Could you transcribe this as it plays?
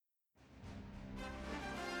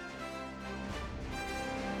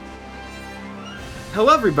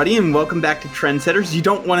Hello, everybody, and welcome back to Trendsetters. You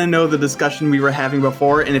don't want to know the discussion we were having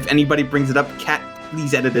before, and if anybody brings it up, Kat,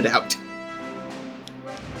 please edit it out.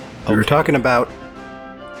 We were talking about...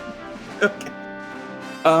 Okay.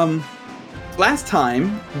 Last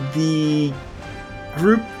time, the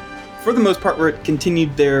group, for the most part,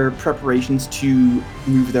 continued their preparations to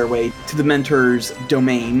move their way to the Mentor's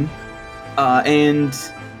domain, and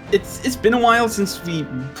it's been a while since we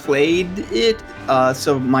played it,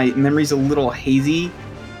 so my memory's a little hazy,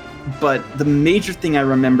 but the major thing I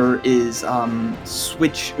remember is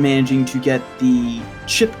Switch managing to get the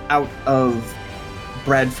chip out of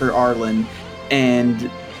Bradford Arlen,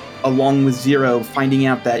 and along with Zero finding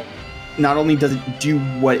out that not only does it do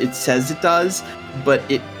what it says it does, but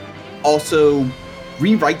it also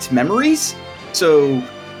rewrites memories, so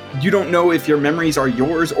you don't know if your memories are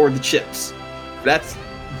yours or the chip's. That's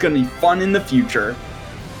gonna be fun in the future.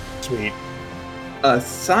 Sweet.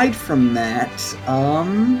 Aside from that,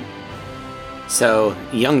 So,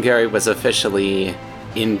 young Gary was officially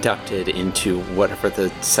inducted into whatever the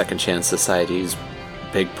Second Chance Society's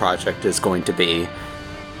big project is going to be,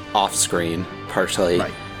 off-screen, partially.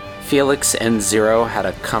 Right. Felix and Zero had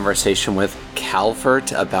a conversation with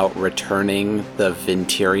Calvert about returning the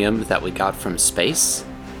Venturium that we got from space.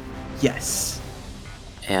 yes.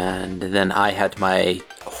 And then I had my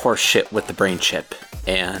horseshit with the brain chip.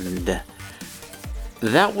 And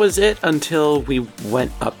that was it until we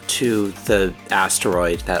went up to the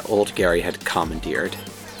asteroid that old Gary had commandeered.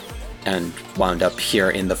 And wound up here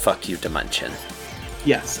in the fuck you dimension.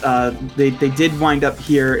 Yes, they did wind up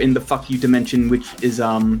here in the fuck you dimension, which is,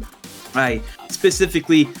 I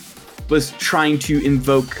specifically was trying to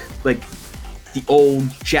invoke, like, the old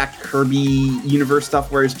Jack Kirby universe stuff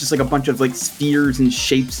where it's just like a bunch of like spheres and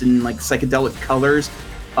shapes and like psychedelic colors,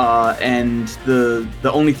 and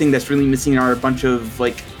the only thing that's really missing are a bunch of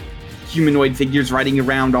like humanoid figures riding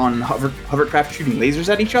around on hovercraft shooting lasers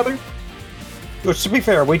at each other. Which, to be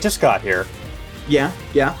fair, we just got here. Yeah.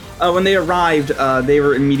 When they arrived, they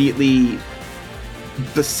were immediately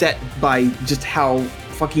beset by just how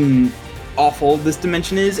fucking awful this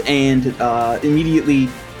dimension is, and immediately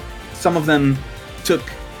some of them took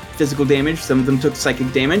physical damage, some of them took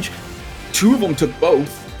psychic damage, two of them took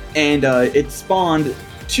both, and it spawned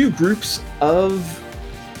two groups of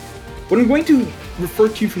what I'm going to refer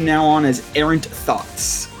to from now on as errant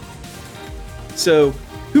thoughts. So,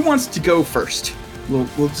 who wants to go first?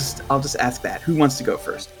 I'll just ask that. Who wants to go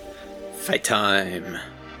first? Fight time.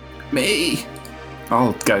 Me!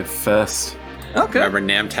 I'll go first. Okay. Remember,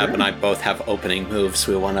 Namtab and I both have opening moves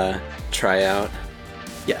we want to try out.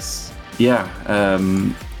 Yes. Yeah,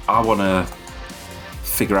 I want to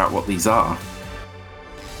figure out what these are.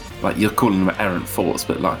 Like, you're calling them errant thoughts,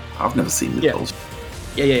 but like, I've never seen the bullshit.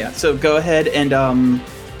 Yeah. So go ahead and, I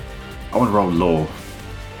want to roll law.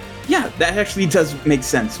 yeah, that actually does make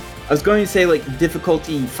sense. I was going to say, like,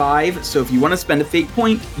 difficulty 5, so if you want to spend a fate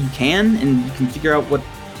point, you can, and you can figure out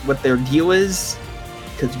what their deal is,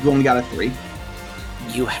 because you've only got a 3.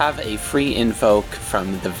 You have a free invoke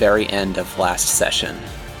from the very end of last session.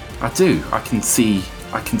 I do. I can see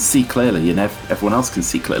clearly, and everyone else can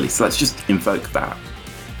see clearly. So let's just invoke that.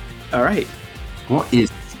 All right. What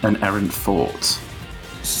is an errant thought?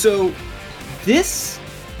 So this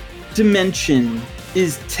dimension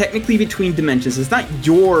is technically between dimensions. It's not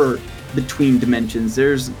your between dimensions.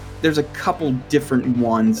 There's a couple different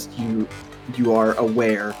ones you are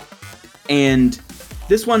aware, and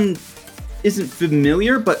this one isn't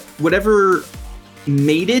familiar, but whatever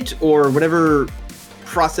made it or whatever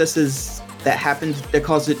processes that happened that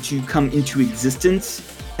caused it to come into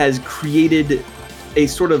existence has created a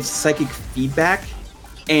sort of psychic feedback,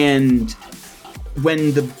 and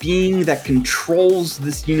when the being that controls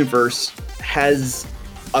this universe has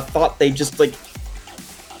a thought they just like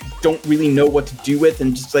don't really know what to do with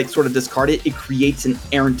and just like sort of discard it, it creates an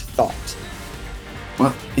errant thought.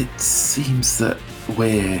 Well, it seems that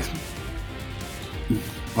we're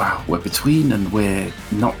between, and we're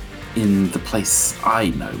not in the place I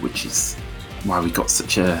know, which is why we got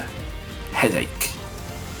such a headache.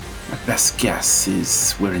 My best guess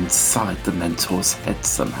is we're inside the Mentor's head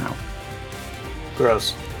somehow.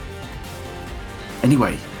 Gross.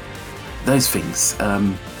 Anyway, those things,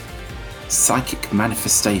 psychic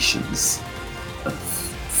manifestations of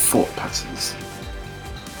thought patterns.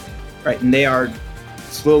 Right, and they are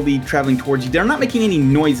slowly traveling towards you. They're not making any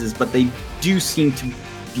noises, but they do seem to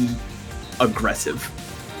be aggressive.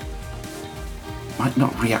 Might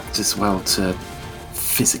not react as well to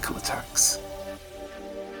physical attacks.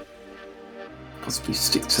 Possibly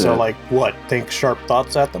stick to... So, like, what? Think sharp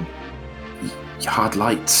thoughts at them? Hard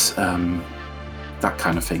light, that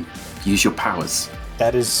kind of thing. Use your powers.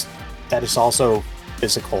 that is also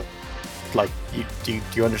physical. Like, do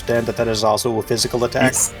you understand that is also a physical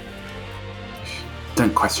attack? It's...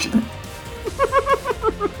 Don't question it.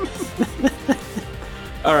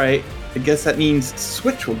 All right, I guess that means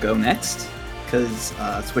Switch will go next, because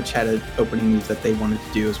Switch had an opening move that they wanted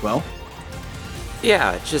to do as well.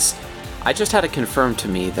 Yeah, I just had it confirmed to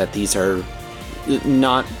me that these are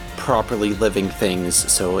not properly living things,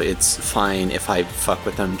 so it's fine if I fuck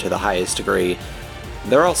with them to the highest degree.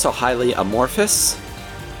 They're also highly amorphous,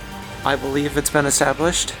 I believe it's been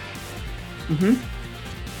established. Mm-hmm.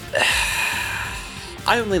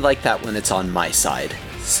 I only like that when it's on my side,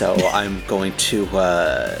 so I'm going to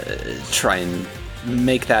try and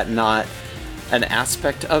make that not an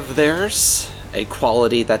aspect of theirs, a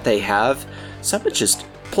quality that they have. So I'm going to just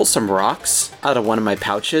pull some rocks out of one of my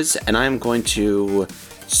pouches, and I'm going to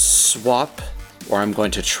swap, or I'm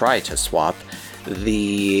going to try to swap,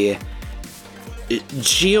 the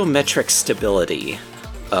geometric stability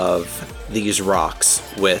of these rocks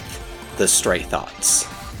with the Stray Thoughts.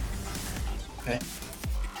 Okay.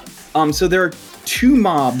 So there are 2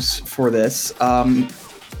 mobs for this.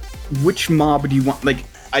 Which mob do you want? Like,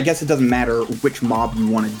 I guess it doesn't matter which mob you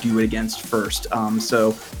want to do it against first.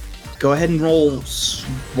 So go ahead and roll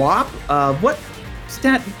swap. What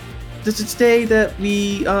stat does it say that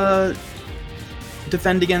we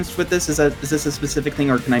defend against with this? Is this a specific thing,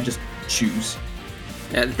 or can I just choose?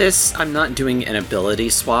 This, I'm not doing an ability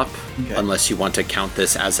swap, Okay. unless you want to count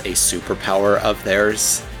this as a superpower of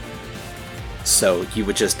theirs. So you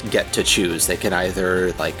would just get to choose. They can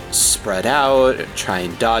either, like, spread out, try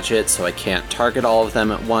and dodge it so I can't target all of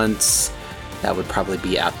them at once. That would probably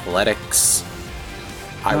be athletics.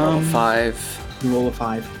 I roll a 5. You roll a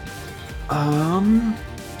 5.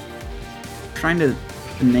 Trying to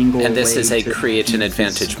finagle. And this way is a to create an use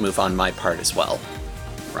advantage this. move on my part as well.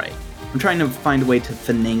 Right. I'm trying to find a way to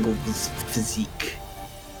finagle this physique,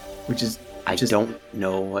 which is I just don't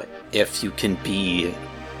know if you can finagle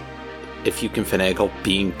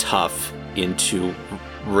being tough into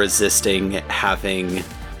resisting having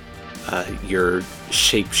your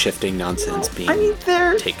shape-shifting nonsense being I mean,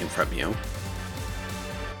 they're taken from you.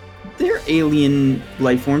 alien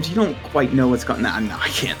life forms. You don't quite know what's going on. No, I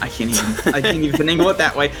can't even finagle it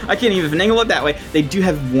that way. I can't even finagle it that way. They do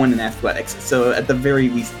have 1 in athletics, so at the very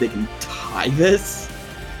least they can tie this.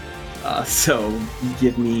 So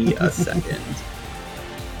give me a second.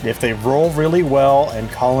 If they roll really well and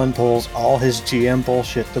Colin pulls all his GM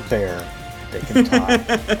bullshit to bear, they can tie.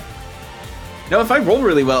 No, if I roll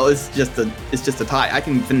really well, it's just a tie. I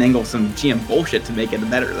can finagle some GM bullshit to make it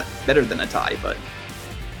better than a tie, but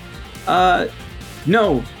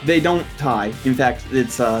no, they don't tie. In fact,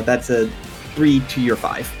 it's that's a 3 to your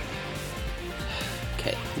 5.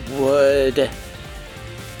 Okay. Would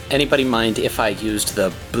anybody mind if I used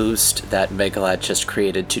the boost that Megalad just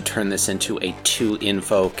created to turn this into a 2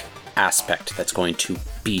 invoke aspect that's going to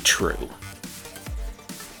be true?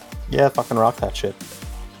 Yeah, fucking rock that shit.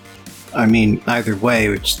 I mean, either way,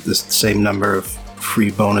 it's the same number of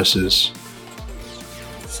free bonuses.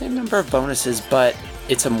 Same number of bonuses, but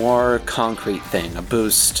it's a more concrete thing. A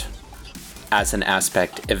boost as an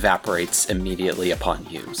aspect evaporates immediately upon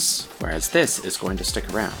use, whereas this is going to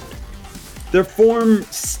stick around. Their form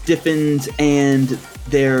stiffens and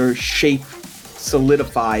their shape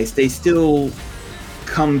solidifies. They still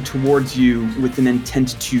come towards you with an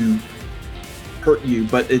intent to hurt you,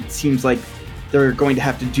 but it seems like they're going to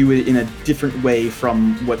have to do it in a different way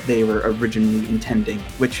from what they were originally intending.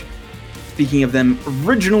 Which, speaking of them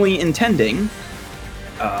originally intending,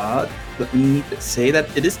 let me say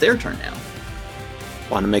that it is their turn now.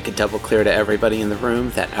 Want to make it double clear to everybody in the room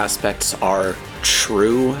that aspects are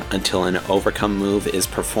true until an overcome move is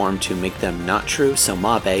performed to make them not true, so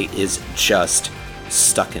Mob A is just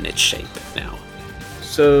stuck in its shape now.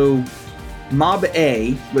 So, Mob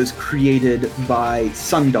A was created by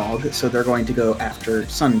Sundog, so they're going to go after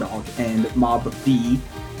Sundog, and Mob B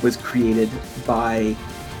was created by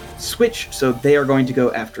Switch, so they are going to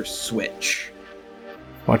go after Switch.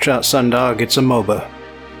 Watch out, Sundog, it's a MOBA.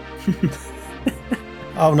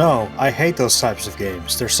 Oh no, I hate those types of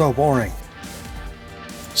games. They're so boring.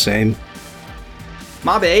 Same.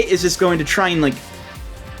 Mob A is just going to try and, like,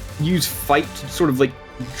 use fight to sort of, like,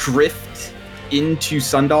 drift into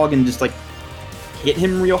Sundog and just, like, hit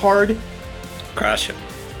him real hard. Crush him.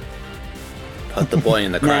 Put the boy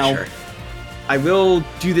in the Now, crusher. I will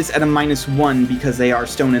do this at a -1 because they are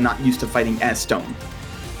stone and not used to fighting as stone.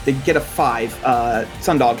 They get a 5.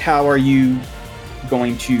 Sundog, how are you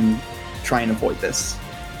going to try and avoid this?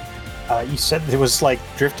 You said it was, like,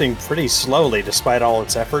 drifting pretty slowly despite all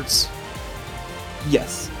its efforts.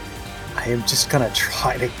 Yes. I am just gonna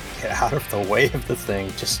try to get out of the way of the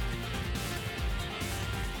thing. Just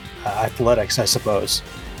athletics, I suppose.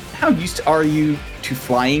 How used are you to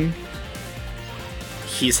flying?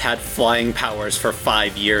 He's had flying powers for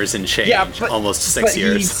 5 years and change, Yeah, but- almost 6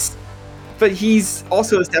 years. But he's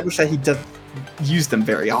also established that he doesn't use them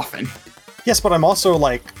very often. Yes, but I'm also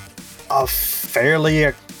like a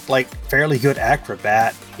fairly good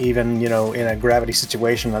acrobat, even in a gravity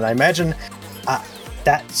situation, and I imagine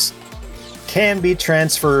that can be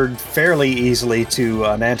transferred fairly easily to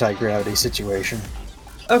an anti-gravity situation.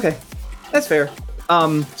 Okay, that's fair.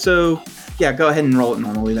 So yeah, go ahead and roll it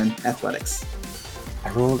normally then. Athletics. I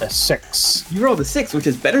rolled a 6. You rolled a 6, which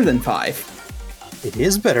is better than 5. It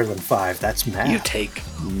is better than 5. That's math. You take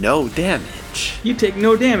no damage. You take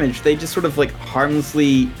no damage. They just sort of like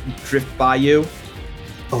harmlessly drift by you.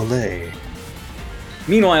 Olay.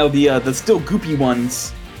 Meanwhile, the still goopy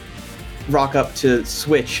ones rock up to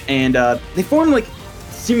switch, and they form like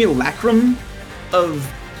simulacrum of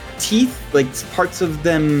teeth. Like parts of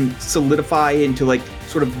them solidify into like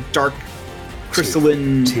sort of dark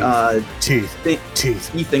crystalline Teeth.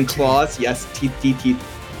 teeth and claws. Yes, teeth.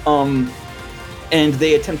 And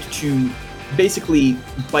they attempt to basically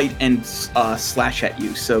bite and slash at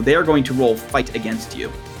you. So they are going to roll fight against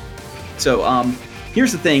you. So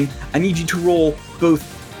here's the thing: I need you to roll both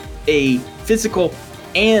a physical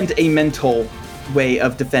and a mental way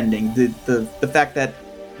of defending. The fact that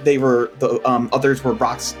they were the others were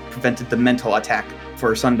rocks prevented the mental attack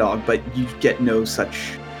for Sundog, but you get no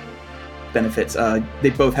such benefits. They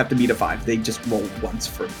both have to beat a 5. They just roll once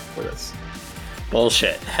for this.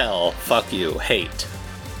 Bullshit. Hell. Fuck you. Hate.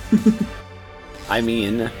 I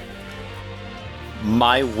mean,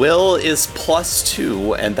 my will is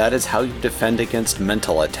 +2, and that is how you defend against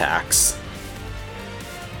mental attacks.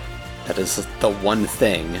 That is the one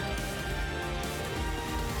thing.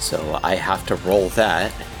 So I have to roll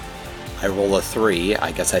that. I roll a 3.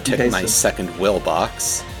 I guess I took my second will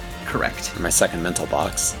box. Correct. Or my second mental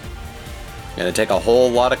box. Gonna take a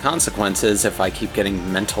whole lot of consequences if I keep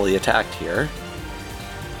getting mentally attacked here.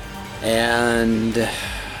 And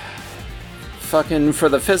fucking for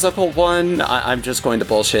the physical one, I'm just going to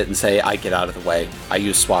bullshit and say I get out of the way. I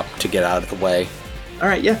use swap to get out of the way.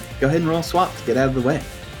 Alright, yeah. Go ahead and roll swap to get out of the way.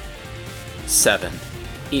 7.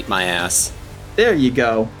 Eat my ass. There you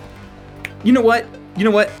go. You know what?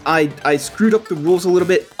 I screwed up the rules a little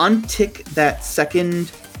bit. Untick that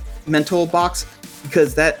second mental box,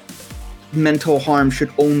 because that mental harm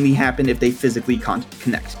should only happen if they physically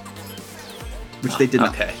connect. Which they did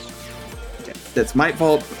not. Okay. That's my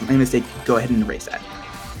fault, my mistake. Go ahead and erase that.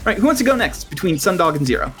 Alright, who wants to go next between Sundog and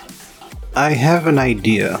Zero? I have an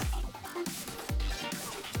idea.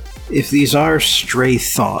 If these are stray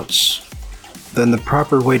thoughts, then the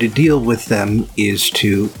proper way to deal with them is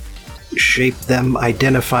to shape them,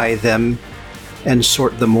 identify them, and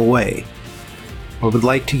sort them away. I would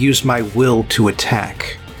like to use my will to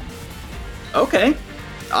attack. Okay.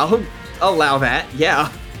 I'll allow that, yeah.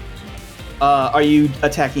 Are you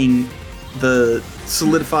attacking the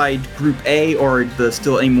solidified group A or the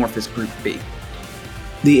still amorphous group B?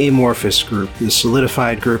 The amorphous group. The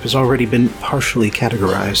solidified group has already been partially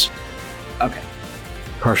categorized. Okay.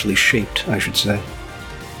 Partially shaped, I should say.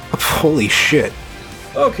 Holy shit.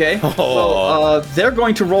 Okay. Well, they're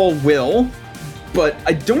going to roll will, but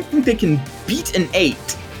I don't think they can beat an 8.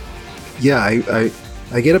 Yeah,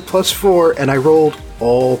 I get a +4, and I rolled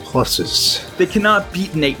all pluses. They cannot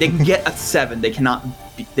beat an 8. They can get a 7. They cannot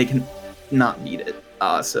beat it.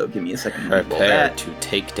 So give me a second. to roll Prepare that. to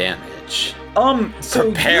take damage.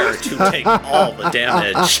 So Prepare to take all the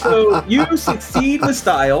damage. So you succeed with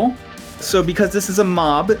style. So because this is a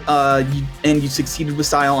mob, and you succeeded with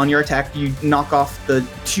style on your attack, you knock off the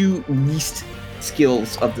 2 least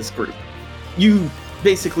skills of this group. You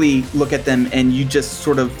basically look at them and you just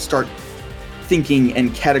sort of start thinking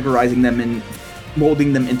and categorizing them and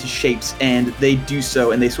molding them into shapes, and they do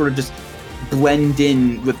so, and they sort of just blend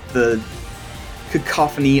in with the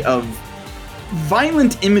cacophony of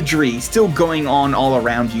violent imagery still going on all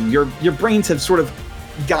around you. Your brains have sort of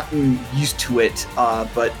gotten used to it,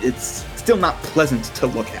 but it's still not pleasant to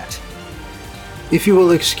look at. If you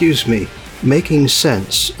will excuse me, making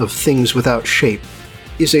sense of things without shape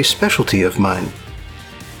is a specialty of mine.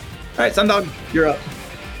 Alright, Sundog, you're up.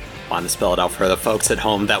 Want to spell it out for the folks at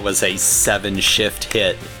home, that was a 7 shift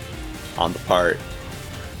hit on the part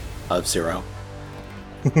of Zero.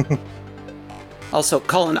 Also,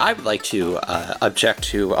 Colin, I would like to object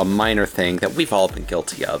to a minor thing that we've all been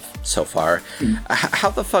guilty of so far. How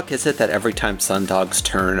the fuck is it that every time Sundog's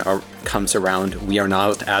turn comes around, we are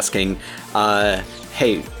not asking,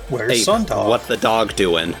 hey, Where's Sundog? what the dog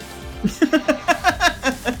doing?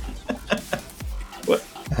 What?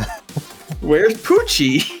 Where's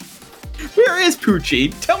Poochie? Where is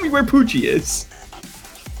Poochie? Tell me where Poochie is.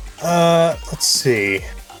 Let's see.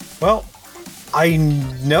 Well, I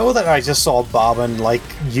know that I just saw Bobbin, like,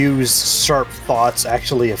 use sharp thoughts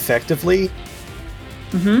actually effectively.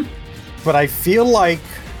 Mm-hmm. But I feel like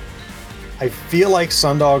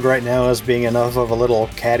Sundog right now is being enough of a little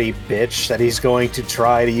catty bitch that he's going to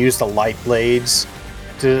try to use the light blades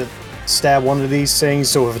to stab one of these things,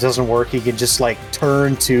 so if it doesn't work, he can just, like,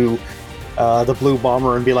 turn to the blue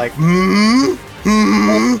bomber and be like,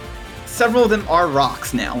 Several of them are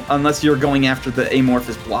rocks now, unless you're going after the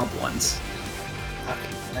amorphous blob ones.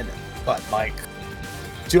 But, like,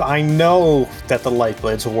 do I know that the light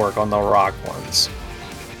blades will work on the rock ones?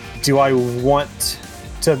 Do I want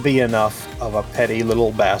to be enough of a petty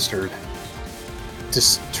little bastard to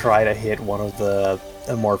try to hit one of the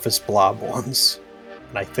amorphous blob ones?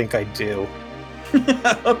 And I think I do.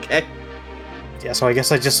 Okay. Yeah, so I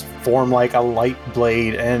guess I just form like a light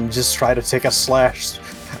blade and just try to take a slash.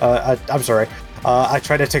 I'm sorry. I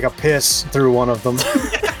try to take a piss through one of them.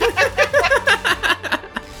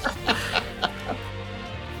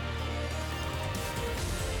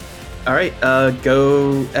 All right,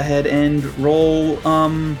 go ahead and roll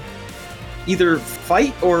either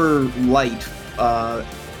fight or light. I'm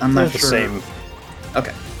They're not the sure. same.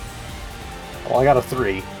 Okay. Well, I got a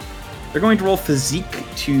 3. They're going to roll physique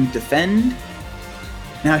to defend.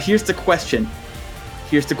 Now, here's the question.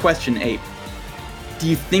 Ape. Do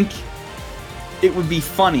you think it would be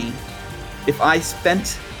funny if I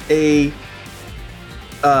spent a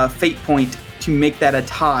fate point to make that a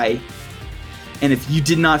tie, and if you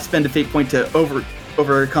did not spend a fate point to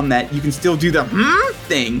overcome that, you can still do the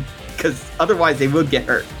thing, because otherwise they will get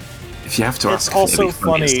hurt. If you have to It's ask, if also it'd be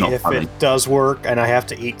funny, it's funny not if funny. it does work and I have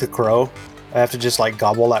to eat the crow. I have to just like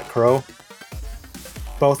gobble that crow.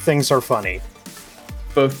 Both things are funny.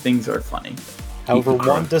 Both things are funny. However, the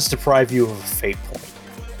crow. one does deprive you of a fate point.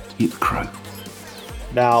 Eat the crow.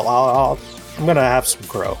 Now, I'm gonna have some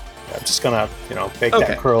crow. I'm just gonna, bake Okay.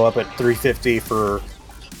 that crow up at 350 for,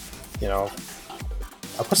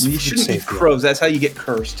 what's the You food shouldn't eat safety? crows. That's how you get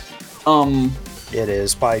cursed. It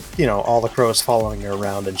is by, all the crows following you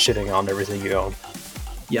around and shitting on everything you own.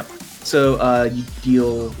 Yep. So you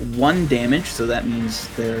deal 1 damage, so that means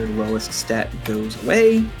their lowest stat goes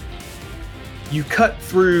away. You cut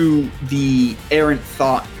through the errant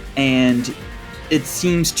thought, and it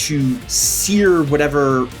seems to sear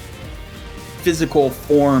whatever physical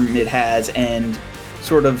form it has and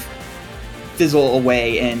sort of fizzle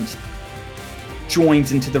away and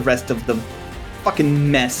joins into the rest of the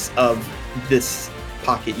fucking mess of this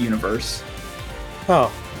pocket universe.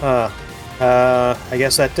 Oh, I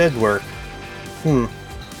guess that did work.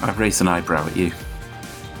 I raise an eyebrow at you.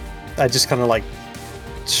 I just kind of like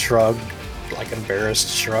shrugged, like embarrassed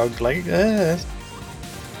shrug, like,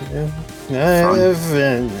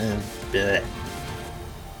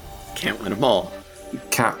 Can't win them all.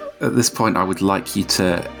 Kat, at this point, I would like you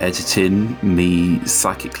to edit in me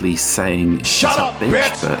psychically saying "Shut up, bitch!"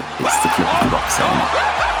 but it's the clip of the rock saying.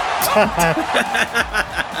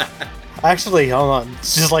 Actually, hold on.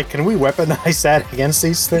 It's just like, can we weaponize that against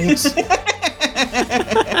these things?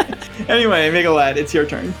 Anyway, Mega-Lad, it's your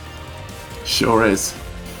turn. Sure is.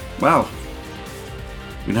 Well,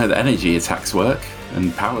 we know that energy attacks work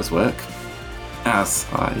and powers work, as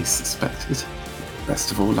I suspected.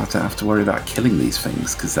 Best of all, I don't have to worry about killing these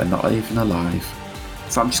things because they're not even alive.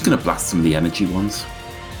 So I'm just going to blast some of the energy ones,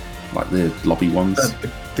 like the lobby ones.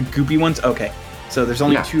 The goopy ones? Okay. So there's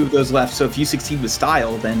only Yeah. 2 of those left. So if you succeed with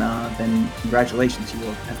style, then congratulations, you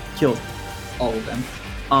will have killed all of them.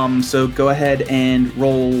 So go ahead and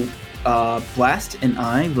roll blast, and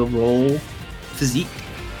I will roll physique,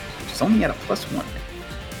 which is only at a +1.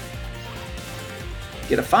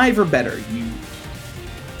 Get a 5 or better.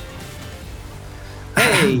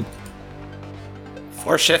 Hey,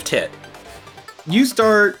 4 shift hit. you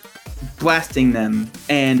start blasting them,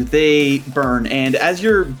 and they burn. And as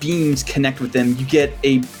your beams connect with them, you get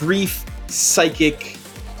a brief psychic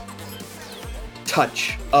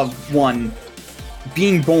touch of one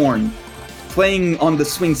being born, playing on the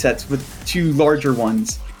swing sets with 2 larger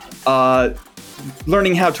ones,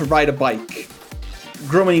 learning how to ride a bike,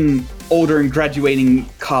 growing older and graduating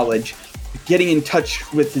college, getting in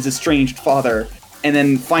touch with his estranged father, and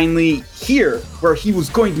then finally here, where he was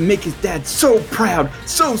going to make his dad so proud,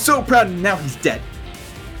 so proud, and now he's dead.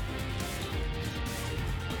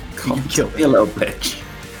 God, killed me a little bitch.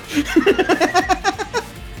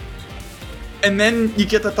 And then you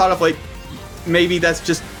get the thought of like, maybe I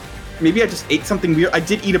just ate something weird. I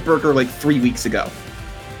did eat a burger like 3 weeks ago.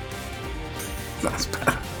 That's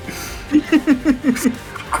better.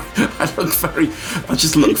 I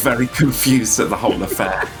just look very confused at the whole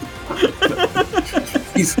affair.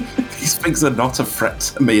 These things are not a threat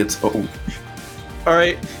to me at all. All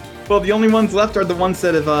right. Well, the only ones left are the ones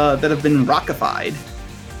that have been rockified.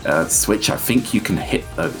 Switch, I think you can hit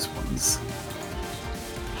those ones.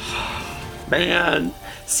 Man,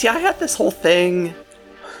 see, I had this whole thing,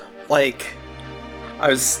 like,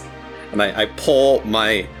 I pull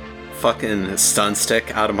my fucking stun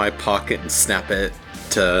stick out of my pocket and snap it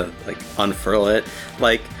to, like, unfurl it.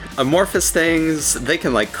 Like, amorphous things, they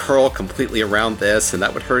can, like, curl completely around this, and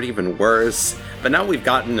that would hurt even worse. But now we've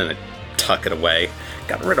gotten and tuck it away.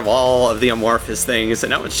 Got rid of all of the amorphous things, and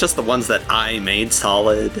now it's just the ones that I made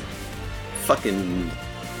solid. Fucking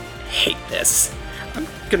hate this. I'm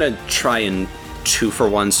gonna try and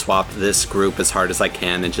 2-for-1 swap this group as hard as I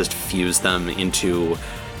can and just fuse them into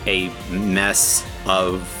a mess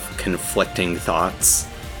of conflicting thoughts.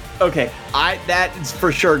 Okay, that is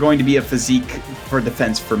for sure going to be a physique for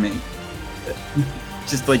defense for me.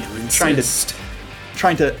 Just like trying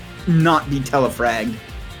to not be telefragged.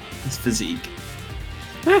 It's physique.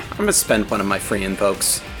 I'm gonna spend one of my free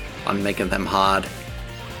invokes on making them hard.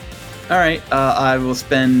 All right, I will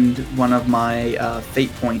spend one of my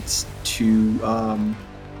fate points to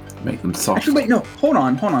make them soft. Actually, wait, no, hold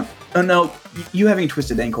on. No, you having a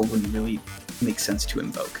twisted ankle wouldn't really make sense to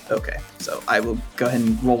invoke. Okay, so I will go ahead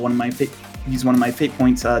and roll use one of my fate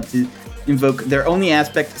points to invoke their only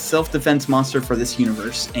aspect self-defense monster for this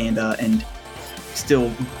universe, and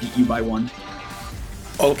still beat you by 1.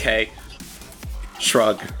 Okay.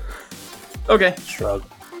 Shrug. Okay. Shrug.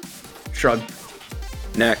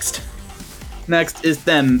 Next is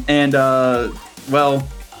them, and well,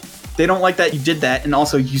 they don't like that you did that, and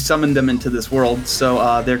also you summoned them into this world,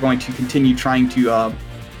 so they're going to continue trying to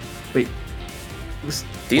wait.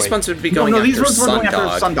 These ones would be going these after ones were going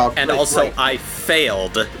after Sundog, and right, also right. I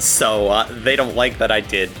failed, so they don't like that I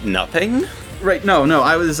did nothing. Right? No,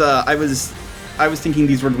 I was thinking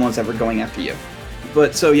these were the ones that were going after you,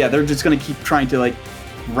 but so yeah, they're just going to keep trying to like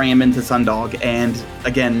ram into Sundog, and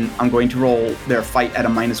again, I'm going to roll their fight at a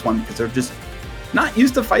 -1 because they're just not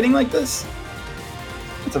used to fighting like this.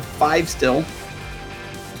 It's a 5 still.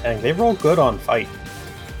 And they roll good on fight.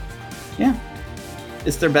 Yeah,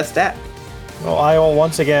 it's their best stat. Well, I will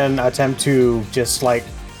once again attempt to just like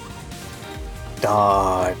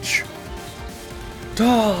dodge.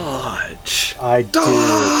 I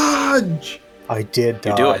did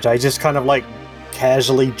You do dodge. it. I just kind of like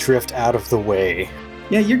casually drift out of the way.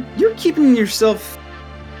 Yeah, you're keeping yourself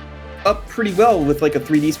up pretty well with like a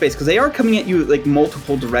 3D space, because they are coming at you like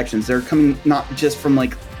multiple directions. They're coming not just from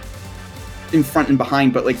like in front and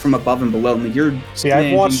behind, but like from above and below. And you're See,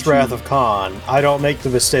 I've watched Wrath of Khan. I don't make the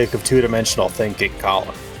mistake of two-dimensional thinking, Colin.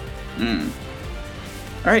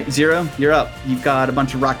 All right, Zero, you're up. You've got a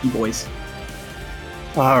bunch of Rocky boys.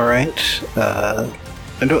 All right.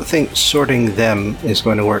 I don't think sorting them is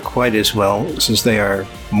going to work quite as well, since they are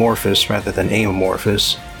morphous rather than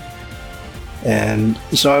amorphous. And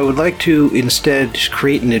so I would like to instead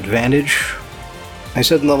create an advantage. I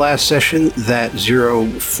said in the last session that Zero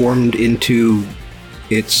formed into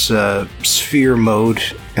its sphere mode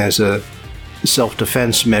as a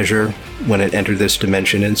self-defense measure when it entered this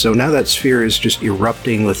dimension, and so now that sphere is just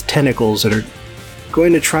erupting with tentacles that are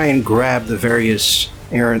going to try and grab the various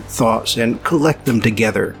errant thoughts and collect them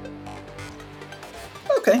together.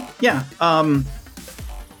 Okay, yeah.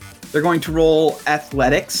 They're going to roll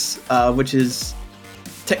athletics, which is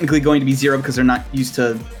technically going to be 0 because they're not used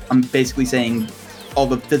to, I'm basically saying, all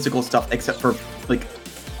the physical stuff except for like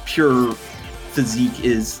pure physique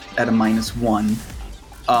is at a -1.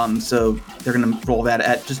 So they're going to roll that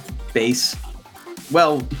at just base.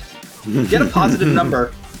 Well, get a positive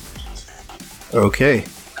number. Okay.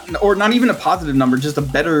 Or not even a positive number, just a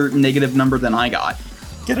better negative number than I got.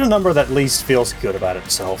 Get a number that at least feels good about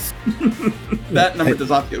itself. That number does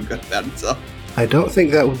not feel good about itself. I don't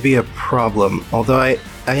think that would be a problem, although I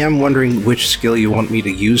am wondering which skill you want me to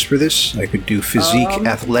use for this. I could do physique,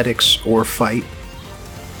 athletics, or fight.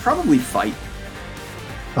 Probably fight.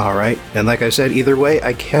 Alright, and like I said, either way,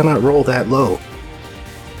 I cannot roll that low.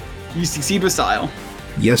 You succeed with style.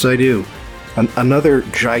 Yes, I do. Another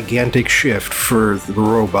gigantic shift for the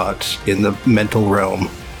robot in the mental realm.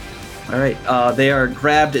 Alright, they are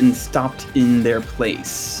grabbed and stopped in their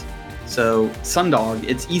place. So, Sundog,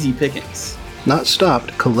 it's easy pickings. Not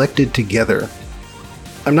stopped, collected together.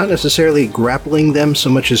 I'm not necessarily grappling them so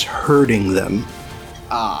much as herding them.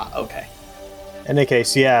 Ah, okay. In any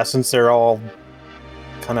case, yeah, since they're all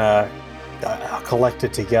kind of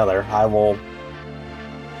collected together, I will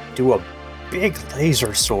do a big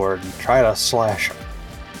laser sword and try to slash him.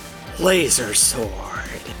 Laser sword.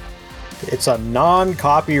 It's a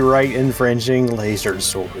non-copyright infringing laser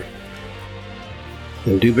sword.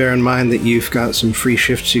 And do bear in mind that you've got some free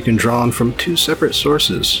shifts you can draw on from 2 separate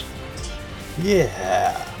sources.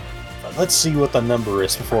 Yeah. But let's see what the number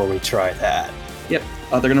is before we try that. Yep.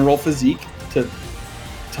 They're gonna roll physique to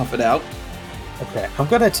tough it out. Okay, I'm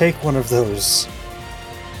gonna take one of those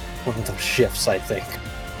shifts, I think.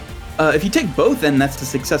 If you take both, then that's the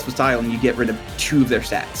successful style, and you get rid of 2 of their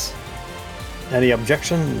stats. Any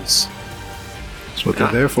objections? That's what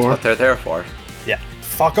they're there for. That's what they're there for. Yeah.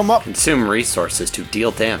 Fuck them up. Consume resources to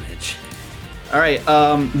deal damage. All right.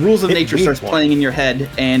 Rules of Hit Nature me starts one. playing in your head,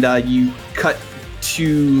 and you cut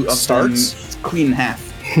 2 of Starts? them clean in half.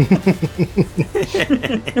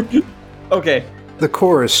 Okay. The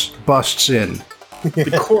chorus busts in.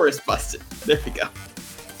 The chorus busted. There we go.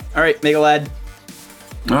 All right, Megalad.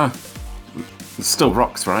 It's still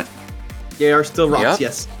rocks, right? They are still rocks. Yep.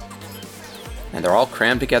 Yes. And they're all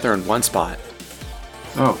crammed together in one spot.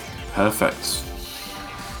 Oh, perfect.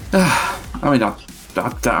 I mean, I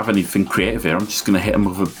don't have anything creative here. I'm just going to hit them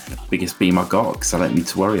with the biggest beam I got, because I don't need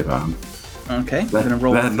to worry about them. Okay. We're gonna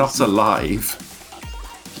roll. They're not alive.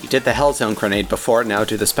 You did the Hellzone grenade before, now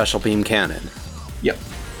do the special beam cannon. Yep.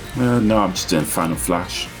 No, I'm just doing Final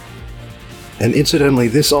Flash. And incidentally,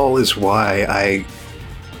 this all is why I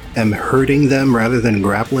am hurting them rather than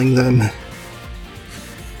grappling them.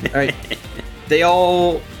 All right. They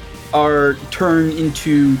all are turned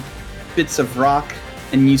into bits of rock,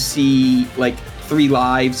 and you see like 3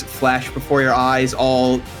 lives flash before your eyes,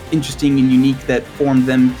 all interesting and unique, that formed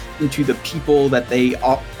them into the people that they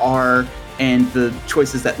are and the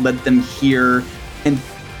choices that led them here. And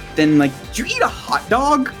then, like, did you eat a hot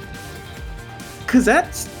dog? Because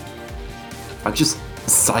that's... I just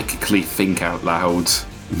psychically think out loud,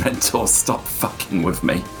 Mentor, stop fucking with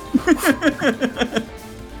me.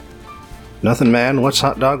 Nothing, man. What's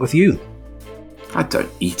hot dog with you? I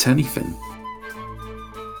don't eat anything.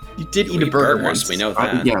 You did eat We a burger burgers, once. we know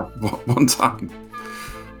that. Yeah, one time.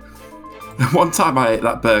 One time I ate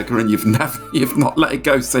that burger and you've not let it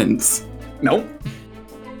go since. Nope.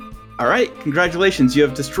 All right, congratulations. You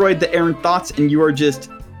have destroyed the errant thoughts, and you are just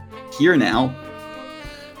here now.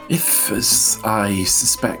 If, as I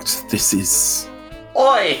suspect, this is...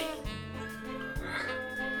 Oi!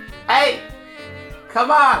 Hey! Come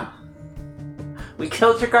on! We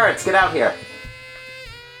killed your guards, get out here.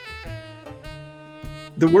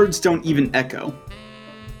 The words don't even echo.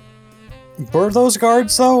 Were those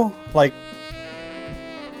guards, though? Like,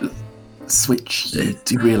 Switch, do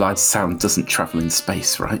you realise sound doesn't travel in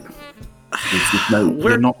space, right?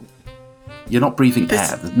 You're not breathing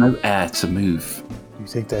air. There's no air to move. you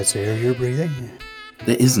think that's air you're breathing?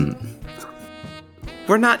 There isn't.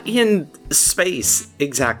 We're not in space,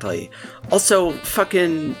 exactly. Also,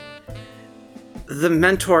 fucking... The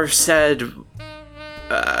Mentor said...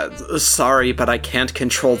 sorry, but I can't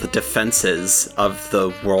control the defenses of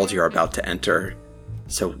the world you're about to enter.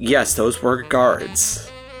 So, yes, those were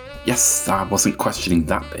guards. Yes, I wasn't questioning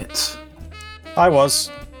that bit. I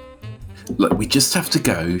was. Look, we just have to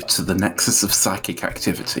go to the nexus of psychic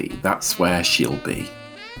activity. That's where she'll be.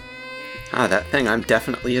 Ah, that thing I'm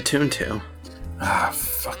definitely attuned to. Ah,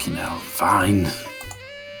 fucking hell. Fine.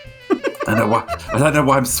 I don't know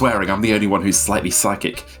why I'm swearing. I'm the only one who's slightly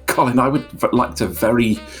psychic. Colin, I would like to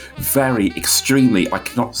very, very extremely, I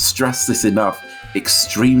cannot stress this enough,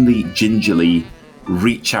 extremely gingerly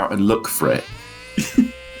reach out and look for it.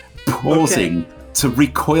 Pausing to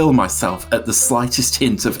recoil myself at the slightest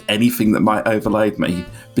hint of anything that might overload me,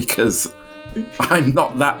 because I'm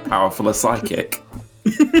not that powerful a psychic.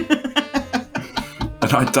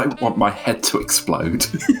 And I don't want my head to explode.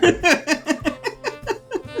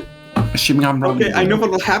 Assuming I'm wrong. Okay, I know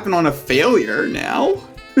what'll happen on a failure now.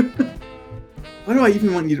 Why do I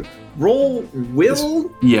even want you to roll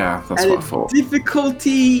will Yeah, that's at what I a thought.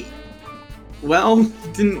 difficulty? Well, you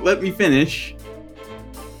didn't let me finish.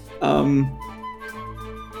 I'm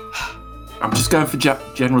just going for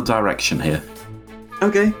general direction here.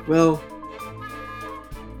 Okay, well,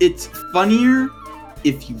 it's funnier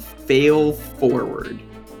if you fail forward.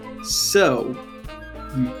 So,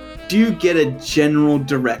 you do get a general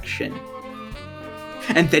direction.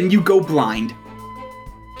 And then you go blind.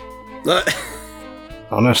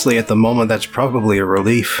 Honestly, at the moment, that's probably a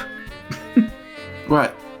relief.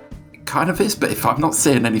 Right, kind of is, but if I'm not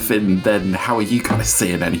seeing anything, then how are you guys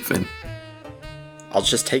seeing anything? I'll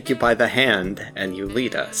just take you by the hand and you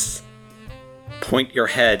lead us. Point your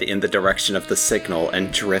head in the direction of the signal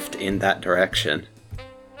and drift in that direction.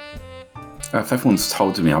 If everyone's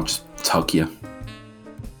told me, I'll just tug you.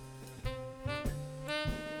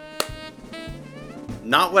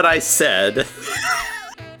 not what I said.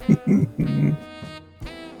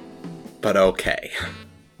 But okay.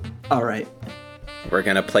 All right. We're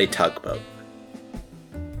gonna play tugboat.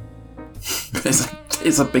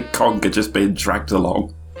 There's a big conga just being dragged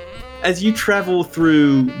along. As you travel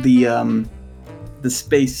through the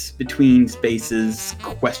space between spaces ?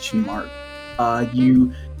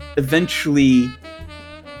 You eventually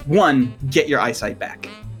get your eyesight back.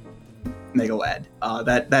 Mega Lad.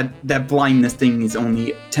 That blindness thing is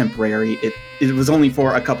only temporary. It was only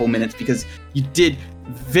for a couple minutes because you did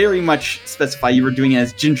very much specify you were doing it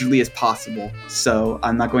as gingerly as possible. So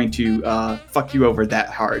I'm not going to fuck you over that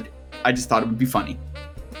hard. I just thought it would be funny.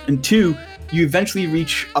 And 2, you eventually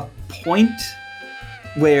reach a point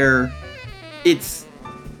where it's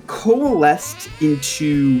coalesced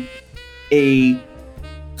into a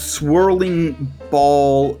swirling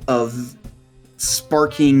ball of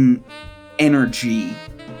sparking energy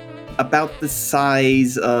about the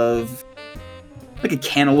size of like a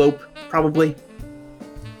cantaloupe, probably.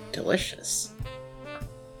 Delicious.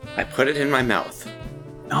 I put it in my mouth.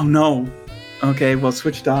 Oh no. Okay, well,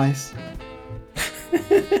 switch dice.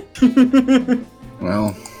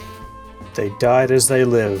 Well, They died as they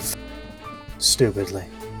live. Stupidly.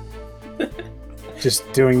 Just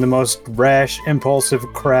doing the most rash, impulsive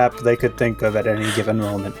crap they could think of at any given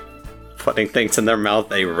moment. Putting things in their mouth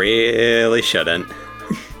they really shouldn't.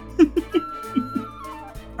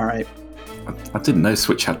 All right. I didn't know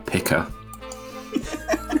Switch had picker.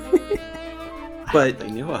 But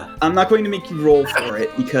They knew it. I'm not going to make you roll for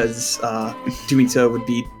it because doing so would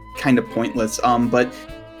be kind of pointless. But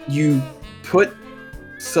you put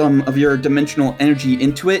some of your dimensional energy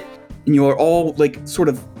into it, and you are all like sort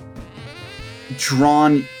of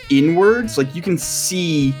drawn inwards. Like you can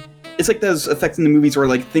see, it's like those effects in the movies where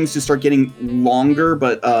like things just start getting longer,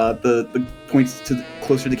 but the points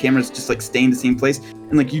closer to the cameras just like stay in the same place,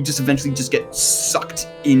 and like you just eventually just get sucked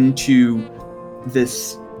into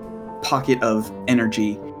this pocket of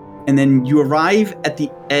energy. And then you arrive at the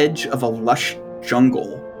edge of a lush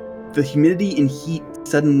jungle. The humidity and heat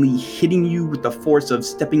suddenly hitting you with the force of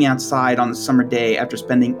stepping outside on a summer day after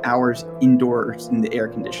spending hours indoors in the air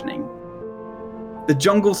conditioning. The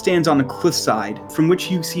jungle stands on a cliffside from which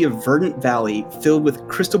you see a verdant valley filled with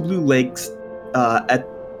crystal blue lakes at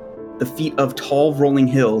the feet of tall rolling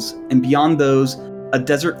hills, and beyond those, a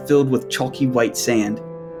desert filled with chalky white sand.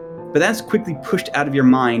 But that's quickly pushed out of your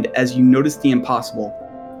mind as you notice the impossible.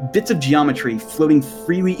 Bits of geometry floating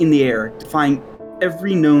freely in the air, defying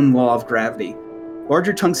every known law of gravity.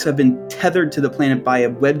 Larger chunks have been tethered to the planet by a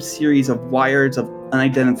webbed series of wires of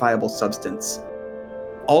unidentifiable substance.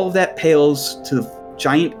 All of that pales to the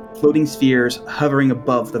giant floating spheres hovering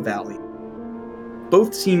above the valley.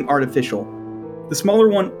 Both seem artificial. The smaller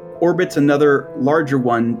one orbits another larger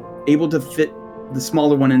one, able to fit the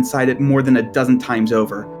smaller one inside it more than a dozen times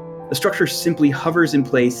over. The structure simply hovers in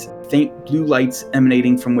place, faint blue lights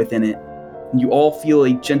emanating from within it, and you all feel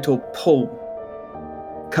a gentle pull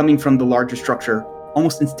coming from the larger structure,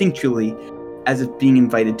 almost instinctually, as if being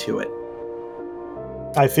invited to it.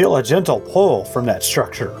 I feel a gentle pull from that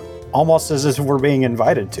structure, almost as if we're being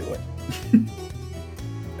invited to it.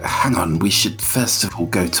 Hang on, we should first of all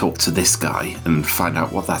go talk to this guy and find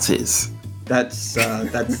out what that is.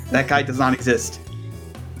 That guy does not exist.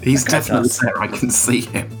 He's That guy definitely does. there, I can see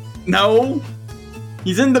him. No!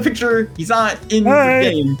 He's in the picture, he's not in Hey!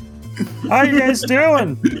 the game. How you guys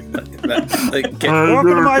doing?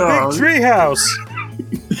 Welcome to my big treehouse.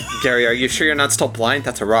 Gary, are you sure you're not still blind?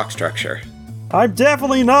 That's a rock structure. I'm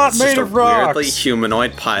definitely not It's made just of a weirdly rocks.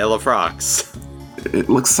 humanoid pile of rocks. It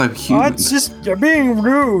looks so human. It's just you're being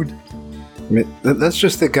rude. I mean, that's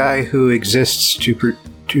just the guy who exists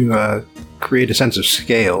to create a sense of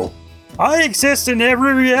scale. I exist in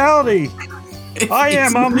every reality. I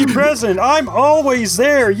am omnipresent. I'm always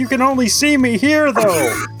there. You can only see me here,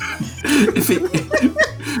 though.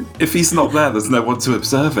 If he's not there, there's no one to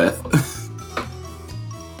observe it.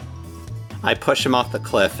 I push him off the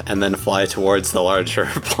cliff and then fly towards the larger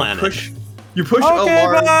planet. You push Okay, a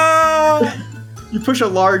large, bye. you push a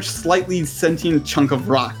large, slightly sentient chunk of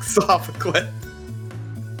rocks off a cliff.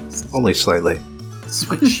 Only slightly.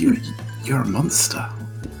 Switch, you're a monster.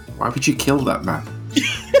 Why would you kill that man?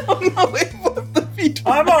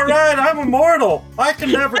 I'm all right. I'm immortal. I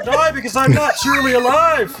can never die because I'm not truly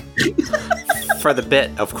alive. For the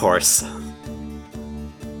bit, of course.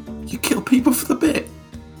 You kill people for the bit.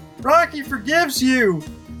 Rocky forgives you.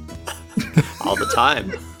 All the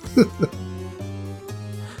time.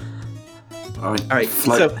 All right, I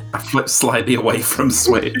flip slightly away from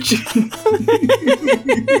Switch.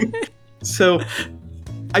 So,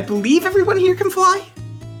 I believe everyone here can fly?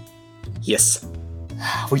 Yes.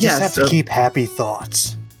 We just Yeah, have so- to keep happy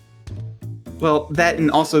thoughts. Well, that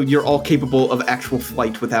and also you're all capable of actual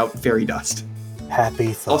flight without fairy dust. Happy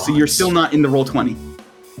thoughts. Also, you're still not in the roll 20.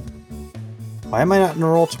 Why am I not in a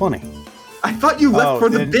roll 20? I thought you left Oh, for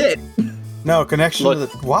the then- bit. No, connection to the...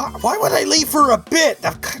 Why would I leave for a bit?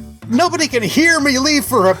 Nobody can hear me leave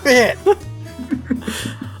for a bit.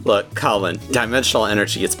 Look, Colin, dimensional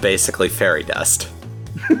energy is basically fairy dust.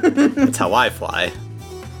 That's how I fly.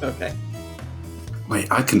 Okay. Wait,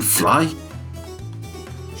 I can fly?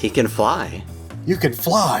 He can fly. You can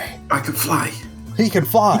fly. I can fly. He can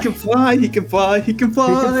fly. He can fly, he can fly, he can fly.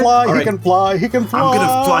 He can fly. All He right. can fly. He can fly. I'm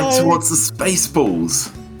gonna fly towards the space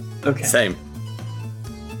balls. Okay. Same.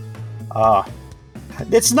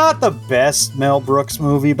 It's not the best Mel Brooks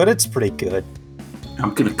movie, but it's pretty good.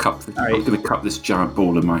 I'm gonna cup. All right. I'm gonna cup this giant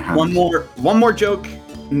ball in my hand. One more joke,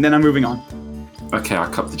 and then I'm moving on. Okay, I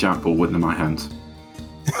cup the giant ball in my hand.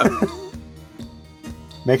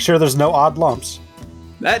 Make sure there's no odd lumps.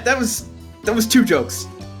 That was 2 jokes.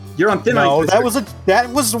 You're on thin No, ice.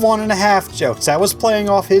 that was 1.5 jokes. That was playing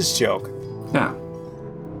off his joke. Yeah.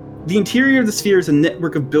 The interior of the sphere is a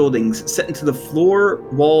network of buildings set into the floor,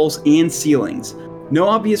 walls, and ceilings. No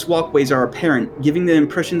obvious walkways are apparent, giving the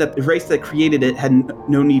impression that the race that created it had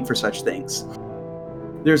no need for such things.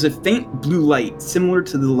 There's a faint blue light, similar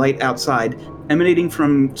to the light outside, emanating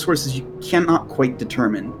from sources you cannot quite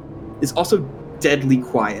determine. It's also deadly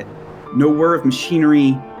quiet. No whir of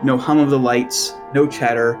machinery, no hum of the lights, no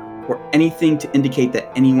chatter, or anything to indicate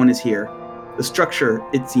that anyone is here. The structure,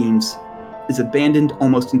 it seems, is abandoned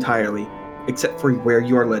almost entirely, except for where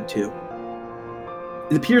you are led to.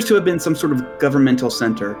 It appears to have been some sort of governmental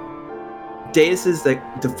center. Daises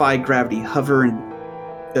that defy gravity hover in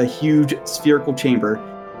a huge spherical chamber,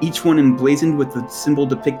 each one emblazoned with a symbol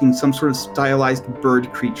depicting some sort of stylized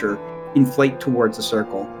bird creature in flight towards a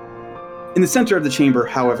circle. In the center of the chamber,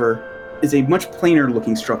 however, is a much plainer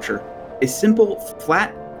looking structure, a simple,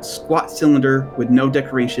 flat, squat cylinder with no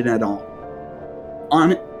decoration at all.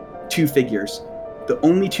 On it, 2 figures, the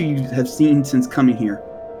only 2 you have seen since coming here,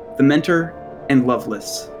 the Mentor and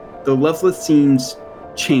Loveless, though Loveless seems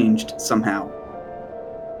changed somehow.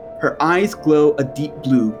 Her eyes glow a deep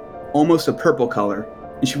blue, almost a purple color,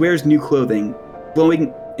 and she wears new clothing,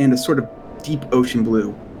 glowing in a sort of deep ocean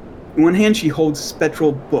blue. In one hand she holds a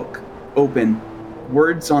spectral book, open,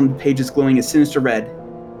 words on the pages glowing a sinister red,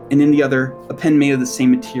 and in the other, a pen made of the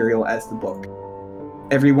same material as the book.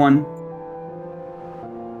 Everyone,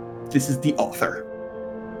 this is the author.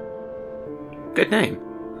 Good name.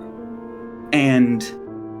 And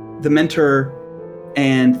the Mentor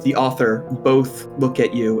and the author both look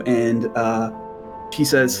at you, and she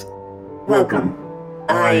says, Welcome.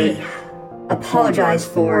 I apologize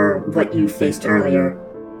for what you faced earlier.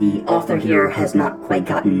 The author here has not quite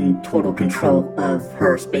gotten total control of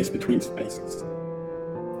her space between spaces.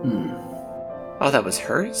 Oh, that was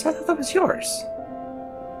hers? I thought that was yours.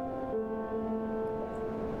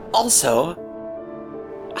 Also,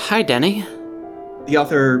 hi, Denny. the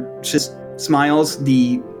author just smiles,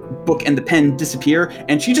 the book and the pen disappear,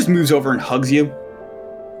 and she just moves over and hugs you.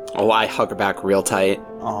 Oh, I hug her back real tight.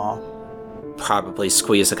 Aw. Probably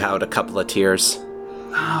squeeze out a couple of tears.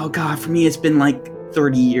 Oh god, for me it's been like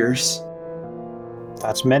 30 years.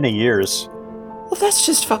 That's many years. Well, that's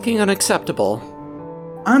just fucking unacceptable.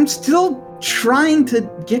 I'm still trying to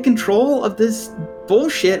get control of this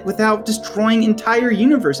bullshit without destroying entire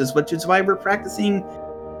universes, which is why we're practicing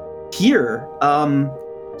here.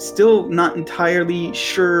 Still not entirely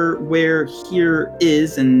sure where here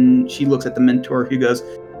is, and she looks at the Mentor who goes,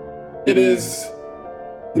 It is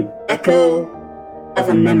an echo of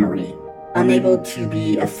a memory, unable to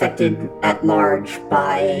be affected at large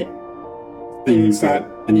by things that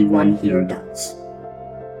anyone here does.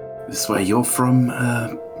 This is where you're from,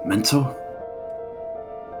 Mentor?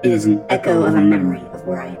 It is an echo of a memory of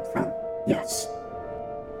where I am from. Yes.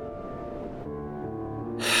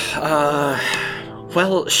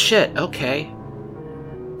 Well, shit, okay.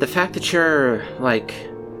 The fact that you're, like,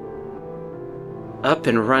 up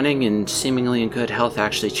and running and seemingly in good health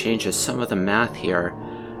actually changes some of the math here.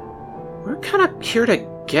 We're kind of here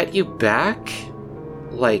to get you back,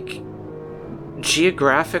 like,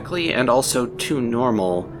 geographically and also to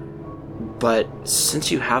normal. But since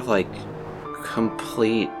you have, like,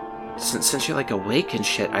 complete... Since you're, like, awake and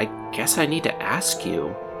shit, I guess I need to ask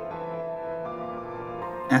you.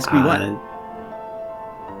 ask me what?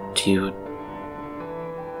 Do you...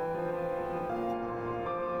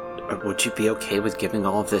 Would you be okay with giving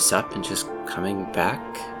all of this up and just coming back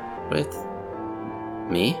with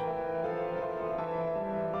me?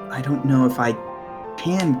 I don't know if I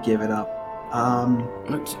can give it up.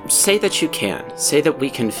 Say that you can. Say that we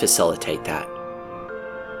can facilitate that.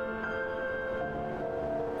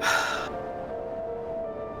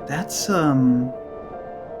 That's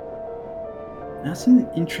an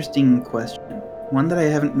interesting question. One that I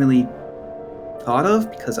haven't really thought of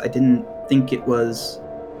because I didn't think it was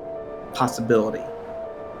a possibility.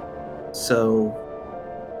 So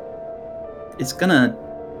it's gonna,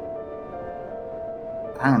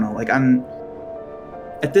 I don't know, like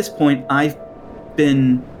at this point, I've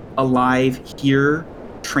been alive here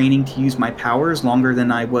training to use my powers longer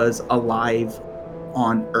than I was alive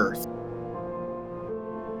on Earth.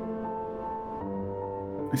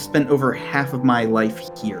 I've spent over half of my life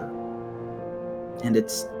here. And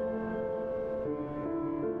it's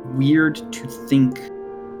weird to think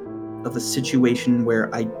of a situation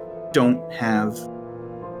where I don't have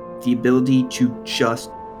the ability to just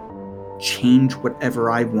change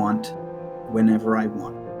whatever I want whenever I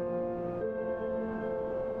want.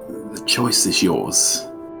 The choice is yours.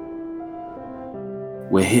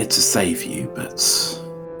 We're here to save you, but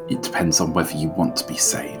it depends on whether you want to be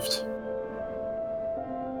saved.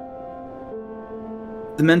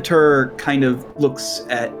 The mentor kind of looks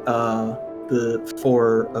at the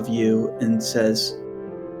four of you and says,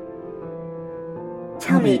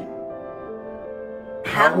 Tell me,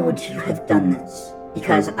 how would you have done this?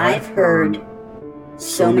 Because I've heard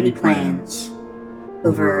so many plans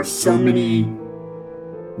over so many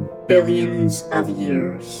billions of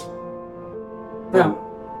years.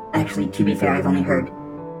 Well, actually, to be fair, I've only heard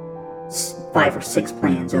 5 or 6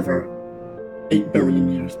 plans over 8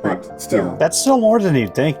 billion years, but still. That's still more than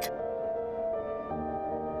you'd think.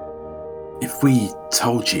 If we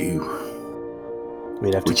told you,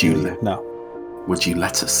 We'd have to Would kill you- you. No. would you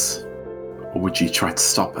let us? Or would you try to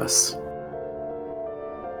stop us?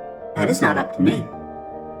 That is not up to me.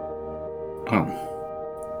 Well,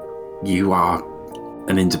 you are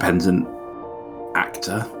an independent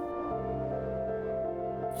actor.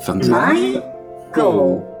 Funded. My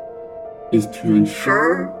goal is to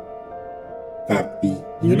ensure that the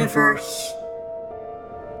universe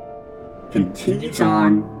continues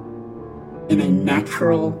on in a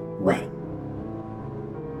natural way.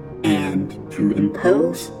 And to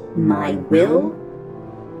impose my will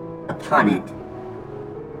upon it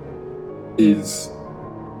is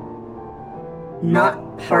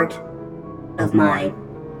not part of my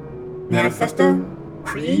manifesto,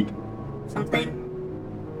 creed, something.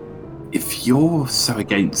 If you're so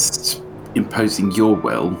against imposing your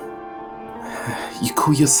will, you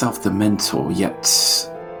call yourself the mentor, yet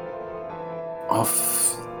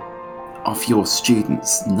of your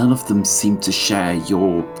students, none of them seem to share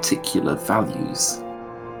your particular values.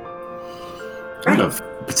 Right.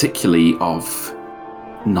 Particularly of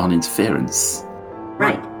non-interference.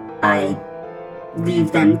 Right. I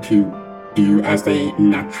leave them to do as they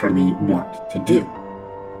naturally want to do.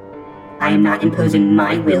 I am not imposing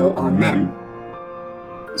my will on them.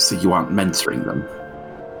 So you aren't mentoring them.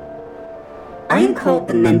 I am called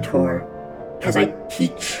the mentor because I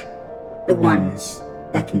teach the ones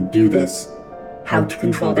that can do this how to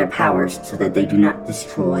control their powers so that they do not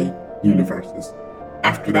destroy universes.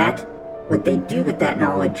 After that, what they do with that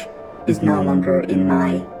knowledge is no longer in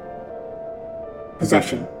my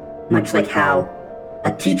possession. Much like how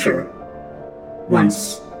a teacher,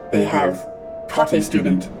 once they have taught a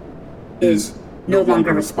student, is no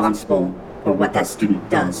longer responsible for what that student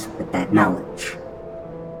does with that knowledge.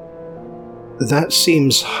 That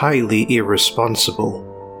seems highly irresponsible.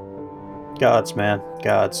 Gods, man.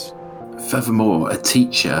 Gods. Furthermore, a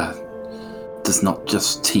teacher does not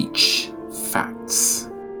just teach facts.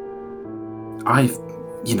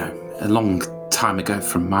 A long time ago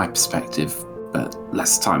from my perspective, but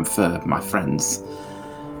less time for my friends,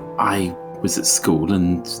 I was at school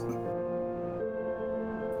and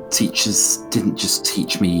teachers didn't just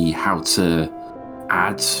teach me how to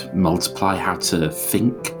add, multiply, how to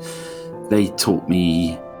think. They taught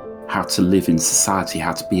me how to live in society,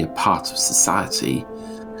 how to be a part of society.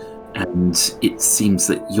 And it seems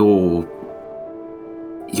that you're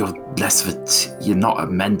less of you're not a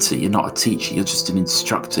mentor, you're not a teacher, you're just an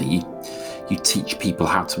instructor. You teach people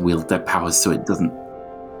how to wield their powers so it doesn't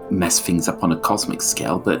mess things up on a cosmic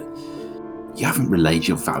scale, but you haven't relayed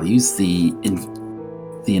your values. The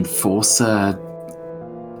enforcer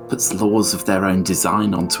puts laws of their own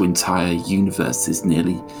design onto entire universes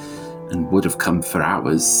nearly, and would have come for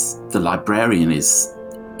hours. The librarian is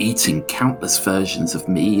eating countless versions of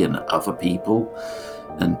me and other people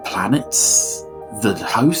and planets. The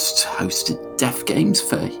host hosted death games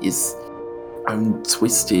for his own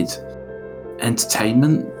twisted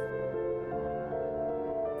entertainment.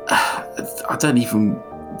 I don't even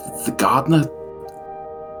the gardener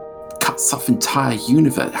cuts off entire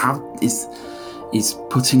universe. How is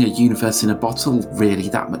putting a universe in a bottle really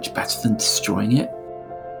that much better than destroying it?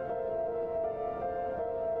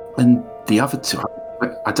 And the other two,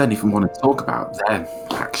 I don't even want to talk about their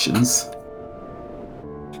actions.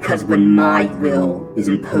 Because when my will is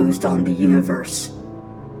imposed on the universe,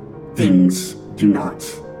 things do not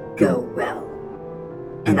go well.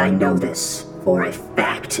 And I know this for a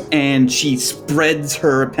fact. And she spreads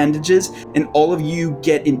her appendages, and all of you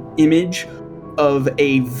get an image of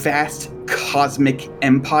a vast cosmic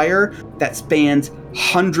empire that spans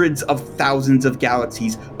hundreds of thousands of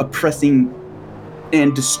galaxies, oppressing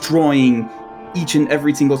and destroying each and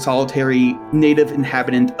every single solitary native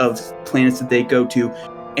inhabitant of planets that they go to.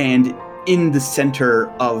 And in the center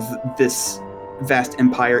of this vast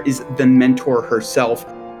empire is the Mentor herself,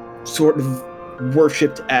 sort of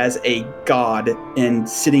worshipped as a god and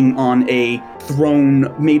sitting on a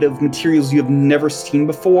throne made of materials you have never seen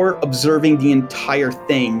before, observing the entire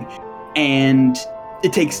thing. And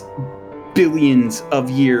it takes billions of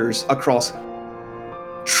years across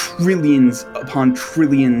trillions upon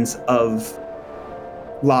trillions of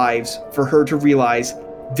lives for her to realize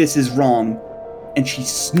this is wrong. And she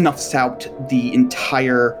snuffs out the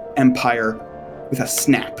entire empire with a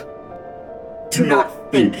snap. Do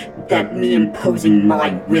not think that me imposing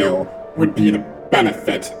my will would be the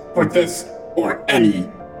benefit for this or any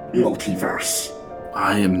multiverse.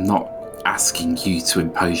 I am not asking you to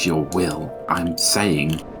impose your will. I'm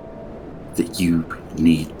saying that you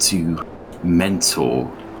need to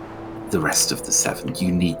mentor the rest of the seven.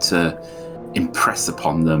 You need to impress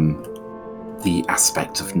upon them the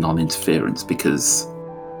aspect of non-interference, because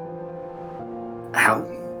hell,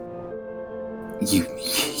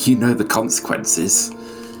 you know the consequences.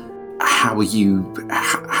 How are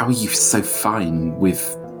you so fine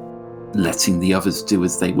with letting the others do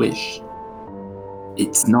as they wish?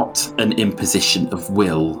 It's not an imposition of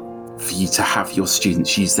will for you to have your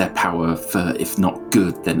students use their power for, if not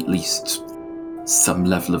good, then at least some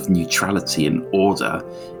level of neutrality and order,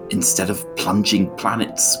 instead of plunging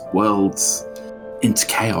planets, worlds into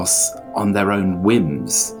chaos on their own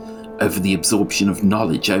whims, over the absorption of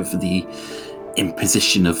knowledge, over the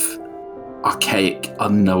imposition of archaic,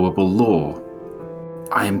 unknowable law.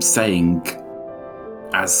 I am saying,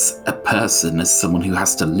 as a person, as someone who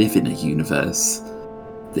has to live in a universe,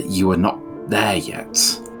 that you are not there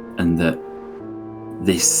yet, and that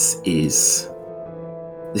this is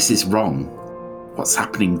wrong. What's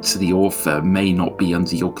happening to the author may not be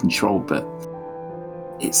under your control, but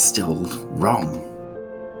it's still wrong.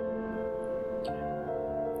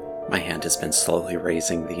 My hand has been slowly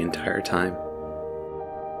raising the entire time.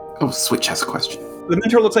 Oh, Switch has a question. The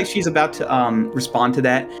Mentor looks like she's about to respond to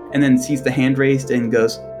that, and then sees the hand raised and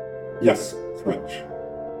goes, Yes, Switch.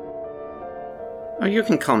 Oh, you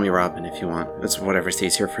can call me Robin if you want. It's whatever's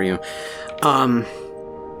easier for you.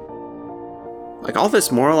 Like, all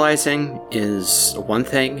this moralizing is one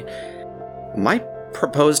thing. My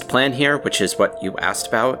proposed plan here, which is what you asked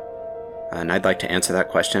about, and I'd like to answer that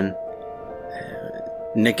question,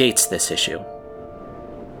 negates this issue.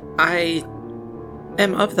 I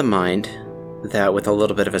am of the mind that with a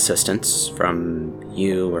little bit of assistance from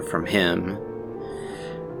you or from him,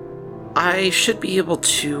 I should be able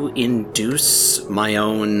to induce my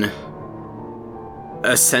own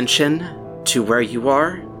ascension to where you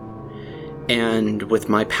are, and with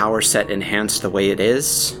my power set enhanced the way it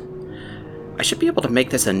is, I should be able to make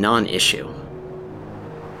this a non-issue.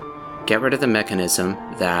 Get rid of the mechanism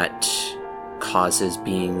that causes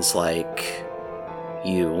beings like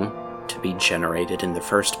you to be generated in the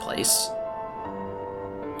first place.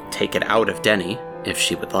 Take it out of Denny, if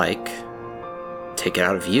she would like. Take it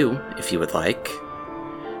out of you, if you would like.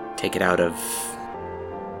 Take it out of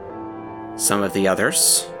some of the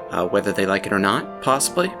others, whether they like it or not,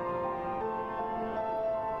 possibly.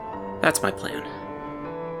 That's my plan.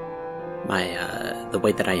 The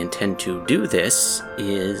way that I intend to do this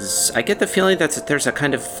is, I get the feeling that there's a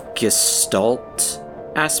kind of gestalt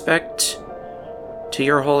aspect to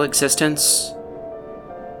your whole existence.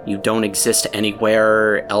 You don't exist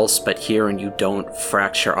anywhere else but here, and you don't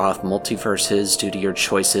fracture off multiverses due to your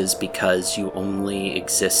choices because you only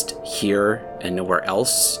exist here and nowhere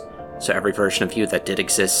else. So every version of you that did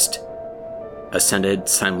exist ascended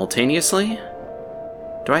simultaneously?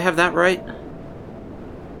 Do I have that right?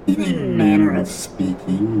 In a manner of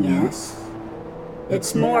speaking, yes.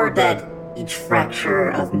 It's more that each fracture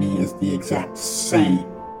of me is the exact same.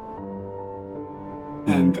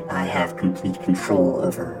 And I have complete control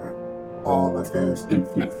over all of those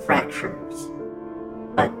infinite fractures.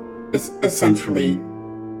 But it's essentially,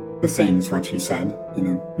 the same as what you said, in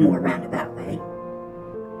a more roundabout way.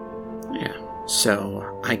 Yeah,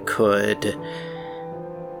 so I could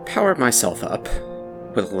power myself up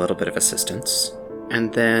with a little bit of assistance,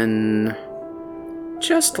 and then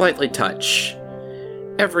just lightly touch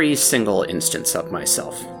every single instance of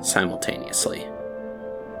myself simultaneously.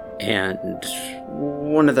 And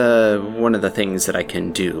one of the things that I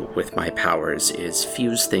can do with my powers is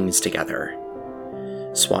fuse things together.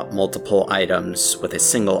 Swap multiple items with a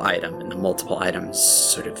single item, and the multiple items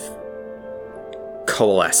sort of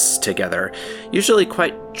coalesce together, usually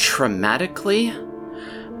quite traumatically,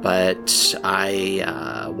 but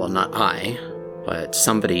but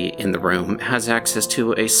somebody in the room has access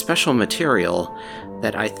to a special material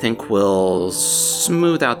that I think will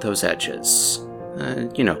smooth out those edges.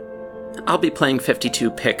 I'll be playing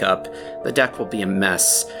 52 pickup. The deck will be a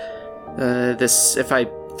mess. If I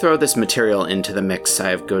throw this material into the mix, I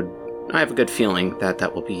have a good feeling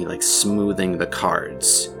that will be like smoothing the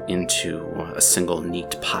cards into a single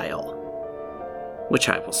neat pile, which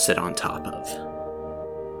I will sit on top of.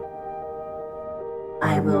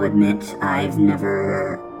 I will admit I've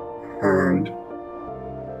never heard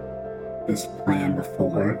this plan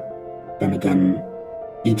before. Then again,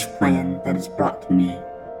 each plan that is brought to me,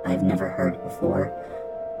 I've never heard before.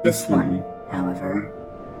 This one, however,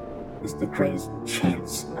 is the greatest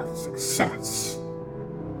chance of success.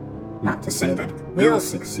 Not to say that it will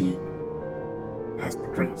succeed, it has the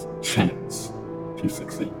greatest chance to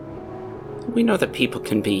succeed. We know that people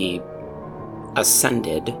can be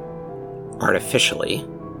ascended artificially.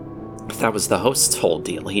 If that was the host's whole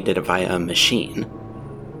deal, he did it via a machine.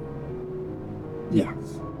 Yes.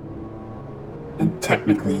 And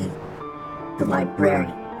technically, the librarian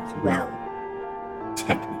as well.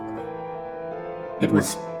 Technically. It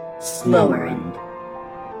was slower and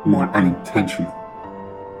more unintentional.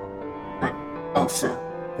 But also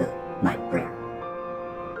the librarian.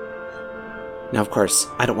 Now, of course,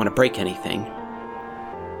 I don't want to break anything.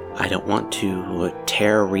 I don't want to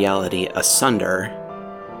tear reality asunder.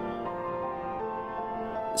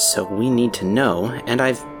 So we need to know, and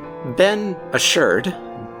I've been assured,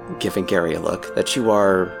 giving Gary a look, that you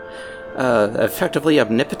are effectively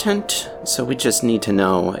omnipotent, so we just need to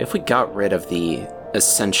know if we got rid of the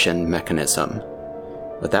ascension mechanism,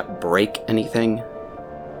 would that break anything?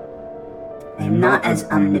 I am not as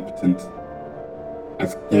omnipotent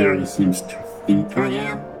as Gary seems to think I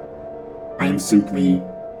am. I am simply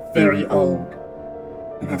very old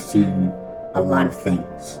and have seen a lot of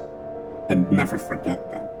things and never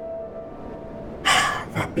forget them.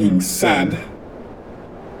 That being said,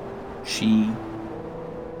 She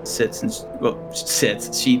sits and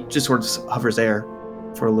she just sort of hovers there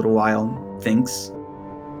for a little while and thinks.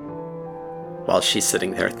 While she's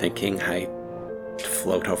sitting there thinking, I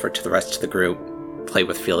float over to the rest of the group, play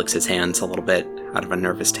with Felix's hands a little bit out of a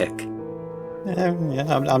nervous tick.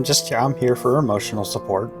 I'm here for emotional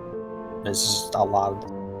support. This is a lot.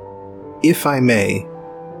 If I may,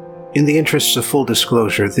 in the interests of full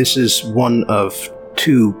disclosure, this is one of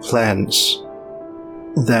 2 plans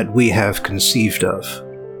that we have conceived of.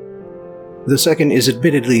 The second is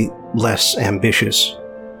admittedly less ambitious.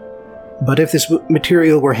 But if this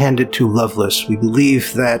material were handed to Lovelace, we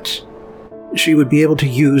believe that she would be able to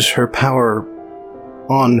use her power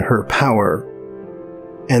on her power,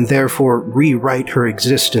 and therefore rewrite her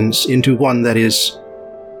existence into one that is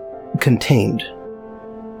contained.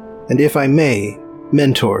 And if I may,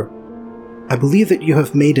 Mentor, I believe that you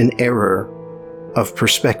have made an error of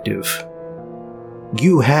perspective.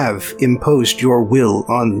 You have imposed your will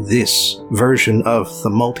on this version of the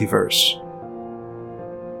multiverse.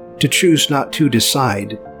 To choose not to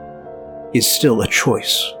decide is still a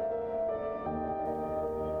choice.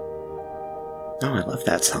 Oh, I love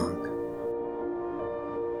that song.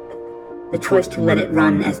 the choice to let it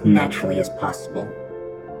run as naturally as possible,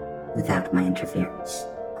 without my interference,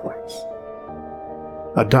 of course.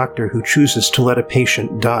 A doctor who chooses to let a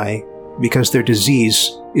patient die because their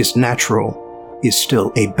disease is natural is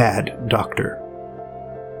still a bad doctor.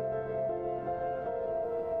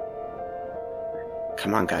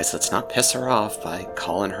 Come on, guys, let's not piss her off by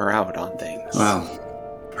calling her out on things. Well,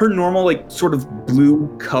 Her normal, sort of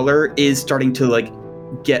blue color is starting to,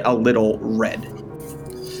 get a little red.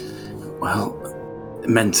 well,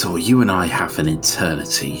 Mentor, you and I have an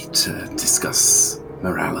eternity to discuss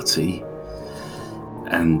morality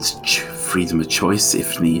and freedom of choice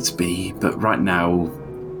if needs be, but right now,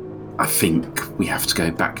 I think we have to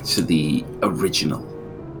go back to the original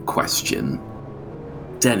question.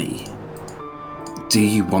 Denny, do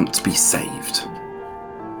you want to be saved?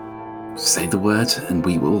 Say the word and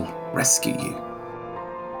we will rescue you.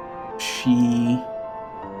 She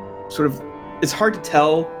sort of, it's hard to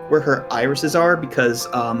tell where her irises are because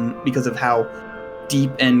of how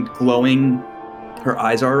deep and glowing her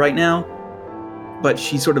eyes are right now. But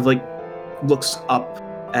she sort of like looks up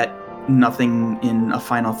at nothing in a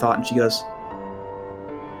final thought, and she goes,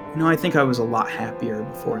 I think I was a lot happier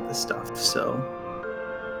before this stuff, so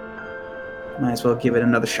might as well give it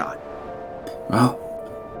another shot. Well,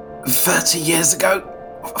 30 years ago,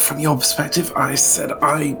 from your perspective, I said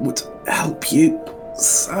I would help you,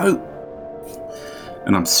 so...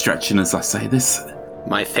 And I'm stretching as I say this.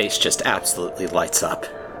 My face just absolutely lights up.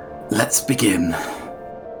 Let's begin.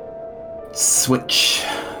 Switch.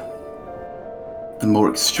 The more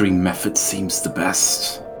extreme method seems the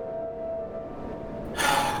best.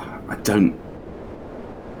 I don't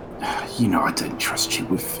trust you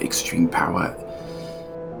with extreme power.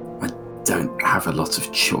 I don't have a lot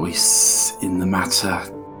of choice in the matter.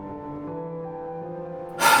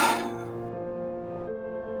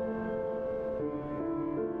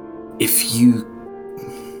 If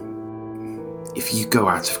you go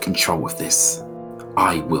out of control with this,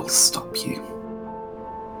 I will stop you.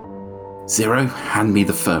 Zero, hand me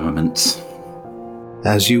the firmament.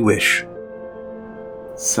 As you wish.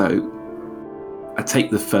 So, I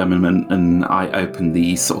take the firmament and I open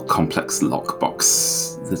the sort of complex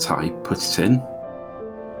lockbox that I put it in.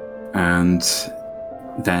 And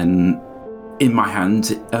then, in my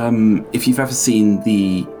hand, if you've ever seen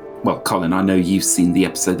well, Colin, I know you've seen the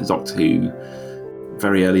episode of Doctor Who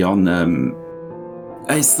very early on.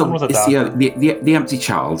 It's the Empty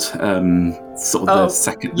Child, sort of the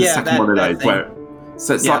second one of those. Where,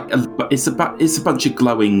 so it's it's a bunch of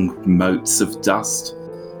glowing motes of dust,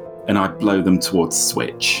 and I blow them towards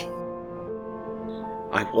Switch.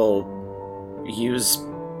 I will use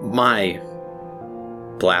my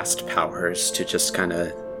blast powers to just kind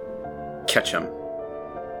of catch them.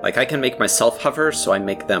 Like, I can make myself hover, so I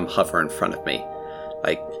make them hover in front of me.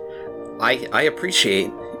 Like, I appreciate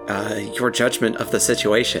your judgment of the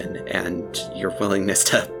situation and your willingness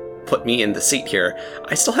to put me in the seat here.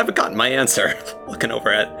 I still haven't gotten my answer. Looking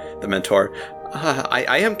over at the mentor.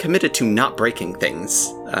 I am committed to not breaking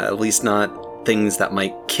things. At least not things that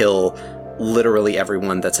might kill literally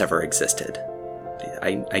everyone that's ever existed.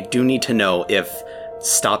 I do need to know if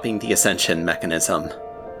stopping the ascension mechanism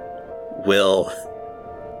will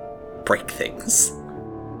break things.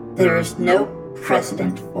 There is no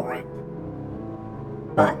precedent for it,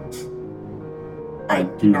 but I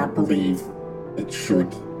do not believe it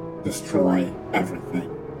should destroy everything.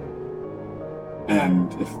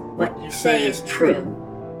 And if what you say is true,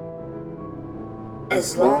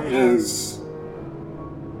 as long as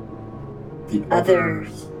the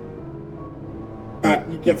others that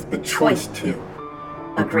you give the choice to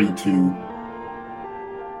agree to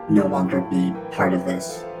no longer be part of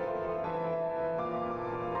this,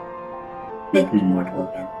 make me mortal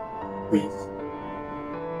again, please.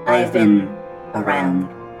 I have been around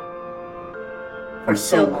for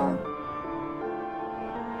so long.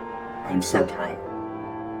 I'm so tired.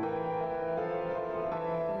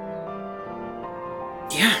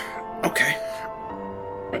 Yeah, okay.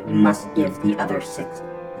 But you must give the other 6 a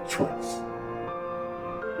choice.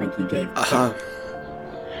 Like you gave.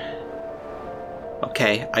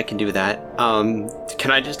 Okay, I can do that.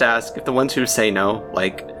 Can I just ask, if the ones who say no,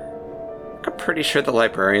 like, I'm pretty sure the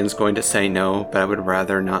librarian's going to say no, but I would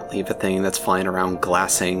rather not leave a thing that's flying around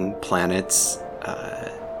glassing planets,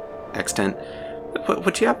 extant.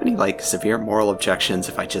 Would you have any, like, severe moral objections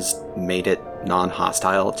if I just made it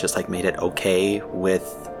non-hostile, just, like, made it okay with,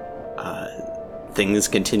 things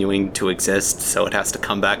continuing to exist, so it has to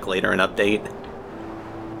come back later and update?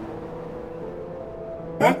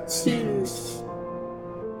 That seems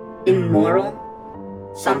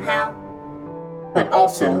immoral, somehow. But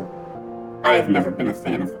also, I have never been a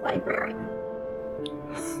fan of the librarian.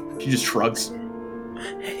 She just shrugs.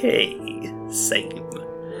 Hey, same.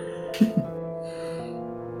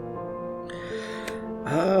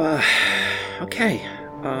 Okay.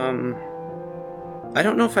 I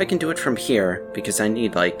don't know if I can do it from here, because I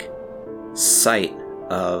need, like, sight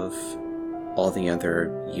of all the other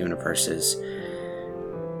universes.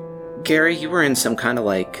 Gary, you were in some kind of,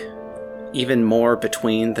 like, even more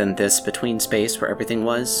between than this between space where everything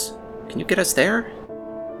was. Can you get us there?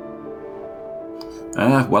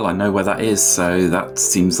 Well, I know where that is, so that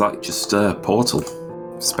seems like just a portal.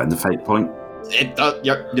 Spend a fate point. Yep,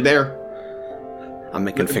 you're there. I'm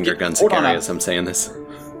making finger guns at Gary as I'm saying this.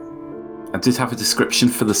 I did have a description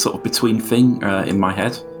for the sort of between thing in my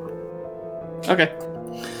head. Okay.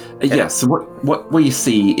 Yeah, so what you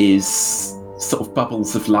see is sort of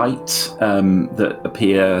bubbles of light that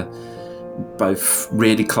appear both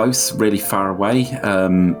really close, really far away,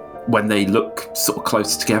 when they look sort of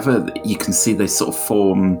close together, you can see they sort of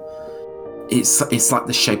form. It's like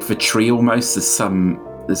the shape of a tree almost.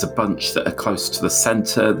 There's a bunch that are close to the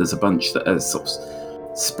center. There's a bunch that are sort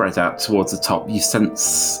of spread out towards the top. You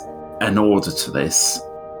sense an order to this,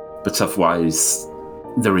 but otherwise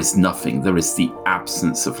there is nothing. There is the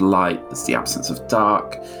absence of light. There's the absence of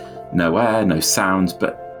dark. No air, no sound,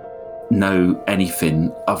 but no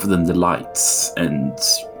anything other than the lights. And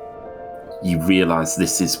you realise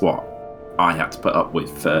this is what I had to put up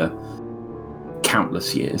with for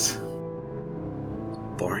countless years.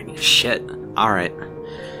 Boring as shit. Alright.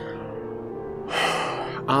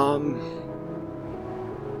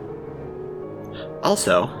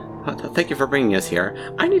 Also, thank you for bringing us here.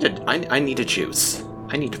 I need a juice.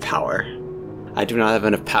 I need power. I do not have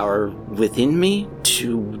enough power within me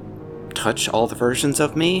to touch all the versions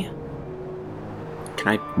of me. Can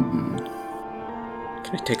I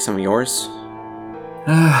take some of yours?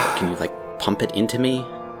 Can you, like, pump it into me?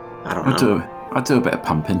 I don't know. I'll do a bit of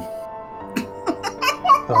pumping.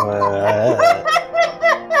 I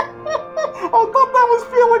thought that was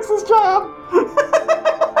Felix's job!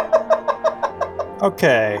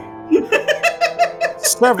 Okay.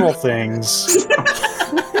 Several things.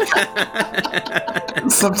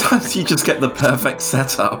 Sometimes you just get the perfect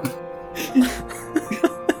setup.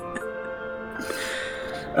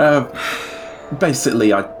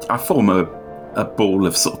 Basically, I form a ball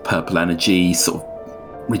of sort of purple energy, sort of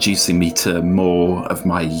reducing me to more of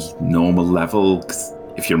my normal level. 'Cause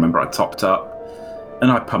if you remember, I topped up.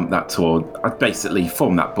 And I pump that toward... I basically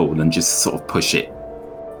form that ball and just sort of push it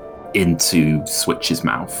into Switch's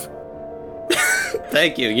mouth.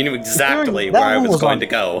 Thank you. You knew exactly where I was going to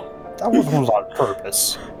go. That was on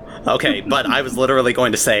purpose. Okay, but I was literally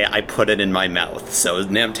going to say I put it in my mouth. So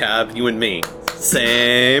Namtab, you and me,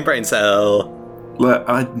 same brain cell. Look,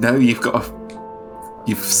 I know you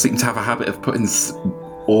seem to have a habit of putting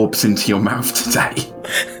orbs into your mouth today.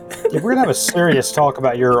 Yeah, we're gonna have a serious talk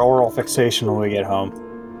about your oral fixation when we get home.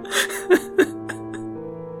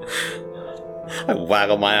 I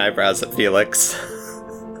waggle my eyebrows at Felix.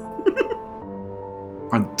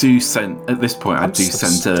 At this point, I do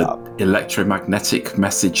send an electromagnetic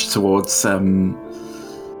message towards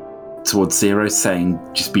Zero saying,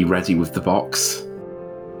 just be ready with the box.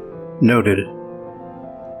 Noted.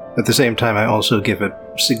 At the same time, I also give a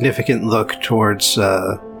significant look towards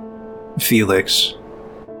Felix,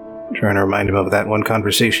 trying to remind him of that one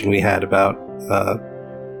conversation we had about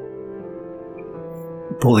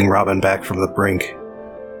pulling Robin back from the brink.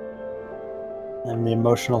 I'm the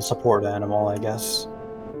emotional support animal, I guess.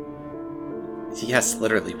 Yes,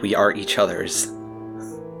 literally, we are each other's.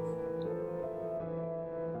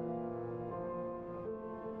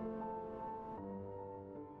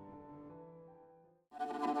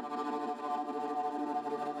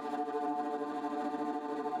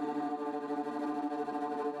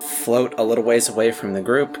 Float a little ways away from the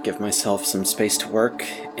group, give myself some space to work,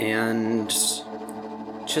 and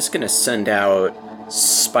just gonna send out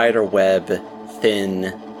spiderweb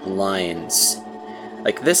thin lines.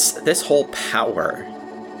 Like this whole power,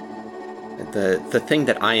 the thing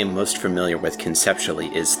that I am most familiar with conceptually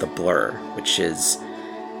is the blur, which is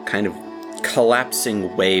kind of collapsing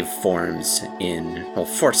waveforms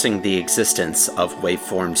forcing the existence of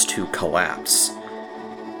waveforms to collapse.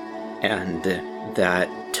 And that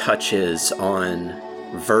touches on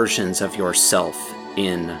versions of yourself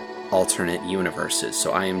in alternate universes.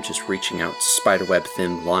 So I am just reaching out spiderweb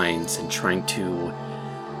thin lines and trying to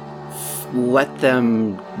let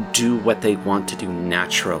them do what they want to do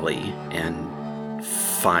naturally and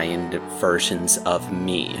find versions of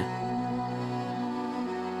me.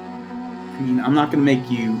 I mean, I'm not gonna make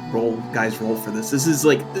you guys roll for this. This is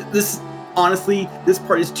like, honestly, this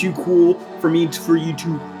part is too cool for you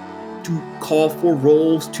to call for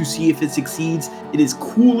rolls to see if it succeeds. It is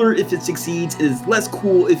cooler if it succeeds. It is less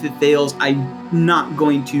cool if it fails. I'm not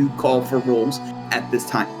going to call for rolls at this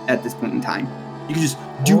point in time. You can just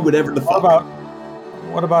do whatever the fuck.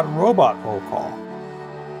 What about robot roll call?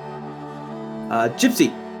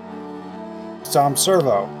 Gypsy. Tom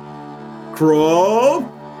Servo. Crow.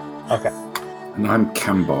 Okay. And I'm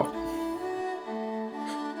Cambot.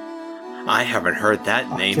 I haven't heard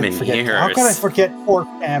that name in years. How can I forget poor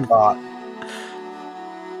Cambot?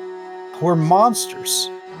 We're monsters.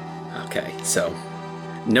 Okay, so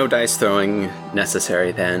no dice throwing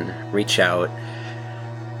necessary then. Reach out.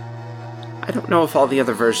 I don't know if all the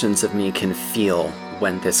other versions of me can feel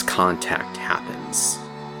when this contact happens,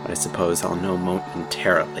 but I suppose I'll know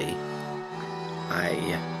momentarily.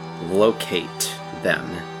 I locate them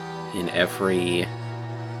in every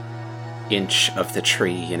inch of the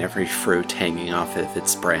tree and every fruit hanging off of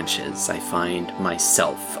its branches, I find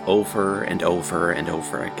myself over and over and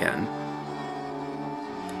over again.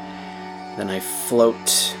 Then I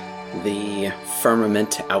float the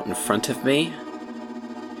firmament out in front of me.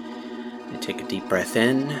 I take a deep breath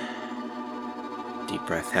in, deep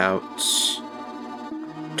breath out,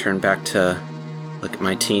 turn back to look at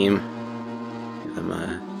my team, give them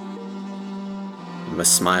a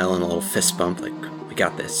smile and a little fist bump, like, we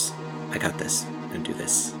got this. I got this. I'm gonna do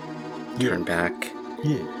this. Turn back.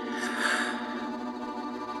 Yeah.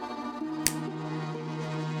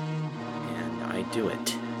 And I do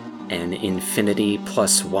it. An infinity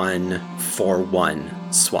 +1 for 1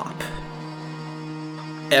 swap.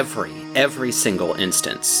 Every single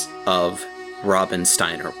instance of Robin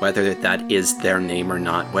Steiner, whether that is their name or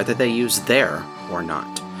not, whether they use their or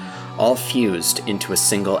not, all fused into a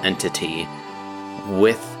single entity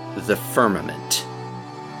with the firmament,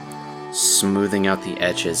 smoothing out the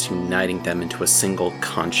edges, uniting them into a single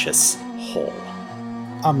conscious whole.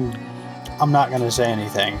 I'm not going to say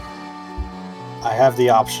anything. I have the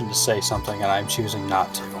option to say something, and I'm choosing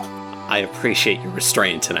not to. I appreciate your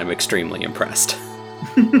restraint, and I'm extremely impressed.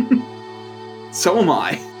 So am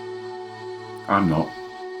I. I'm not.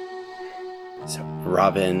 So,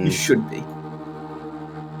 Robin... You should be.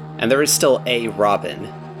 And there is still a Robin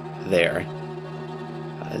there.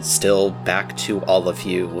 Still back to all of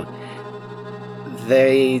you.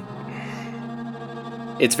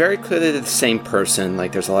 It's very clearly the same person.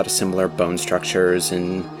 Like, there's a lot of similar bone structures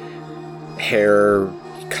and hair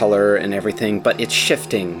color and everything, but it's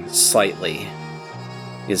shifting slightly.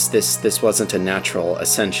 Because this wasn't a natural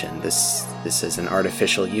ascension. This is an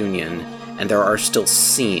artificial union, and there are still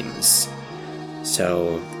seams.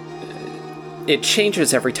 So it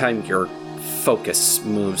changes every time your focus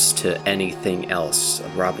moves to anything else.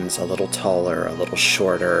 Robin's a little taller, a little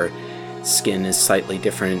shorter, skin is slightly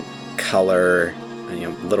different color, a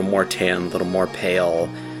little more tan, a little more pale,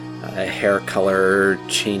 hair color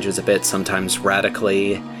changes a bit, sometimes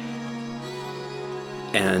radically,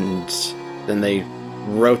 and then they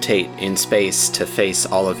rotate in space to face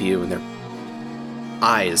all of you, and their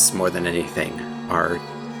eyes, more than anything, are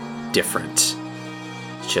different.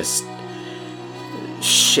 Just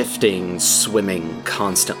shifting, swimming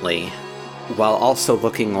constantly, while also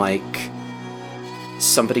looking like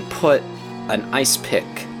somebody put an ice pick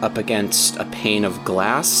up against a pane of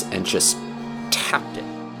glass and just tapped it,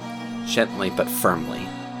 gently but firmly.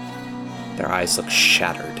 Their eyes look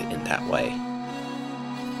shattered in that way.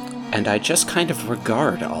 And I just kind of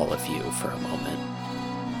regard all of you for a moment.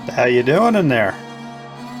 How you doing in there?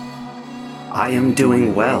 I am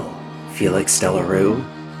doing well, Felix Delarue.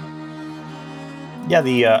 Yeah,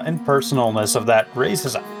 the impersonalness of that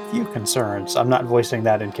raises a few concerns. I'm not voicing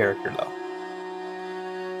that in character, though.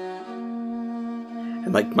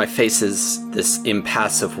 And like, my face is this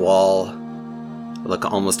impassive wall. I look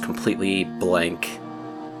almost completely blank.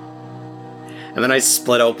 And then I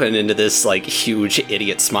split open into this, like, huge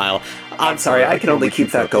idiot smile. I'm sorry, I can only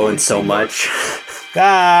keep that going so much.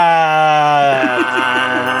 Ah!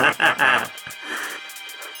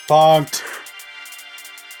 Bonked.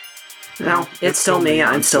 No, it's still me.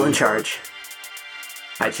 I'm still in charge.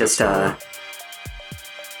 I just, No,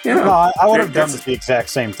 I would have done the exact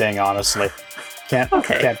same thing, honestly. Can't fault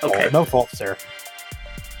it. No faults there.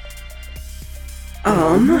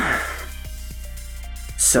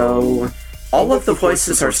 So, all of the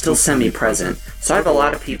voices are still semi-present, so I have a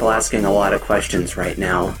lot of people asking a lot of questions right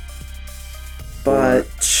now. But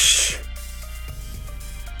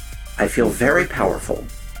I feel very powerful.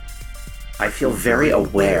 I feel very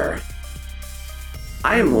aware.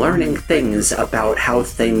 I am learning things about how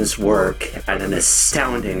things work at an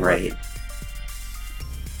astounding rate.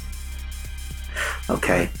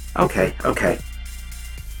 Okay.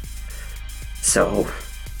 So,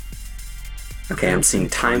 I'm seeing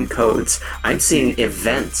time codes. I'm seeing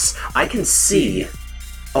events. I can see...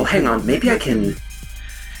 Oh, hang on, maybe I can...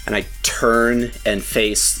 And I turn and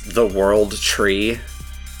face the world tree,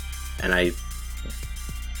 and I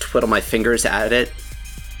twiddle my fingers at it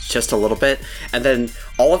just a little bit, and then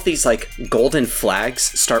all of these, like, golden flags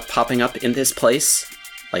start popping up in this place,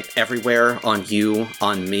 like, everywhere, on you,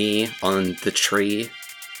 on me, on the tree.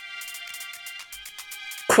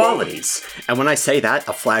 Qualities. And when I say that,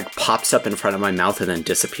 a flag pops up in front of my mouth and then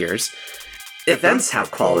disappears. Events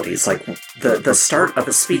have qualities, like the start of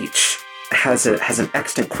a speech has an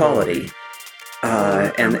extant quality,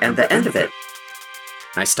 and the end of it.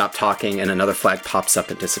 I stop talking, and another flag pops up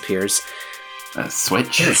and disappears.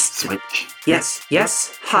 Switch. Yes. Switch.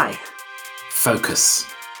 Yes. Hi. Focus.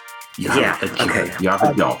 You Yeah, have a job. okay. You have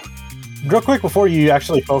a job. Real quick before you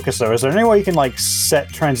actually focus, though, is there any way you can like set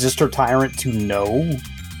Transistor Tyrant to no?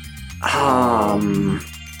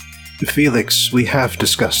 Felix, we have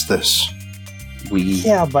discussed this.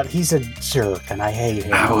 Yeah, but he's a jerk, and I hate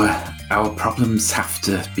him. Our problems have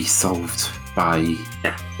to be solved by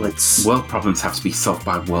world problems have to be solved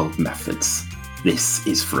by world methods. This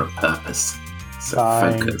is for a purpose. So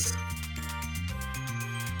Fine. focus.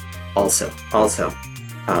 Also,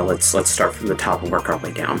 let's start from the top and work our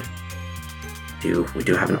way down. We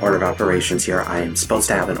do have an order of operations here. I am supposed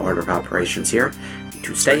to have an order of operations here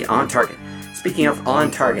to stay on target. Speaking of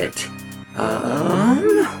on target,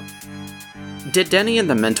 Did Denny and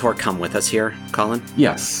the Mentor come with us here, Colin?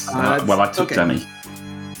 Yes. I took okay. Denny.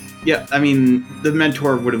 Yeah, I mean, the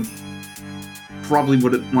Mentor would have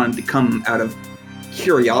wanted to come out of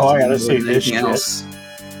curiosity Oh, I gotta more see than this anything shit.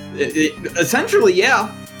 else. Essentially,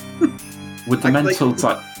 yeah. Would the Mentor's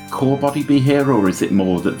core body be here, or is it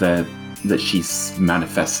more that she's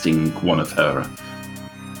manifesting one of her?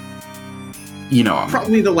 You know,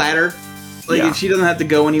 Probably the latter. If she doesn't have to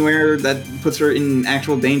go anywhere that puts her in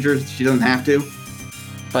actual danger, she doesn't have to.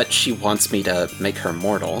 But she wants me to make her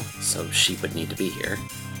mortal, so she would need to be here.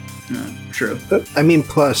 True. I mean,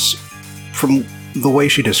 plus, from the way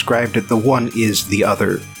she described it, the one is the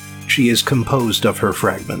other. She is composed of her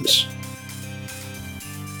fragments.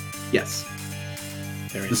 Yes.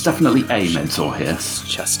 there's definitely a Mentor here. It's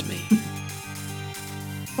just me.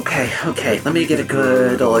 okay, let me get a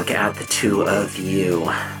good look at the two of you.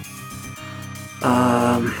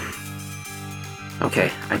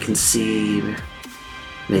 Okay, I can see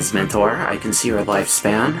Ms. Mentor. I can see her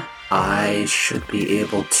lifespan. I should be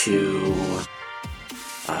able to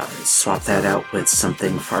swap that out with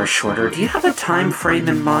something far shorter. Do you have a time frame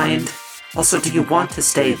in mind? Also, do you want to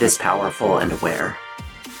stay this powerful and aware?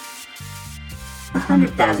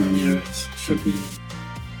 100,000 years should be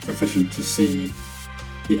sufficient to see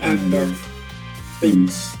the end of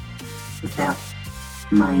things without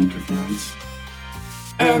my interference.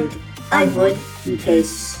 And I would, in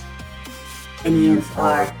case any of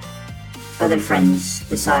our other friends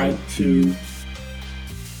decide to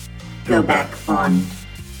go back on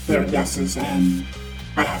their guesses and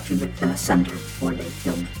I have to rip them asunder before they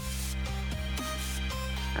kill me.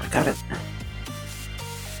 I got it.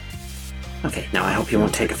 Okay, now I hope you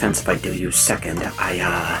won't take offense if I do you second.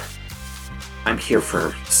 I'm here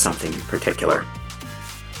for something in particular.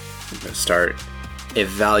 I'm going to start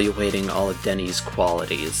evaluating all of Denny's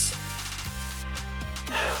qualities.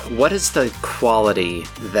 What is the quality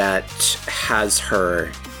that has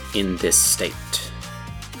her in this state?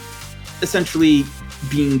 Essentially,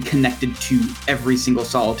 being connected to every single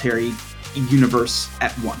solitary universe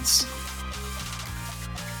at once.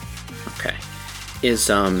 Okay. Is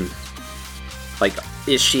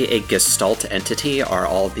she a Gestalt entity?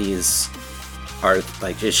 Is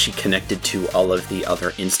she connected to all of the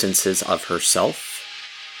other instances of herself?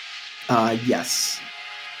 Yes.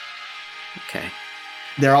 Okay.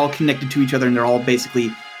 They're all connected to each other and they're all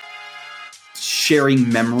basically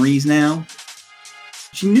sharing memories now.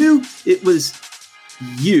 She knew it was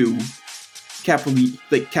you, capital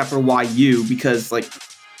Y U, because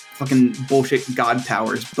fucking bullshit god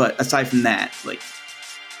powers, but aside from that,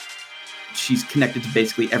 she's connected to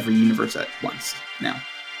basically every universe at once now.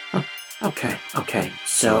 Okay.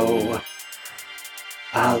 So,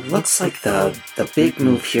 looks like the big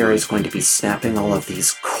move here is going to be snapping all of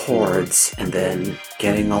these cords and then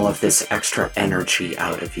getting all of this extra energy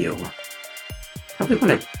out of you. Probably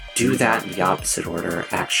want to do that in the opposite order,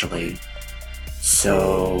 actually.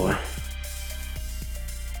 So,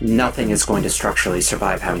 nothing is going to structurally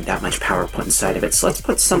survive having that much power put inside of it. So let's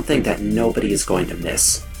put something that nobody is going to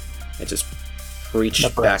miss. I just reach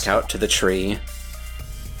back out to the tree,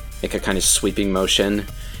 make a kind of sweeping motion.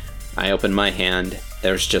 I open my hand.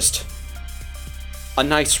 There's just a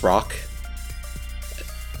nice rock.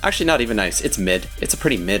 Actually, not even nice. It's mid. It's a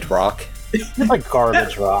pretty mid rock. It's like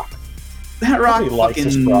garbage rock. That rock Nobody likes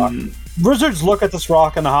this fucking... rock. Wizards look at this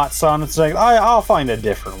rock in the hot sun and say, I'll find a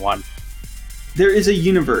different one. There is a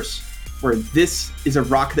universe where this is a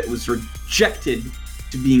rock that was rejected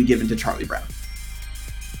to being given to Charlie Brown.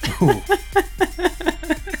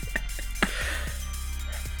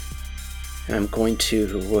 And I'm going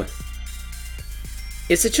to...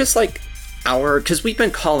 Is it just like because we've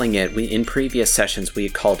been calling it, in previous sessions we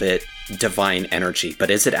had called it divine energy, but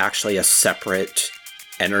is it actually a separate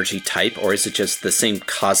energy type, or is it just the same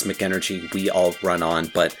cosmic energy we all run on,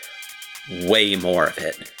 but way more of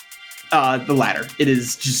it? The latter. It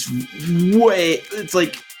is just it's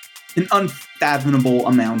like an unfathomable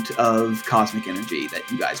amount of cosmic energy that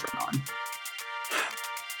you guys run on.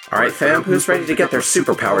 All right, fam, who's ready to get their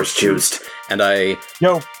superpowers juiced? And I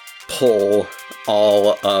Yo, pull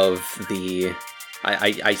all of the...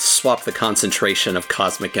 I swap the concentration of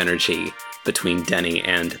cosmic energy between Denny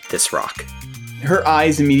and this rock. Her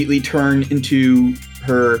eyes immediately turn into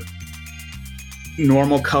her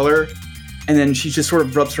normal color, and then she just sort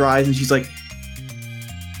of rubs her eyes and she's like,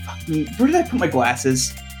 "Fuck me, where did I put my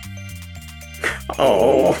glasses?"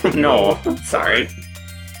 Oh, no. Sorry.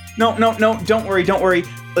 No, don't worry.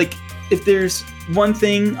 Like, if there's one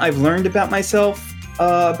thing I've learned about myself,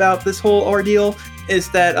 about this whole ordeal, is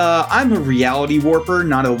that I'm a reality warper,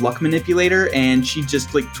 not a luck manipulator, and she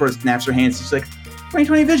just, like, sort of snaps her hands. She's like,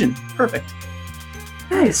 20/20 vision. Perfect.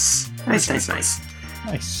 Nice. Nice.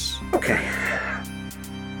 nice. Okay,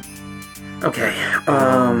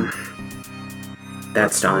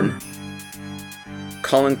 that's done.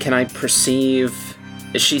 Colin, can I perceive...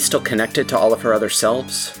 Is she still connected to all of her other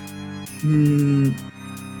selves?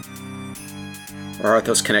 Or are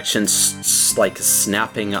those connections like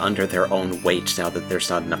snapping under their own weight now that there's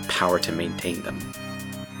not enough power to maintain them?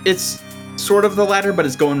 It's sort of the latter, but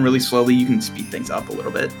it's going really slowly. You can speed things up a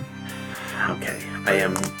little bit. Okay, I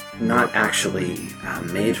am not actually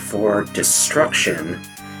made for destruction,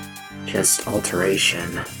 just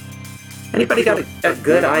alteration. Anybody got a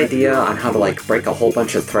good idea on how to, like, break a whole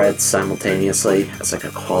bunch of threads simultaneously as, like,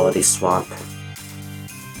 a quality swap?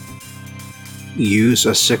 Use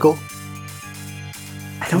a sickle?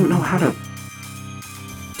 I don't know how to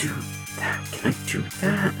do that. Can I do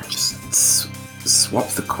that? Just swap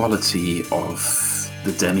the quality of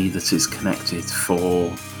the Denny that is connected for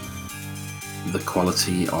the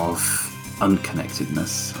quality of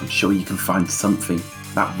unconnectedness. I'm sure you can find something.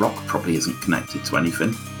 That rock probably isn't connected to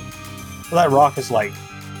anything. Well, that rock is like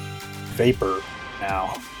vapor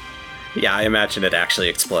now. Yeah, I imagine it actually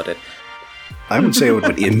exploded. I would say it would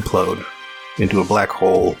implode into a black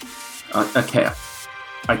hole. Okay,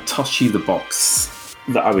 I toss you the box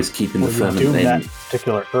that I was keeping Well, the you're firmament doing in. that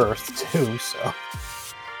particular Earth too, so.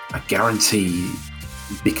 I guarantee,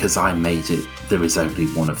 because I made it, there is only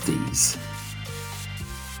one of these.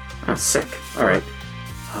 Oh, sick. Alright.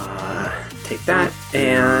 Take that,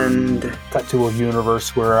 and... Cut to a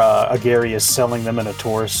universe where Agari is selling them in a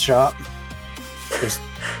tourist shop. There's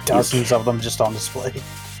dozens of them just on display.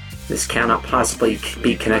 This cannot possibly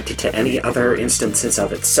be connected to any other instances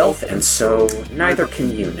of itself, and so neither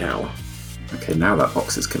can you now. Okay, now that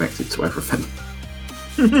box is connected to everything.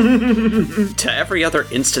 To every other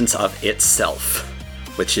instance of itself,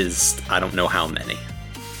 which is, I don't know how many.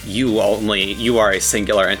 You are a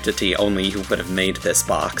singular entity, only you would have made this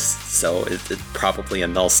box, so it's probably a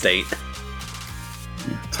null state.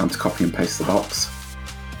 Time to copy and paste the box.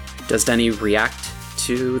 Does Denny react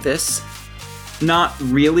to this? Not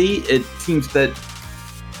really. It seems that,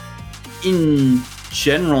 in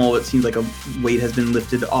general, it seems like a weight has been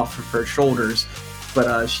lifted off of her shoulders,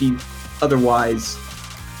 but she otherwise,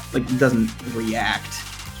 like, doesn't react.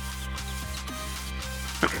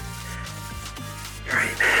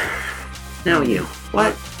 Alright. Now you.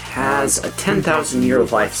 What has a 10,000-year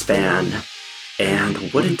lifespan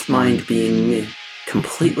and wouldn't mind being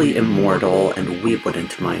completely immortal, and we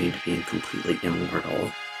wouldn't mind being completely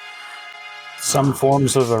immortal? Some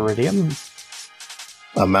forms of iridium.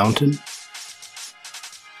 A mountain?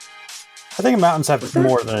 I think mountains have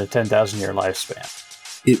more than a 10,000-year lifespan.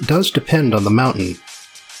 It does depend on the mountain.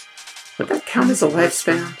 Would that count as a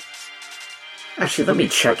lifespan? Actually, let me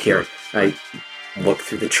check here. I look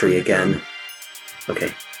through the tree again.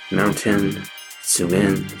 Okay, mountain, zoom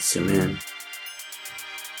in.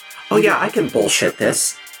 Oh yeah, I can bullshit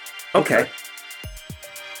this. Okay.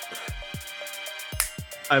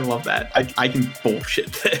 I love that. I can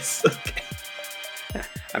bullshit this. Okay.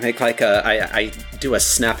 I make like I do a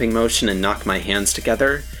snapping motion and knock my hands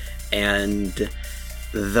together, and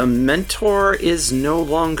the mentor is no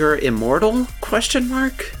longer immortal? ?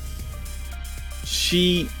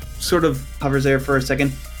 She sort of hovers there for a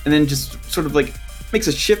second, and then just sort of like makes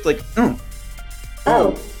a shift, like,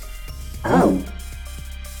 Oh.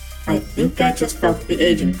 I think I just felt the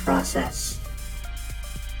aging process.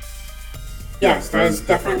 Yes, that is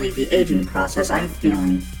definitely the aging process I'm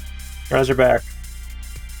feeling. Guys are back.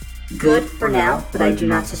 Good for now, but I do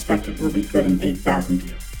not suspect it will be good in 8,000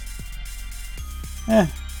 years.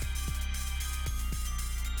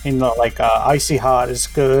 You know, like Icy Hot is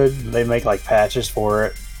good. They make like patches for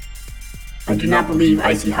it. I do not believe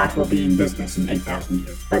Icy Hot will be in business in 8,000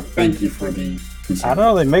 years, but thank you for the concern. I don't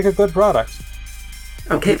know. They make a good product.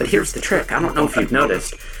 Okay, but here's the trick. I don't know if you've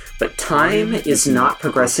noticed, but time is not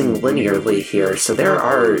progressing linearly here, so there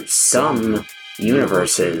are some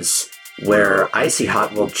universes where Icy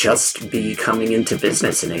Hot will just be coming into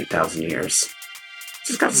business in 8,000 years.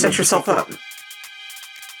 Just gotta set yourself up.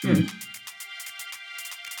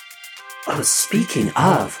 Oh, speaking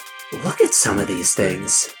of, look at some of these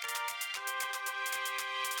things.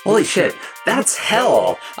 Holy shit, that's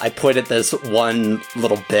hell! I pointed this one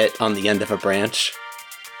little bit on the end of a branch.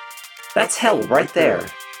 That's hell right there.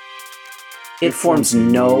 It forms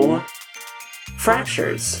no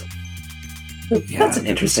fractures. Yeah. That's an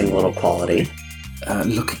interesting little quality.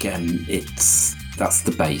 Look again. That's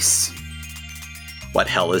the base. What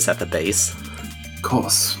hell is at the base? Of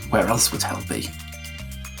course. Where else would hell be?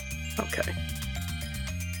 Okay.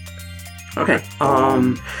 Okay,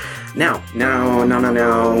 now,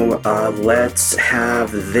 let's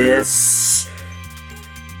have this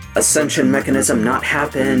ascension mechanism not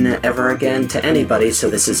happen ever again to anybody, so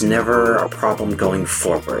this is never a problem going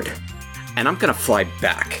forward. And I'm gonna fly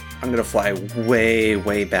back. I'm gonna fly way,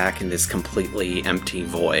 way back in this completely empty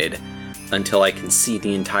void until I can see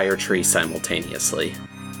the entire tree simultaneously.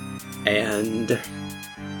 And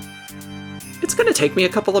it's gonna take me a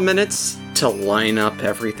couple of minutes to line up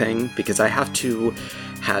everything because I have to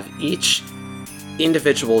have each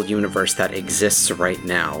individual universe that exists right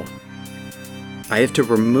now. I have to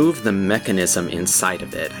remove the mechanism inside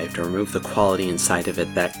of it. I have to remove the quality inside of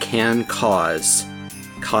it that can cause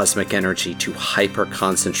cosmic energy to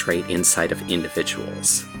hyper-concentrate inside of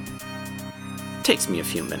individuals. It takes me a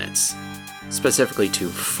few minutes, specifically to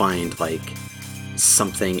find,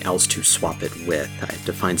 something else to swap it with. I have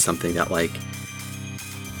to find something that,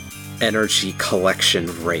 energy collection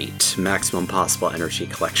rate, maximum possible energy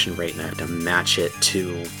collection rate, and I have to match it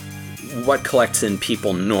to what collects in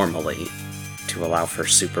people normally to allow for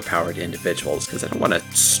superpowered individuals, because I don't want to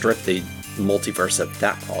strip the multiverse of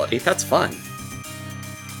that quality. That's fun.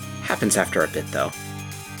 Happens after a bit, though.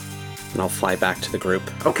 And I'll fly back to the group.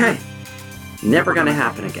 Okay. Never gonna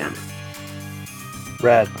happen again.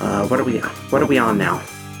 Red. What are we on now?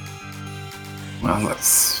 Well,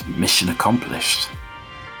 that's mission accomplished.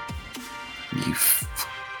 You've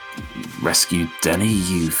rescued Denny,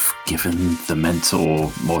 you've given the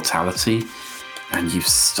mentor mortality, and you've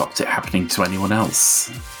stopped it happening to anyone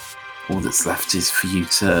else. All that's left is for you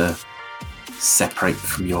to separate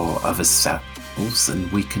from your other selves,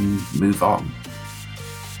 and we can move on.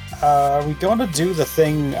 Are we going to do the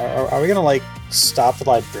thing? Are we going to stop the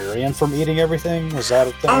librarian from eating everything? Was that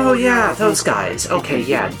a thing? Oh yeah, those guys. Okay,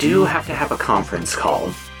 yeah, do have to have a conference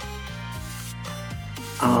call.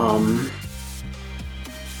 I'm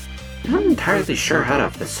not entirely sure how to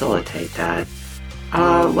facilitate that.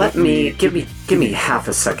 Give me half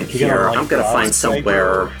a second here. I'm gonna find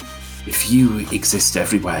somewhere. If you exist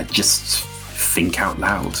everywhere, just think out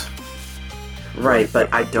loud. Right,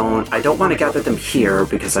 but I don't want to gather them here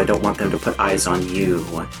because I don't want them to put eyes on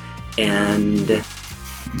you. And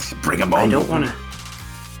bring them on. I don't want to.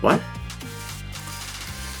 What?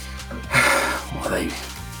 What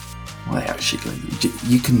are they actually doing?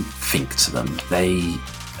 You can think to them. They,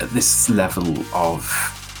 at this level of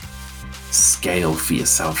scale for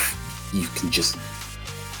yourself, you can just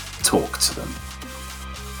talk to them.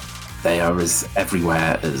 They are as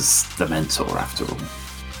everywhere as the mentor, after all.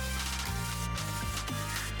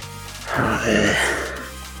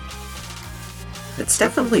 It's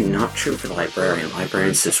definitely not true for the librarian.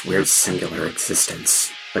 Librarian's this weird singular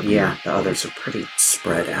existence. But yeah, the others are pretty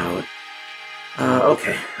spread out.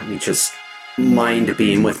 Okay, let me just mind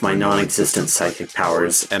beam with my non-existent psychic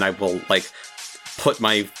powers. And I will, put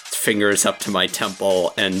my fingers up to my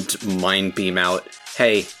temple and mind beam out,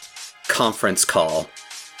 hey, conference call.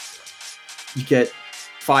 You get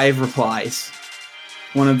 5 replies.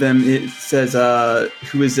 One of them, it says,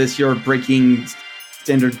 who is this? You're breaking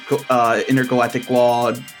standard intergalactic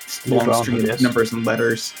law, long string of numbers and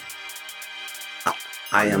letters.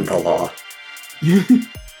 I am the law. You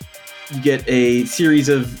get a series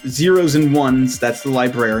of zeros and ones. That's the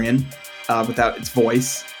librarian, without its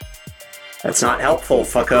voice. That's not helpful,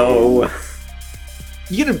 fucko.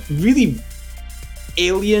 You get a really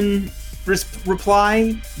alien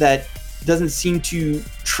reply that doesn't seem to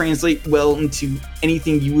translate well into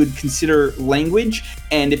anything you would consider language,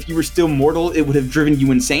 and if you were still mortal, it would have driven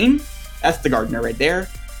you insane. That's the gardener right there.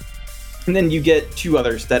 And then you get 2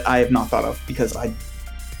 others that I have not thought of, because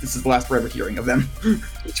this is the last we're ever hearing of them.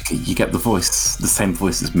 You get the same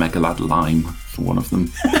voice as Megalad Lime for one of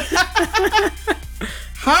them.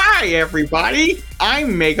 Hi, everybody! I'm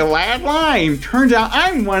Megalad Lime. Turns out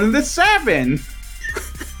I'm one of the 7.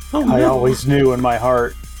 I always knew in my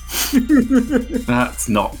heart. That's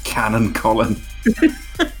not canon, Colin.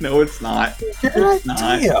 No, it's not. Good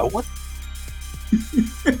idea. What?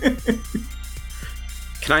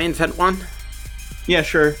 Can I invent one? Yeah,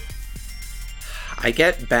 sure. I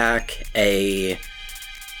get back a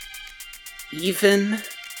even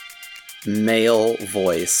male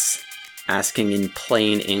voice asking in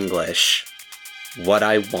plain English what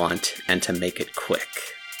I want and to make it quick.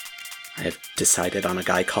 I've decided on a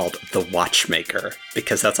guy called the Watchmaker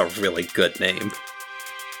because that's a really good name.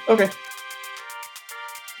 Okay.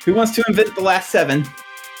 Who wants to invent the last 7?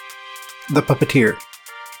 The puppeteer.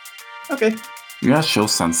 Okay. Yeah, sure,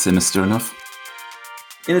 sounds sinister enough.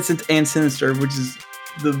 Innocent and sinister, which is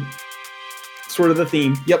the sort of the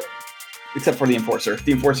theme. Yep. Except for the Enforcer.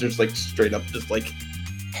 The Enforcer's like straight up just like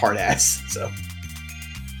hard ass, so.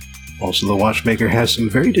 Also, the Watchmaker has some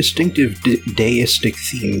very distinctive deistic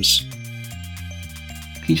themes.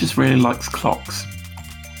 He just really likes clocks.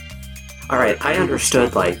 Alright, I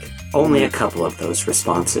understood, only a couple of those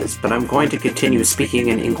responses, but I'm going to continue speaking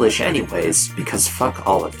in English anyways, because fuck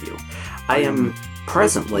all of you. I am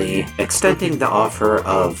presently extending the offer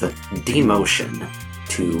of demotion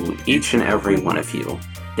to each and every one of you,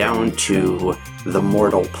 down to the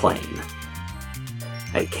mortal plane.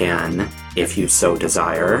 I can, if you so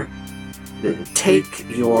desire, take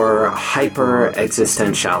your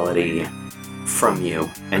hyper-existentiality from you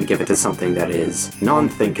and give it to something that is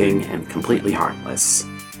non-thinking and completely harmless.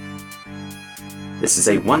 This is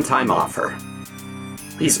a one-time offer.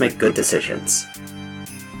 Please make good decisions.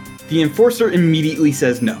 The Enforcer immediately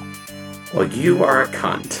says no. Well, you are a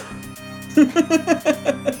cunt.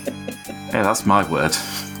 Hey, that's my word.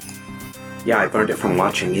 Yeah, I learned it from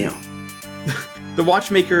watching you. The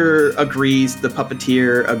Watchmaker agrees, the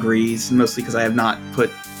Puppeteer agrees, mostly because I have not put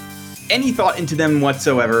any thought into them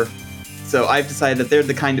whatsoever. So I've decided that they're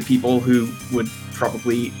the kind of people who would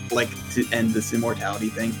probably like to end this immortality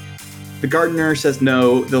thing. The Gardener says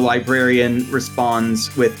no, the Librarian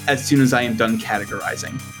responds with, as soon as I am done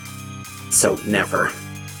categorizing. So, never.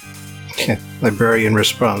 Librarian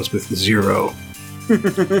responds with 0.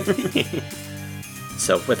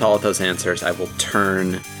 So with all of those answers, I will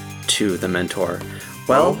turn to the mentor.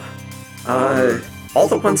 Well, all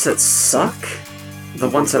the ones that suck, the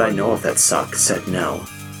ones that I know of that suck, said no.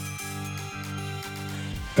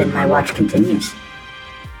 Then my watch continues.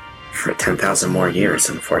 For 10,000 more years,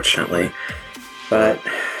 unfortunately. But,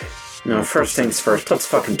 no, first things first, let's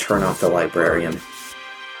fucking turn off the Librarian.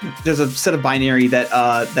 There's a set of binary that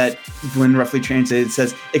that Glenn roughly translated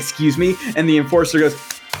says, excuse me, and the Enforcer goes,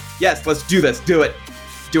 yes, let's do this, do it,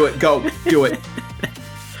 go, do it.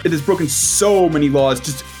 It has broken so many laws,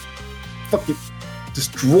 just fucking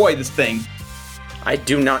destroy this thing. I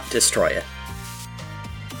do not destroy it.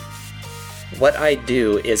 What I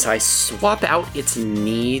do is I swap out its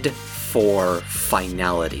need for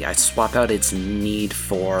finality. I swap out its need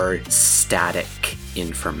for static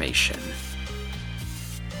information.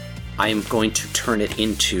 I am going to turn it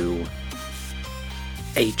into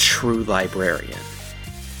a true librarian.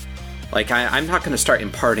 I'm not going to start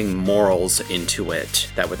imparting morals into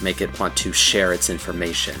it that would make it want to share its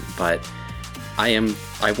information, but I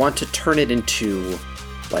want to turn it into,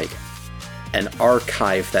 an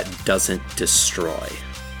archive that doesn't destroy.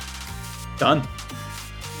 Done.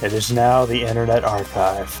 It is now the Internet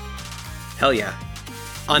Archive. Hell yeah.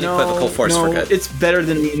 Unequivocal force for good. It's better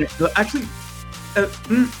than the internet.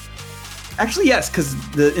 Actually, yes, because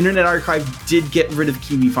the Internet Archive did get rid of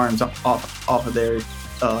Kiwi Farms off of their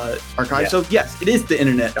archive. Yeah. So yes, it is the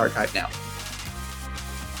Internet Archive now.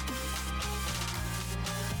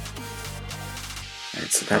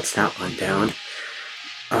 Alright, so that's that one down.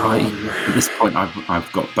 At this point, I've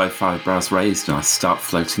got both eyebrows raised and I start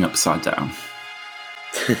floating upside down.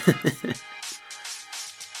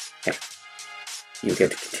 Yeah. You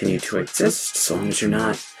get to continue to exist, as long as you're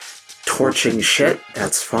not torching shit,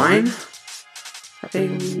 that's fine. I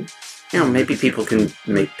think, maybe people can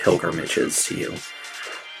make pilgrimages to you.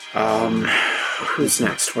 Who's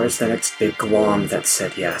next? Where's the next big glom that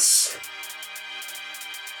said yes?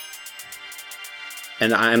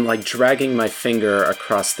 And I'm dragging my finger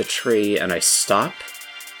across the tree and I stop.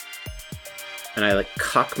 And I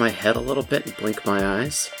cock my head a little bit and blink my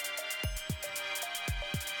eyes.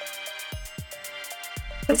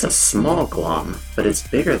 It's a small glom, but it's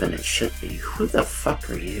bigger than it should be. Who the fuck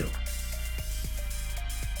are you?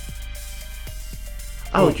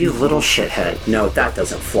 Oh, you little shithead. No, that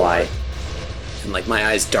doesn't fly. And my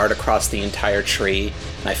eyes dart across the entire tree,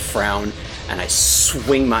 and I frown, and I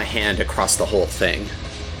swing my hand across the whole thing.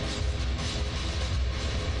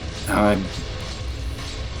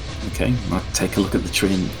 Okay, I'll take a look at the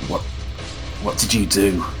tree and what did you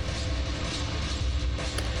do?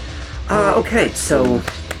 Okay, so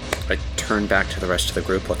I turn back to the rest of the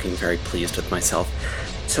group, looking very pleased with myself.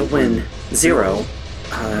 So when Zero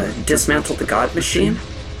dismantled the God Machine.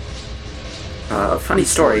 Funny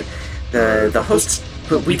story. The host,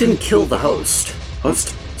 but we didn't kill the host.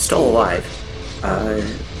 Host still alive.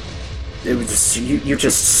 It was just, you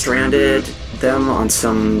just stranded them on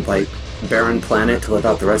some like barren planet to live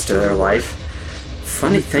out the rest of their life.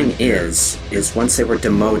 Funny thing is once they were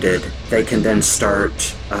demoted, they can then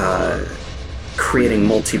start creating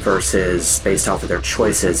multiverses based off of their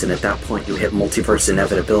choices, and at that point you hit multiverse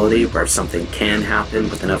inevitability, where if something can happen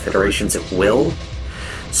with enough iterations, it will.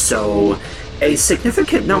 So a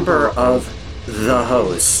significant number of the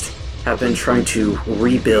host have been trying to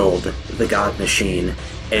rebuild the God Machine,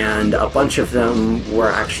 and a bunch of them were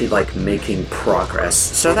actually like making progress.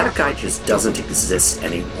 So that guy just doesn't exist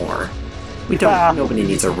anymore. We don't. Nobody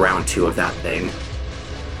needs a round 2 of that thing.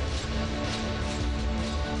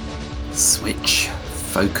 Switch.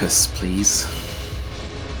 Focus, please.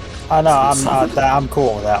 I know, I'm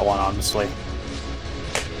cool with that one, honestly.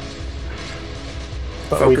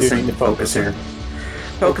 But Focusing, we do need to focus here.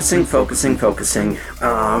 Focusing.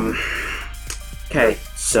 Okay,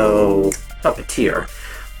 so puppeteer.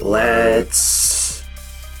 Let's.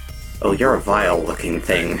 Oh, you're a vile looking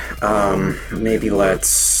thing. Maybe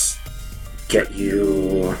let's get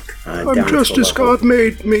you I'm down just to as level. God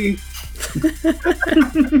made me.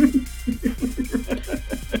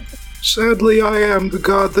 Sadly, I am the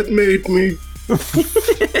God that made me.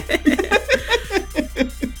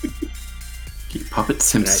 He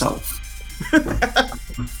puppets himself.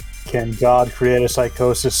 Can God create a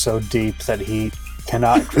psychosis so deep that he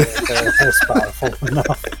cannot create a therapist powerful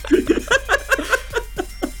enough?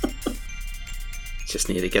 Just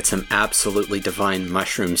need to get some absolutely divine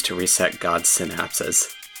mushrooms to reset God's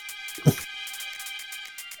synapses.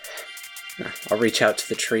 I'll reach out to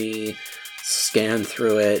the tree, scan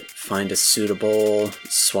through it, find a suitable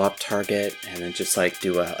swap target, and then just like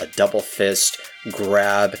do a double fist,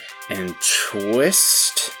 grab, and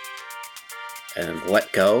twist, and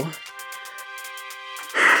let go.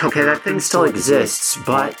 Okay, that thing still exists,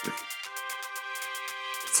 but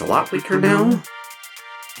it's a lot weaker now,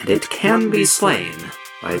 and it can be slain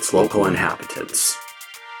by its local inhabitants.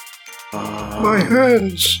 My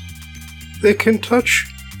hands. They can touch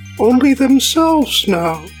only themselves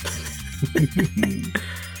now.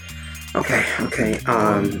 Okay.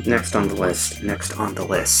 Next on the list.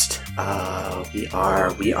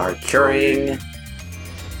 We are curing.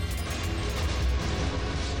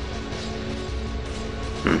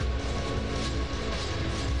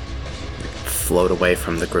 Float away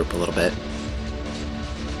from the group a little bit.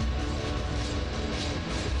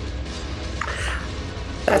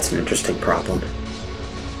 That's an interesting problem.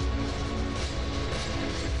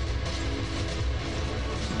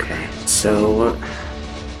 Okay, so...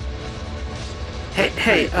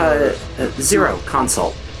 Hey, Zero,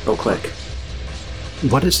 consult, real quick.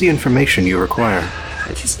 What is the information you require?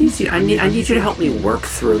 I just need you, I need you to help me work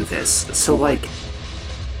through this. So, like,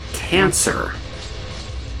 cancer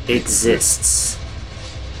exists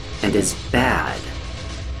and is bad,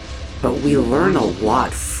 but we learn a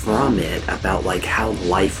lot from it about, like, how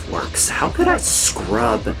life works. How could I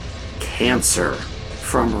scrub cancer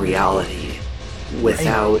from reality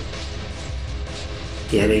without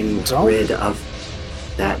getting rid of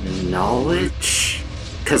that knowledge?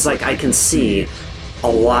 Because, like, I can see a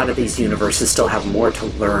lot of these universes still have more to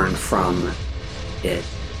learn from it.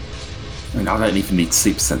 I mean, I don't even need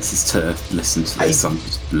sleep senses to listen to this. I'm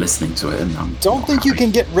just listening to it, and I'm Don't think you can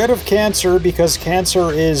get rid of cancer, because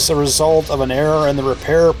cancer is a result of an error in the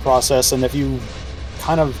repair process, and if you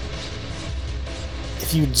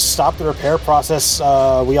stop the repair process,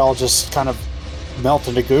 we all just kind of melt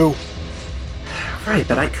into goo. Right,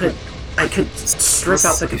 but I could strip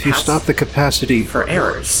out the capacity. If you stop the capacity for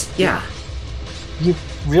errors, yeah. You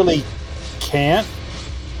really can't?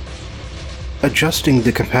 Adjusting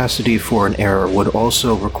the capacity for an error would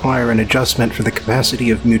also require an adjustment for the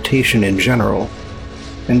capacity of mutation in general,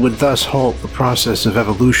 and would thus halt the process of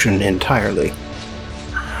evolution entirely.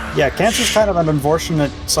 Yeah, cancer's kind of an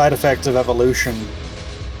unfortunate side effect of evolution.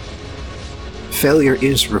 Failure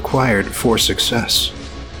is required for success.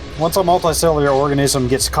 Once a multicellular organism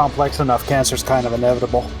gets complex enough, cancer's kind of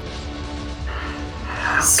inevitable.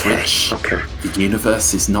 Switch. Okay. The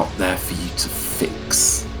universe is not there for you to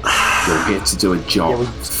fix. You're here to do a job.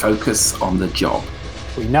 Yeah, Focus on the job.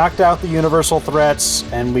 We knocked out the universal threats,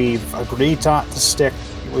 and we've agreed to stick.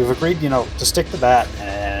 We've agreed, to stick to that,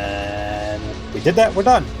 and we did that. We're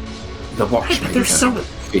done. The watchmaker. There's so...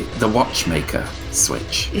 The watchmaker.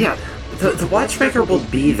 Switch. Yeah, the watchmaker will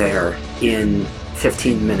be there in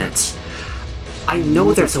 15 minutes. I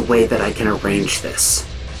know there's a way that I can arrange this.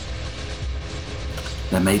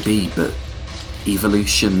 There may be, but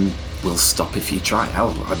evolution will stop if you try.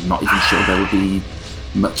 Hell, I'm not even sure there will be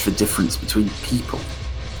much of a difference between people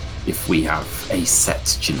if we have a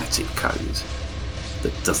set genetic code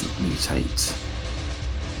that doesn't mutate.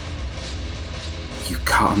 You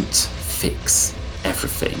can't fix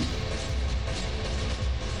everything.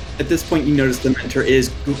 At this point, you notice the mentor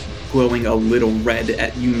is glowing a little red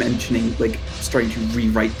at you mentioning, like, starting to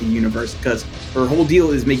rewrite the universe, because her whole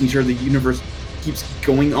deal is making sure the universe keeps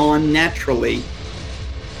going on naturally.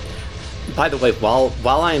 By the way,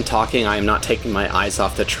 while I am talking, I am not taking my eyes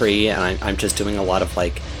off the tree, and I'm just doing a lot of,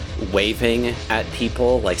 like, waving at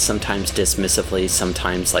people, like, sometimes dismissively,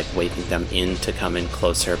 sometimes, like, waving them in to come in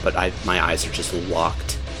closer, but my eyes are just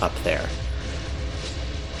locked up there.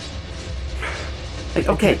 Like,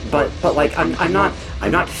 okay, but like I'm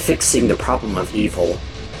not fixing the problem of evil.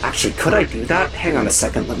 Actually, could I do that? Hang on a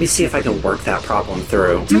second. Let me see if I can work that problem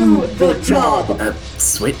through. Do the job!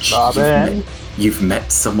 Switch, Robin? you've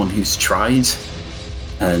met someone who's tried,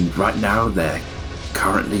 and right now they're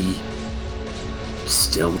currently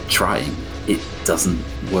still trying. It doesn't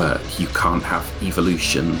work. You can't have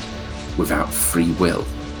evolution without free will.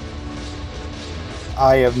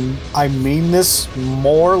 I mean this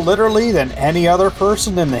more literally than any other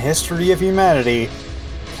person in the history of humanity.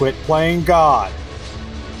 Quit playing God.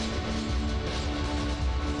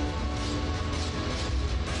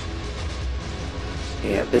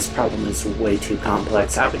 Yeah, this problem is way too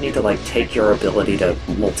complex. I would need to, like, take your ability to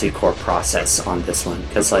multi-core process on this one.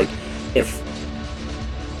 Because, like,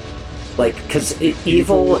 because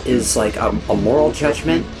evil is, like, a moral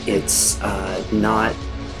judgment. It's not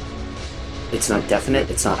definite,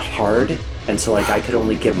 it's not hard, and so, like, I could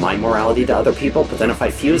only give my morality to other people, but then if I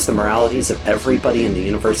fuse the moralities of everybody in the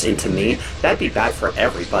universe into me, that'd be bad for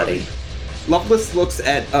everybody. Lovelace looks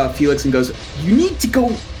at Felix and goes, "You need to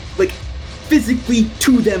go, like, physically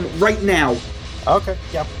to them right now." Okay,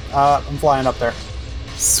 yep. I'm flying up there.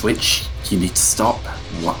 Switch, you need to stop.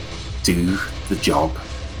 Do the job,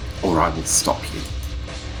 or I will stop you.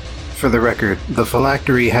 For the record, the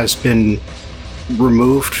phylactery has been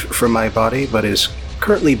removed from my body, but is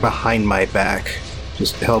currently behind my back,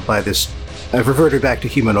 just held by this. I've reverted back to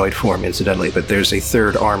humanoid form, incidentally, but there's a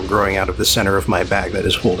third arm growing out of the center of my back that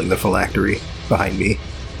is holding the phylactery behind me.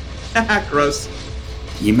 Gross.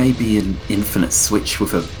 You may be an infinite switch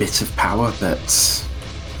with a bit of power, but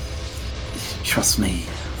trust me,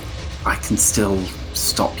 I can still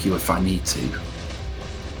stop you if I need to.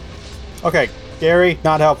 Okay, Gary,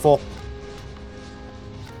 not helpful.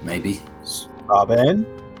 Maybe. Robin?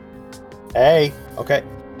 Hey, okay.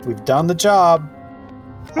 We've done the job.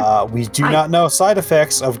 We do not know side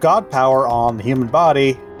effects of God power on the human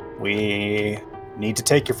body. We need to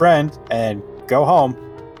take your friend and go home.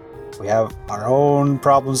 We have our own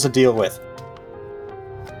problems to deal with.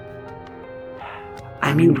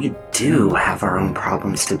 I mean, we do have our own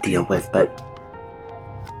problems to deal with, but...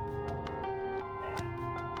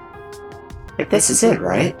 like, this is it,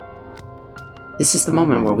 right? This is the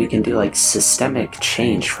moment where we can do, like, systemic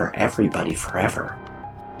change for everybody forever.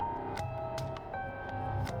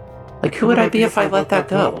 Like, who would I be if I let that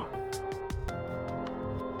go?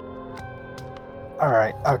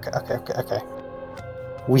 Alright, okay.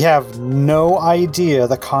 We have no idea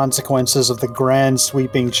the consequences of the grand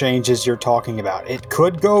sweeping changes you're talking about. It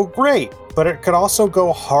could go great, but it could also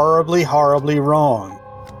go horribly, horribly wrong.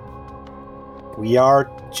 We are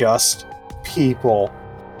just people.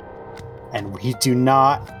 And we do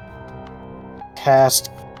not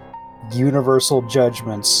cast universal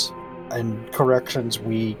judgments and corrections.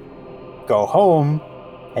 We go home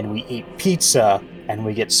and we eat pizza and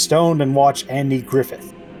we get stoned and watch Andy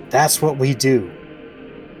Griffith. That's what we do.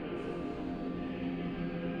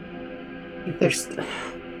 There's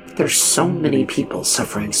so many people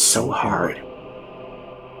suffering so hard.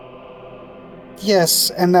 Yes,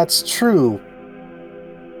 and that's true.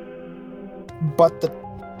 But the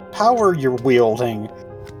power you're wielding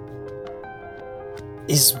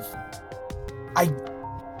is...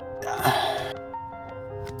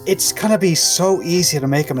 it's gonna be so easy to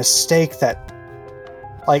make a mistake that,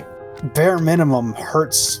 like, bare minimum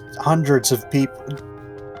hurts hundreds of people.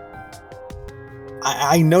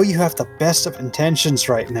 I know you have the best of intentions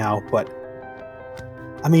right now, but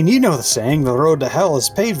I mean, you know the saying, the road to hell is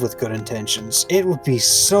paved with good intentions. It would be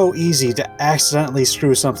so easy to accidentally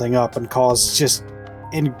screw something up and cause just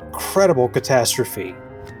incredible catastrophe.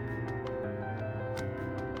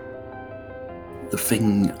 The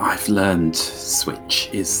thing I've learned, Switch,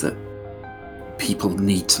 is that people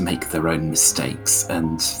need to make their own mistakes,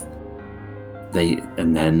 and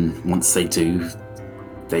then once they do,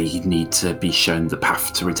 they need to be shown the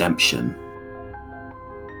path to redemption.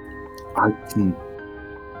 I can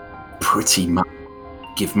pretty much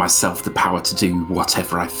give myself the power to do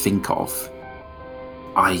whatever I think of.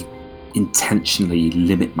 I intentionally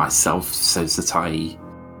limit myself so that I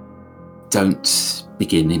don't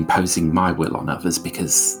begin imposing my will on others,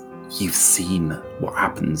 because you've seen what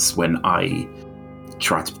happens when I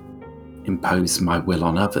try to impose my will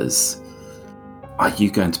on others. Are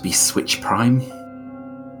you going to be Switch Prime?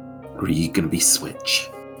 Or are you going to be Switch?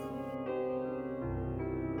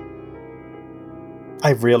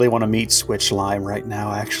 I really want to meet Switch Lime right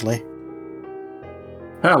now, actually.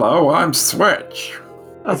 Hello, I'm Switch.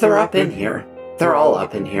 Oh, they're up in here. They're all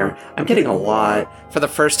up in here. I'm getting a lot. For the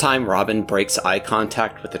first time, Robin breaks eye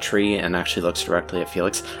contact with the tree and actually looks directly at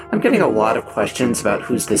Felix. I'm getting a lot of questions about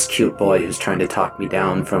who's this cute boy who's trying to talk me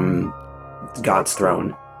down from God's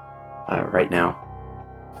throne right now.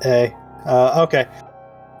 Hey, okay.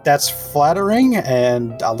 That's flattering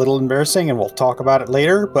and a little embarrassing, and we'll talk about it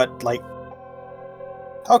later, but, like...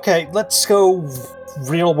 Okay, let's go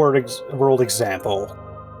real-world example.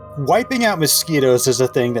 Wiping out mosquitoes is a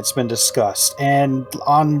thing that's been discussed, and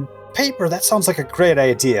on paper that sounds like a great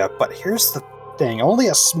idea, but here's the thing. Only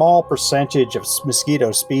a small percentage of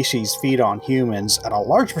mosquito species feed on humans, and a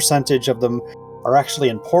large percentage of them are actually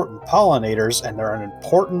important pollinators, and they're an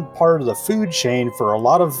important part of the food chain for a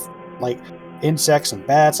lot of, like, insects and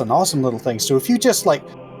bats and awesome little things. So if you just, like,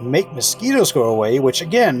 make mosquitoes go away, which,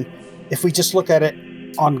 again, if we just look at it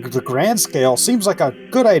on the grand scale, seems like a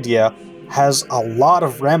good idea, has a lot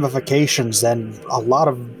of ramifications and a lot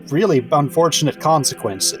of really unfortunate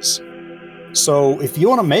consequences. So if you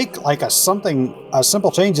want to make like a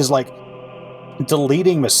simple change is like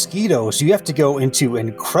deleting mosquitoes, you have to go into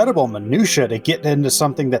incredible minutia to get into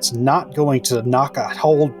something that's not going to knock a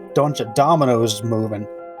whole bunch of dominoes moving.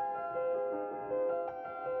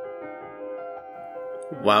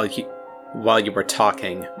 While you were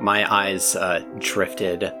talking, my eyes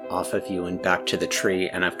drifted off of you and back to the tree,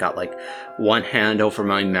 and I've got like one hand over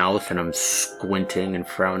my mouth and I'm squinting and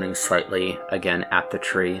frowning slightly again at the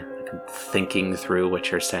tree, like I'm thinking through what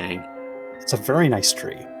you're saying. It's a very nice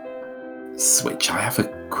tree. Switch, I have a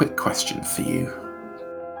quick question for you.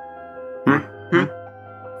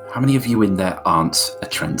 How many of you in there aren't a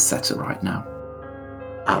trendsetter right now?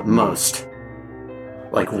 Most.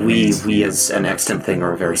 Like, we as an extant thing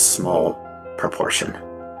are a very small proportion.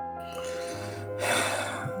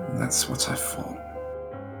 That's what I thought.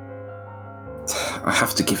 I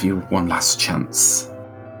have to give you one last chance.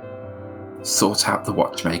 Sort out the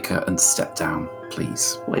watchmaker and step down,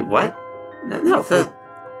 please. Wait, what? No,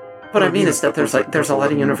 what I mean is that there's a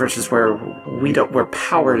lot of universes where where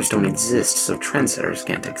powers don't exist, so trendsetters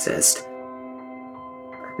can't exist.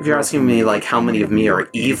 If you're asking me, like, how many of me are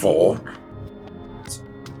evil...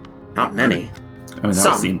 Not many. I mean,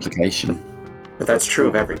 that's the implication. But that's true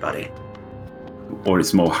of everybody. Or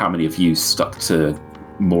it's more, how many of you stuck to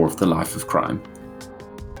more of the life of crime?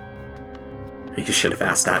 You should have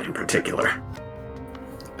asked that in particular.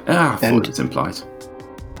 I thought it was implied.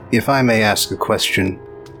 If I may ask a question,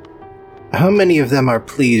 how many of them are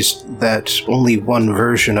pleased that only one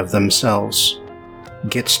version of themselves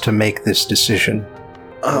gets to make this decision?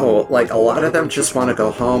 Oh, like, a lot of them just want to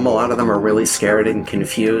go home, a lot of them are really scared and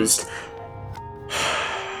confused.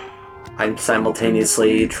 I'm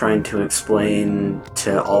simultaneously trying to explain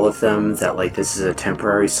to all of them that, like, this is a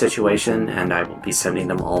temporary situation, and I will be sending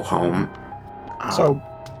them all home. So,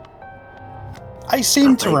 I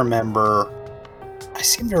seem to remember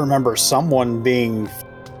someone being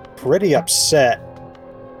pretty upset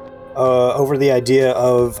over the idea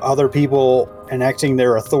of other people enacting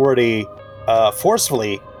their authority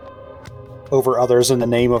forcefully over others in the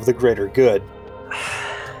name of the greater good.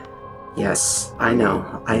 Yes, I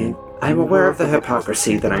know. I'm aware of the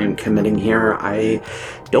hypocrisy that I am committing here. I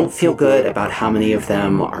don't feel good about how many of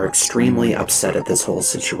them are extremely upset at this whole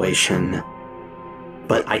situation.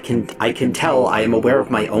 But I can tell I am aware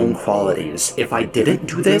of my own qualities. If I didn't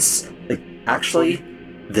do this, actually,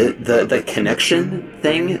 the connection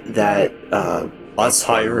thing that us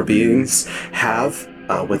higher beings have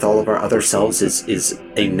with all of our other selves is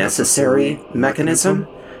a necessary mechanism.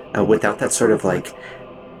 Without that sort of, like,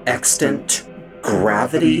 extant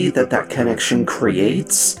gravity that connection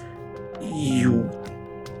creates, you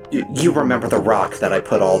remember the rock that I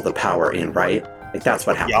put all the power in, right? Like, that's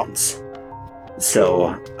what happens. Yep.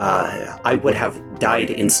 So, I would have died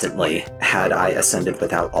instantly had I ascended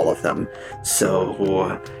without all of them.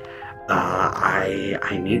 So,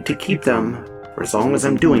 I need to keep them for as long as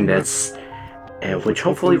I'm doing this, which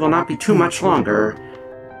hopefully will not be too much longer.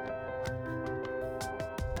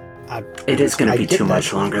 It is going to be too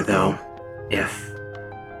much longer, though,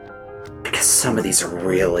 because some of these are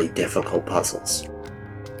really difficult puzzles.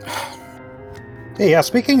 Hey, yeah,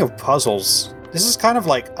 speaking of puzzles, this is kind of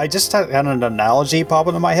like, I just had an analogy pop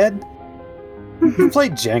into my head. We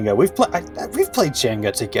played Jenga. We've played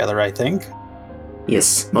Jenga together, I think.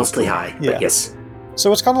 Yes, mostly high, Yeah. but yes.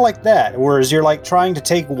 So it's kind of like that, whereas you're like trying to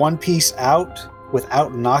take one piece out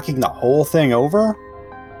without knocking the whole thing over.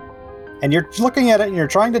 And you're looking at it and you're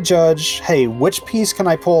trying to judge, hey, which piece can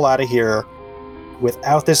I pull out of here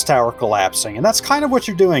without this tower collapsing? And that's kind of what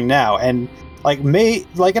you're doing now. And like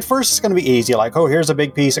at first it's going to be easy, like, oh, here's a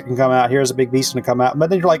big piece that can come out, here's a big piece that can come out.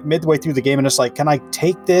 But then you're like midway through the game and it's like, can I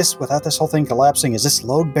take this without this whole thing collapsing? Is this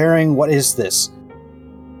load bearing? What is this?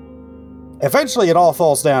 Eventually it all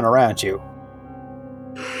falls down around you.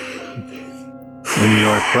 When you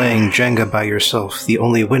are playing Jenga by yourself, the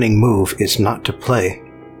only winning move is not to play.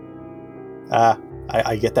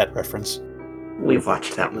 I get that reference. We've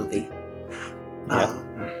watched that movie. Yeah.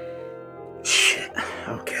 Shit.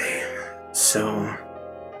 Okay. So...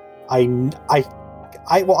 I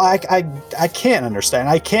can't understand.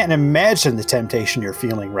 I can't imagine the temptation you're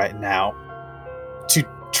feeling right now to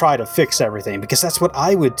try to fix everything, because that's what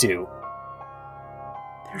I would do.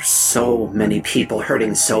 There's so many people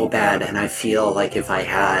hurting so bad, and I feel like if I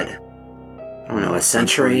had, I don't know, a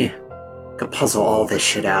century, I could puzzle all this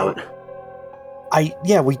shit out.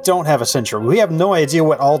 We don't have a century. We have no idea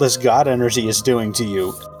what all this god energy is doing to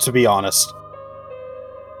you, to be honest.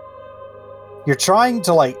 You're trying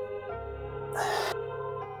to, like...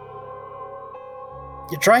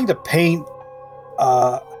 You're trying to paint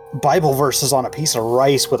Bible verses on a piece of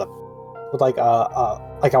rice with a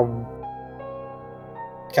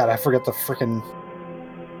God, I forget the frickin'...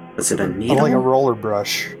 Was it a needle? Like a roller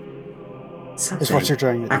brush. Something. Is what you're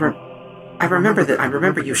trying to do. I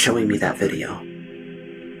remember you showing me that video.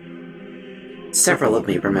 Several of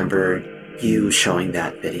me remember you showing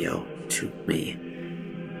that video to me.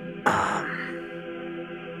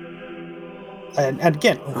 And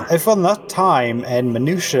again, if enough time and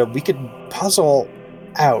minutia, we could puzzle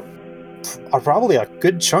out probably a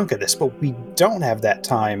good chunk of this, but we don't have that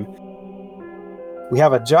time. We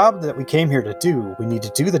have a job that we came here to do. We need to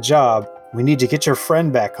do the job. We need to get your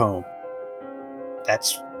friend back home.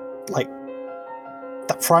 That's, like,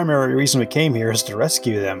 the primary reason we came here is to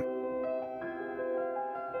rescue them.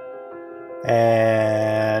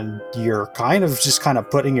 And you're kind of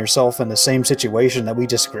putting yourself in the same situation that we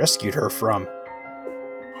just rescued her from.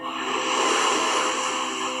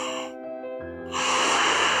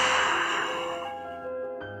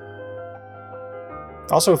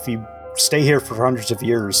 Also, if you stay here for hundreds of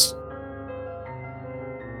years,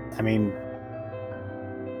 I mean,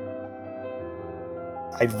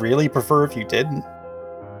 I'd really prefer if you didn't.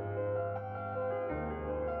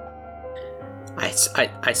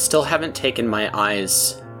 I still haven't taken my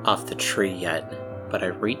eyes off the tree yet, but I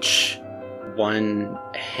reach one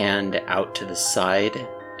hand out to the side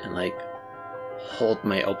and, like, hold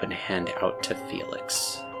my open hand out to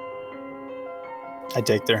Felix. I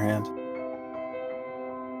take their hand.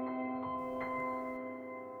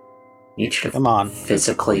 Need you to Come on.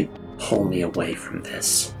 physically pull me away from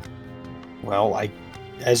this. Well,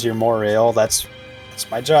 as your Morale, that's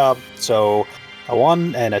my job. So, a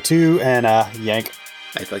 1 and a 2 and a yank.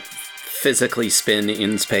 I like physically spin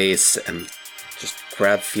in space and just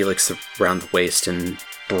grab Felix around the waist and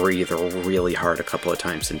breathe really hard a couple of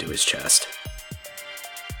times into his chest.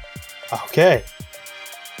 Okay.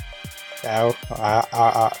 Now,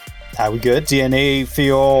 are we good? DNA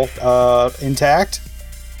feel intact?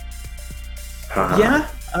 Yeah,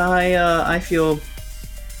 I feel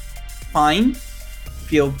fine.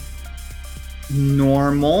 Feel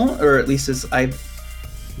normal, or at least as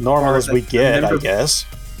Normal as we get, I remember, guess.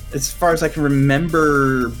 as far as I can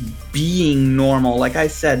remember being normal. Like I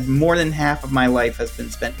said, more than half of my life has been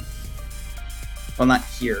spent, well, not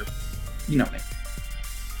here. You know what I mean.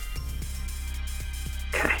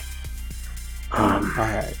 Okay.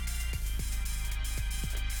 Alright.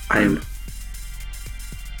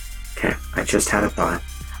 Okay, I just had a thought.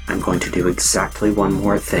 I'm going to do exactly one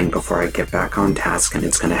more thing before I get back on task, and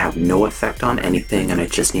it's going to have no effect on anything, and I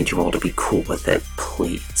just need you all to be cool with it,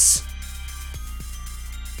 please.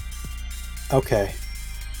 Okay.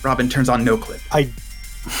 Robin turns on no clip.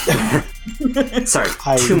 Sorry,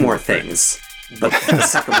 2 more things. But the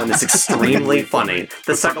second one is extremely funny.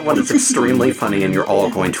 And you're all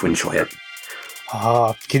going to enjoy it.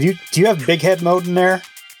 Do you have big head mode in there?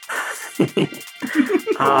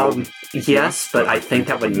 Yes, but I think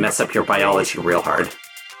that would mess up your biology real hard.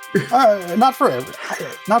 Not for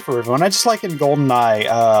everyone. I just like in GoldenEye,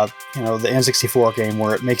 the N64 game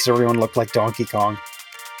where it makes everyone look like Donkey Kong.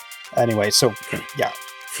 Anyway, so Okay. yeah.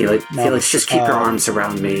 Felix, No, Felix, just keep your arms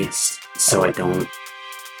around me so I can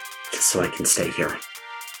stay here.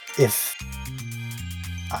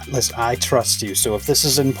 Listen, I trust you, so if this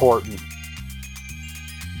is important...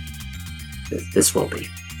 This will be.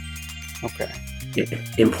 Okay.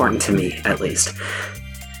 Important to me, at least.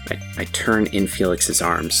 I turn in Felix's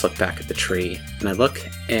arms, look back at the tree, and I look,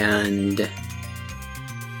 and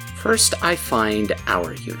first I find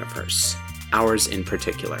our universe, ours in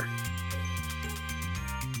particular.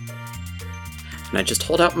 And I just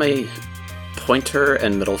hold out my pointer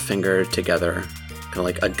and middle finger together, kind of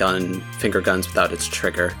like a gun, finger guns without its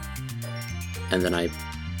trigger. And then I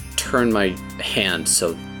turn my hand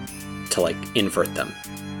to like invert them.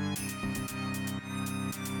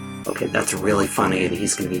 Okay, that's really funny, and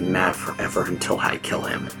he's gonna be mad forever until I kill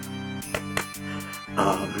him.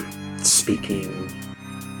 Speaking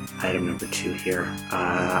item number 2 here.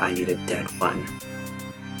 I need a dead one.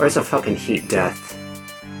 Where's a fucking heat death?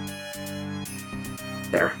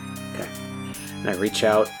 There. Okay. And I reach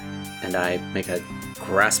out and I make a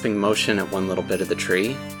grasping motion at one little bit of the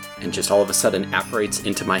tree, and just all of a sudden apparates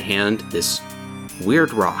into my hand this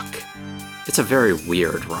weird rock. It's a very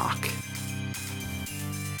weird rock.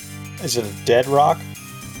 Is it a dead rock?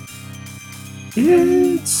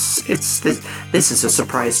 This is a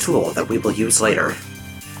surprise tool that we will use later.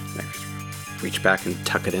 I reach back and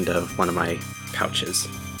tuck it into one of my pouches.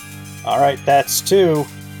 Alright, that's 2.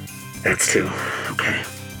 That's 2. Okay.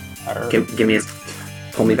 Alright. Give me a...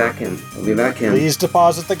 Pull me back in. Pull me back in. Please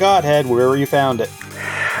deposit the Godhead wherever you found it.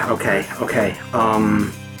 Okay.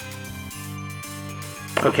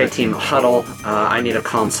 Okay, team, huddle. I need a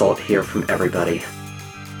consult here from everybody.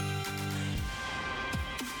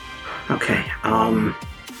 Okay,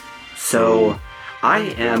 so I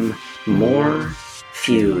am more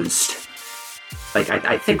fused. Like,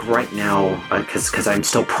 I think right now, because I'm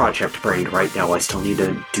still project-brained right now, I still need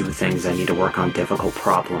to do things, I need to work on difficult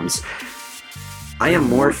problems. I am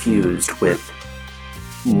more fused with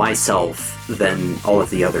myself than all of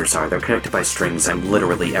the others are. They're connected by strings. I'm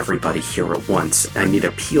literally everybody here at once. I need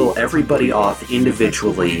to peel everybody off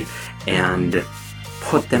individually and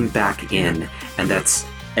put them back in, and that's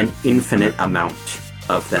an infinite amount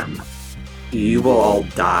of them. You will all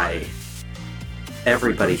die.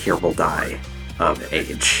 Everybody here will die of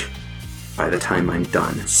age by the time I'm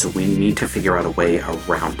done, so we need to figure out a way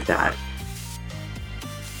around that.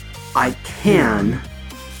 I'm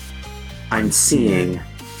seeing,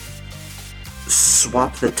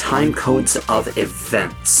 swap the time codes of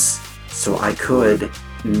events, so I could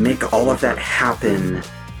make all of that happen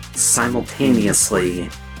simultaneously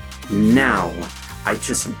now. I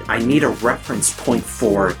need a reference point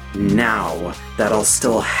for now that I'll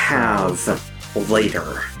still have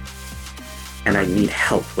later. And I need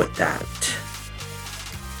help with that.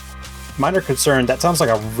 Minor concern, that sounds like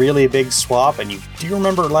a really big swap, and do you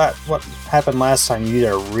remember what happened last time you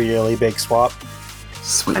did a really big swap?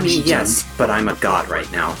 Switch. I mean, yes, but I'm a god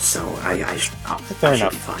right now, so I should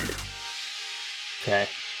enough. be fine. Okay,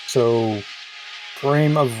 so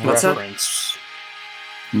frame of What's up? reference.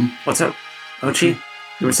 What's up? Ochi,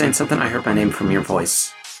 you were saying something? I heard my name from your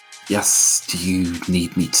voice. Yes, do you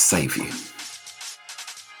need me to save you?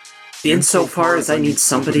 Insofar as I need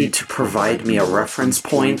somebody to provide me a reference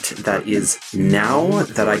point that is now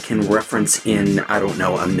that I can reference in, I don't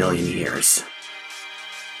know, 1,000,000 years.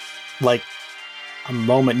 Like, a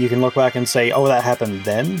moment you can look back and say, oh, that happened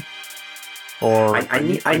then? Or...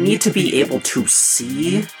 I need to be able to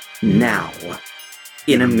see now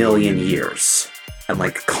in 1,000,000 years. And,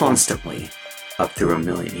 like, constantly up through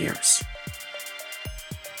 1,000,000 years.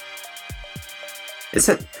 Is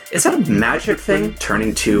that a magic thing?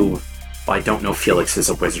 Turning to... Well, I don't know Felix is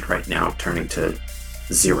a wizard right now, turning to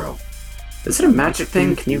 0. Is it a magic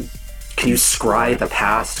thing? Can you scry the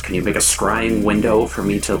past? Can you make a scrying window for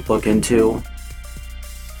me to look into?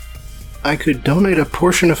 I could donate a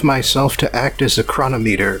portion of myself to act as a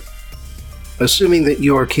chronometer, assuming that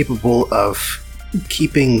you are capable of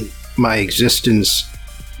keeping my existence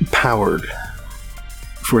powered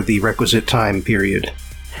for the requisite time period.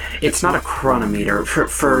 It's not a chronometer.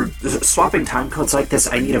 For swapping time codes like this,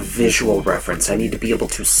 I need a visual reference. I need to be able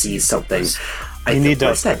to see something.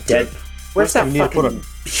 Where's that fucking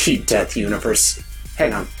heat death universe?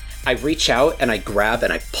 Hang on. I reach out and I grab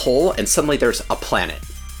and I pull, and suddenly there's a planet.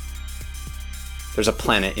 There's a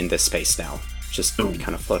planet in this space now, just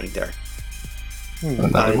kind of floating there.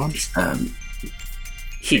 Another one?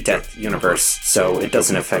 Heat death universe, so it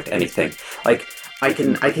doesn't affect anything. Like, I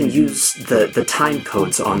can use the time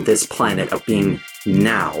codes on this planet of being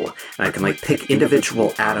now, and I can like pick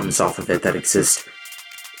individual atoms off of it that exist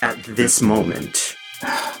at this moment,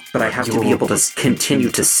 But I have to be able to continue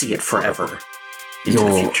to see it forever into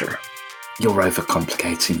the future. You're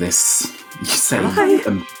overcomplicating this.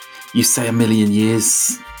 You say a million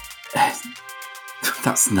years.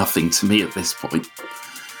 That's nothing to me at this point.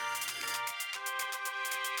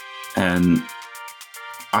 And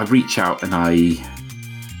I reach out and I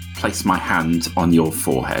place my hand on your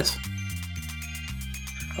forehead.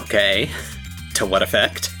 Okay. To what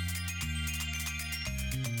effect?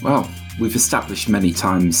 Well, we've established many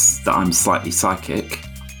times that I'm slightly psychic,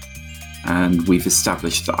 and we've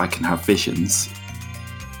established that I can have visions.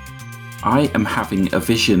 I am having a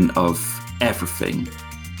vision of everything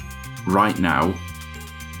right now,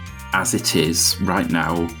 as it is right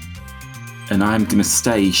now, and I'm going to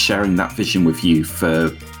stay sharing that vision with you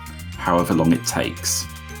for however long it takes.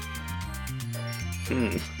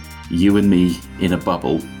 You and me in a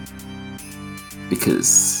bubble,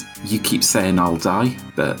 because you keep saying I'll die,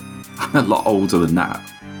 but I'm a lot older than that.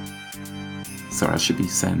 So I should be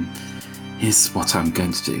saying, here's what I'm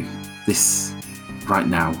going to do. This, right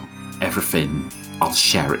now, everything, I'll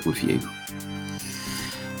share it with you.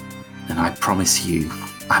 And I promise you,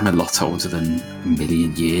 I'm a lot older than a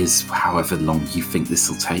million years, however long you think this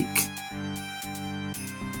will take.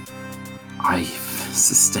 I've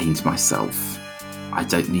sustained myself. I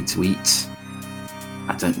don't need to eat.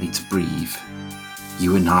 I don't need to breathe.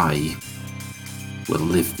 You and I will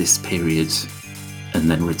live this period and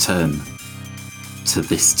then return to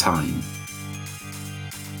this time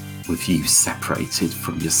with you separated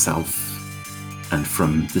from yourself and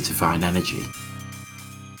from the divine energy.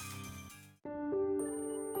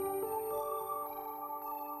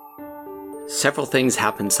 Several things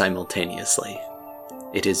happen simultaneously.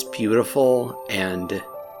 It is beautiful and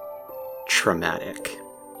traumatic.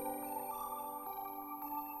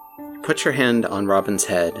 Put your hand on Robin's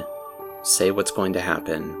head, say what's going to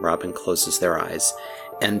happen. Robin closes their eyes,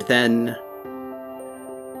 and then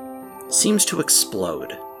seems to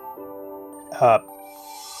explode.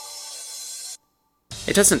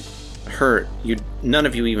 It doesn't hurt. None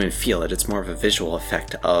of you even feel it. It's more of a visual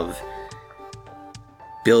effect of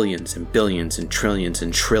billions and billions and trillions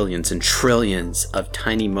and trillions and trillions of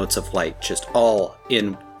tiny motes of light just all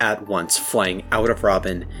in at once flying out of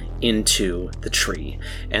Robin into the tree.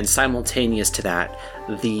 And simultaneous to that,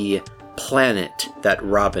 the planet that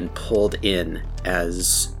Robin pulled in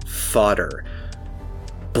as fodder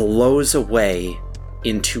blows away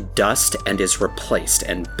into dust and is replaced,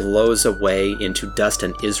 and blows away into dust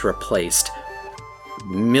and is replaced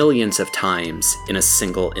millions of times in a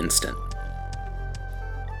single instant.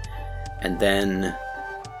 And then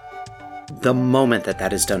the moment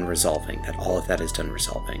that is done resolving, that all of that is done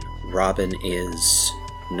resolving, Robin is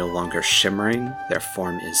no longer shimmering, their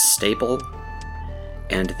form is stable,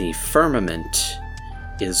 and the firmament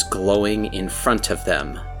is glowing in front of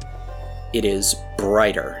them. It is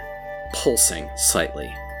brighter, pulsing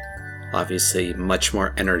slightly, obviously much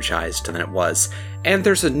more energized than it was, and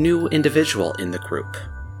there's a new individual in the group.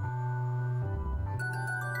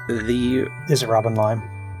 Is it Robin Lime?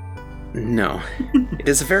 No. It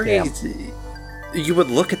is a very... Yeah. You would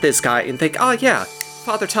look at this guy and think, oh yeah,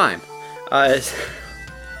 Father Time.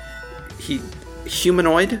 He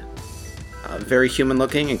humanoid, very human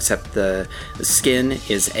looking, except the skin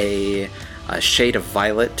is a shade of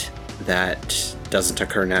violet that doesn't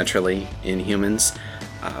occur naturally in humans,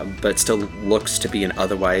 but still looks to be an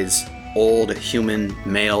otherwise old human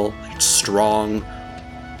male, strong,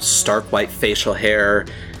 stark white facial hair,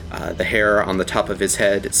 the hair on the top of his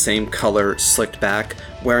head, same color, slicked back,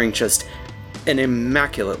 wearing just an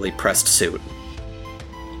immaculately pressed suit.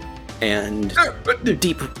 And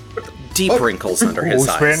deep wrinkles under his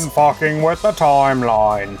eyes. Who's been fucking with the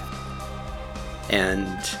timeline?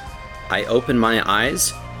 And I open my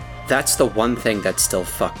eyes. That's the one thing that's still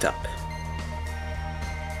fucked up.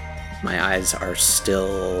 My eyes are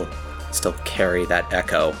still carry that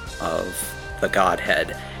echo of the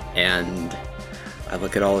Godhead. And I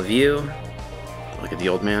look at all of you, I look at the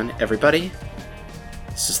old man, everybody.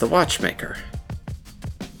 This is the Watchmaker.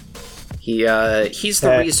 He's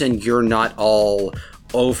the reason you're not all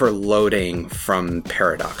overloading from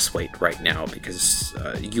paradox weight right now, because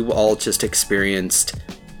you all just experienced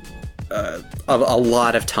a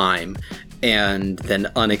lot of time and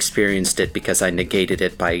then unexperienced it because I negated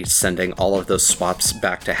it by sending all of those swaps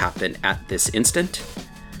back to happen at this instant.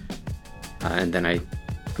 And then I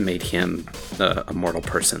made him a mortal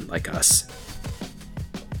person like us.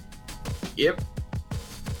 Yep.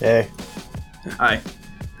 Hey. Hi.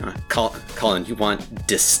 Colin, you want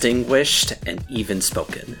distinguished and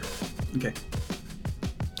even-spoken. Okay.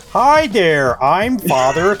 Hi there, I'm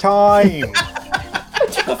Father Time.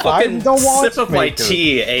 fucking don't want sip of my me to.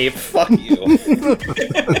 tea, Abe. Fuck you.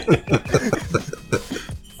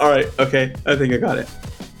 All right, okay, I think I got it.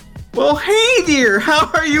 Well, hey dear, how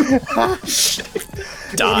are you?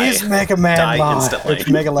 Die. It is Mega Man Die Live. instantly. It's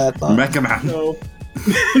Mega Lad Live. Mega Man. No,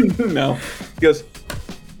 no. He goes,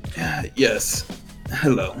 yes.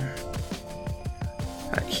 Hello.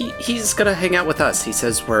 He's gonna hang out with us. He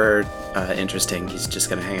says we're interesting. He's just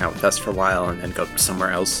gonna hang out with us for a while and then go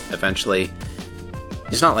somewhere else eventually.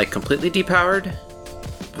 He's not like completely depowered,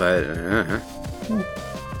 but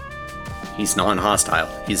he's non-hostile.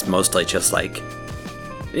 He's mostly just like,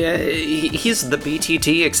 yeah, he's the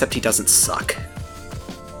BTT except he doesn't suck.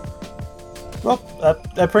 Well, I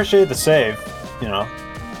appreciate the save, you know.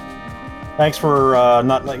 Thanks for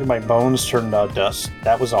not letting my bones turn to dust.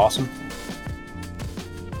 That was awesome.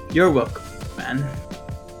 You're welcome, man.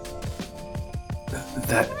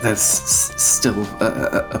 There's still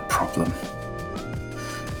a problem.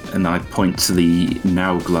 And I point to the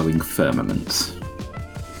now glowing firmament.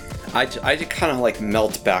 I kind of like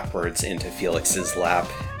melt backwards into Felix's lap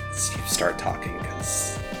as you start talking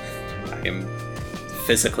because I am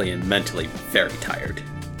physically and mentally very tired.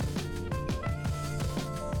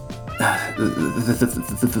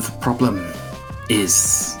 The problem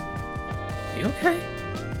is... You okay?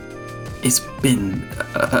 It's been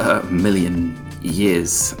a million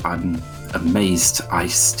years. I'm amazed I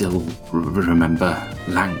still remember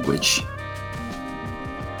language.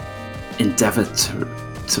 Endeavor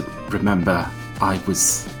to remember I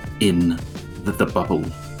was in the bubble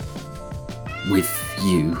with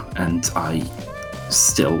you and I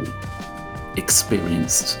still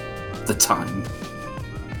experienced the time.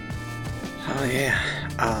 Oh yeah.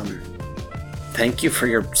 Thank you for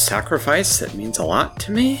your sacrifice. That means a lot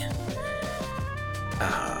to me.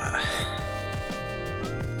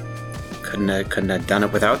 Couldn't have done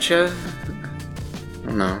it without you. I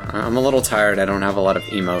don't know. I'm a little tired. I don't have a lot of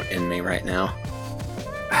emote in me right now.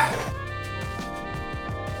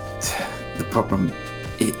 The problem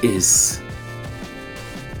is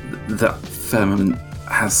that firmament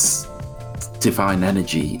has divine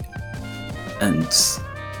energy, and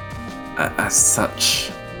as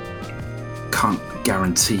such, can't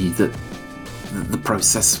guarantee that the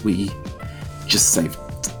process we just saved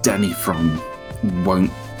Denny from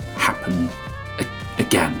won't happen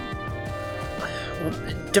again.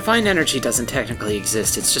 Well, divine energy doesn't technically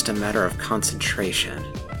exist. It's just a matter of concentration.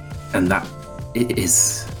 And that it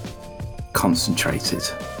is concentrated.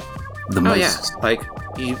 The most. Yeah, like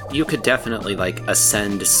you could definitely like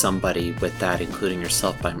ascend somebody with that, including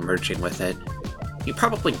yourself, by merging with it. You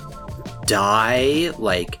probably die,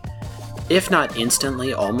 like, if not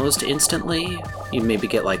instantly, almost instantly. You maybe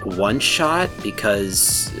get like one shot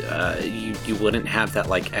because you wouldn't have that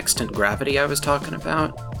like extant gravity I was talking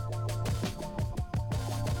about.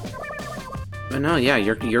 But no, yeah,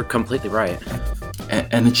 you're completely right.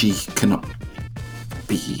 Energy cannot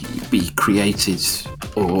be created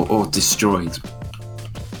or destroyed,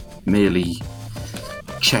 merely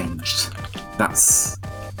changed. That's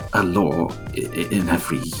a law in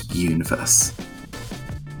every universe.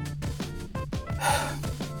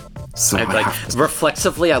 So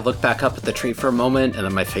reflexively, I look back up at the tree for a moment, and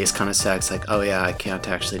then my face kind of sags, like, oh yeah, I can't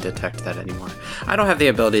actually detect that anymore. I don't have the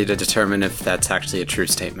ability to determine if that's actually a true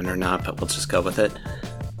statement or not, but we'll just go with it.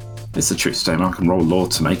 It's a true statement. I can roll law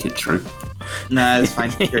to make it true. Nah, it's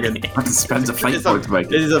fine. You're good. I can spend a fate point to make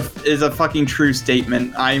it. It is a fucking true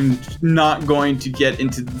statement. I'm not going to get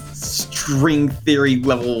into string theory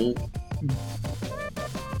level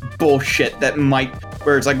bullshit that might...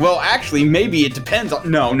 Where it's like, well, actually, maybe it depends on...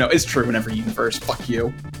 No, it's true in every universe. Fuck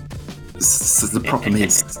you. So the problem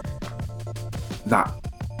is that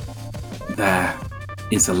there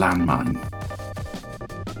is a landmine.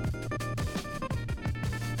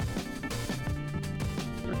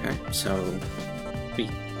 Okay, so we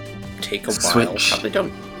take a while. Switch. Probably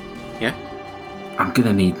don't... Yeah? I'm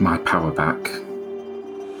gonna need my power back.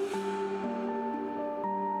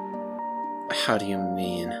 How do you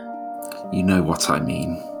mean? You know what I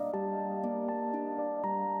mean.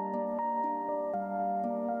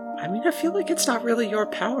 I mean, I feel like it's not really your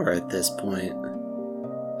power at this point.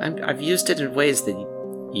 I've used it in ways that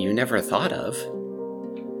you never thought of.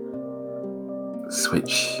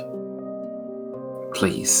 Switch.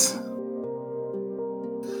 Please.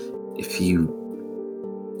 If you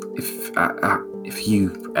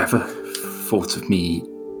ever thought of me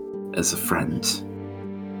as a friend,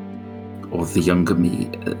 or the younger me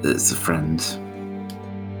as a friend,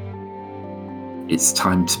 it's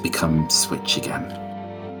time to become Switch again.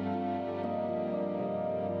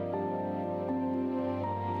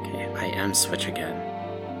 Okay, I am Switch again.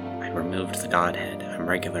 I removed the Godhead. I'm I'm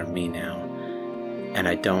regular me now. And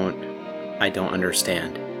I don't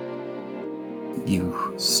understand.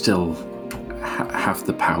 You still have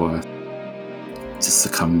the power to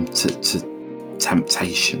succumb to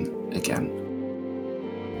temptation again.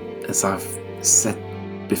 As I've said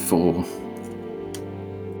before,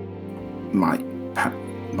 my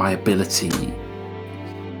ability,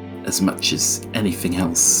 as much as anything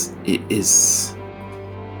else, it is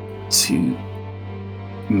to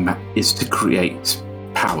create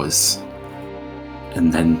powers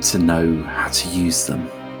and then to know how to use them.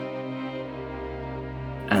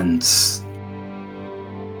 And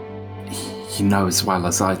you know as well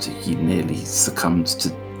as I do, you nearly succumbed to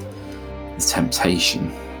the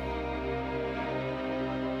temptation.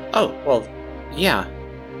 Oh, well, yeah,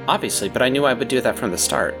 obviously, but I knew I would do that from the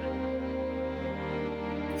start.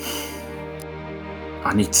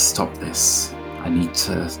 I need to stop this. I need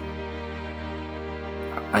to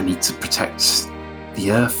protect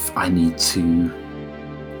the Earth. I need to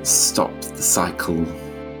stop the cycle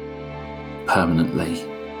permanently.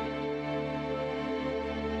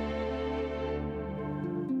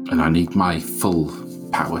 And I need my full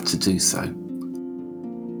power to do so.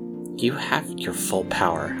 You have your full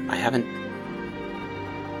power. I haven't...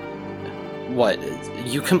 What?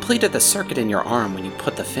 You completed the circuit in your arm when you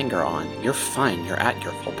put the finger on. You're fine. You're at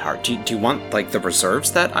your full power. Do you want, like, the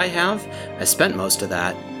reserves that I have? I spent most of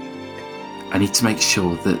that. I need to make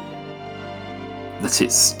sure that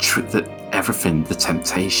it's true, that everything, the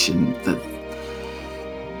temptation, that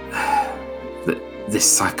this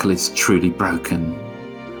cycle is truly broken.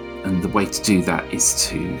 And the way to do that is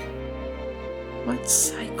to... What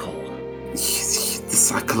cycle? The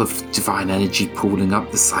cycle of divine energy pooling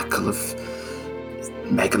up, the cycle of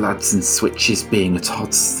megalads and switches being at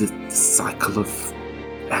odds, the cycle of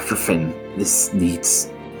everything. This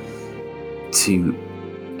needs to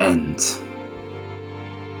end.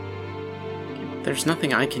 There's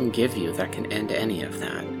nothing I can give you that can end any of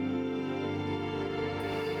that.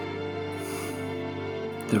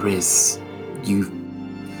 There is.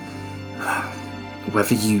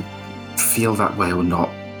 Whether you feel that way or not,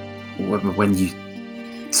 when you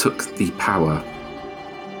took the power,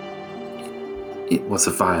 it was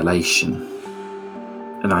a violation.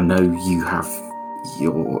 And I know you have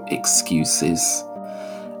your excuses.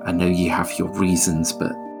 I know you have your reasons,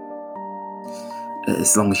 but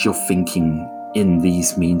as long as you're thinking in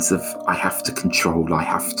these means of, I have to control, I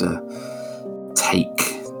have to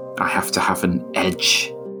take, I have to have an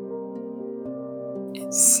edge,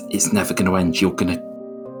 it's never going to end. You're going to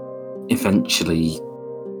eventually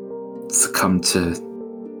succumb to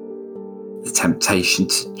the temptation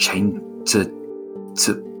to change, to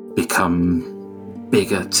become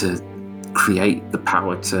bigger, to create the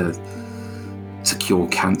power to cure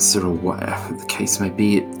cancer or whatever the case may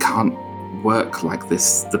be. It can't work like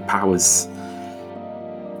this. The powers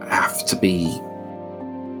have to be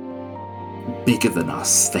bigger than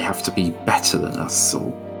us. They have to be better than us.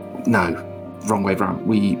 Or no, wrong way around.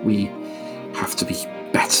 We have to be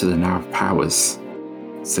better than our powers.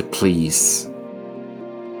 So please,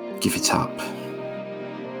 give it up.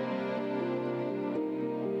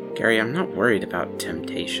 Gary, I'm not worried about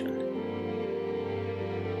temptation.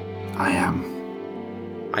 I am.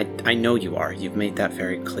 I know you are. You've made that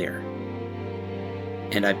very clear.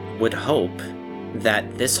 And I would hope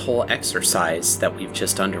that this whole exercise that we've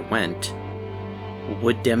just underwent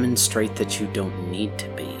would demonstrate that you don't need to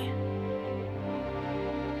be.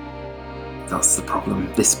 That's the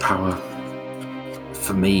problem. This power,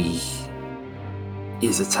 for me,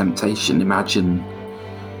 is a temptation. Imagine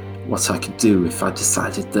what I could do if I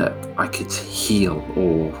decided that I could heal,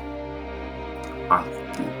 or I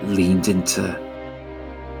leaned into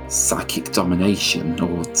psychic domination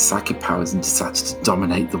or psychic powers and decided to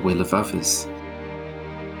dominate the will of others.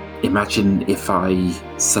 Imagine if I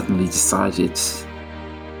suddenly decided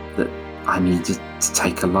that I needed to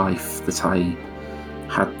take a life, that I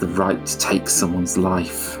had the right to take someone's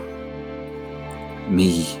life.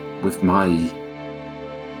 Me, with my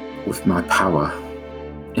power.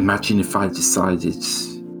 Imagine if I decided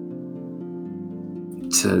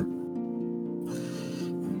to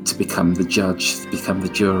become the judge, to become the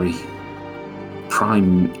jury.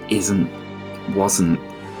 Prime wasn't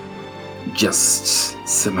just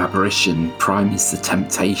some aberration. Prime is the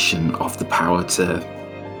temptation of the power to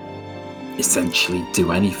essentially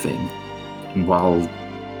do anything. And while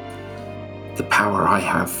the power I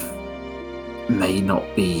have may not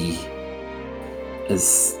be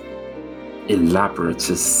as elaborate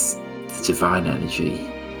as the divine energy,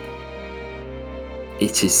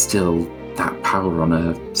 it is still that power on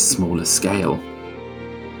a smaller scale.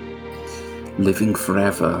 Living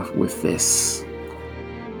forever with this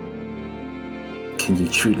can you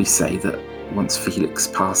truly say that once Felix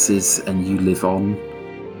passes and you live on,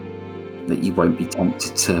 that you won't be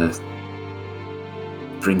tempted to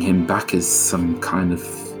bring him back as some kind of,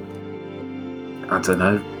 I don't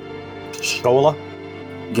know. Gola?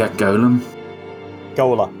 Yeah, golem.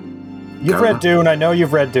 Gola. You've Gola? read Dune. I know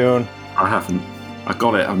you've read Dune. I haven't. I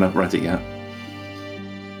got it. I've not read it yet.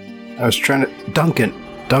 I was trying to... Duncan,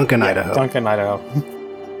 Idaho. Duncan, Idaho.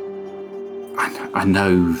 I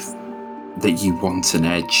know that you want an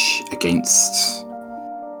edge against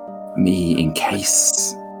me in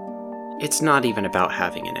case. It's not even about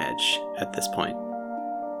having an edge at this point.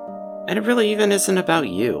 And it really even isn't about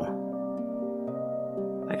you.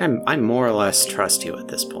 Like, I more or less trust you at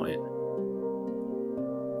this point.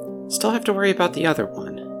 Still have to worry about the other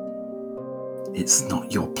one. It's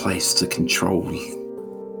not your place to control me.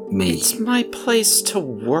 It's my place to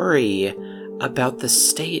worry about the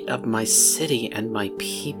state of my city and my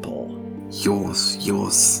people. Yours.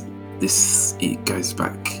 This goes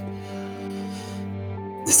back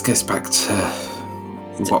to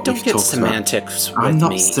what Don't we've get talked semantics about. with I'm not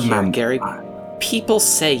me here, semantic. Gary. People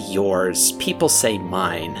say yours, people say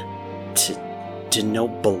mine, to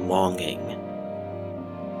denote belonging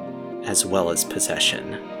as well as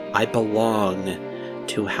possession. I belong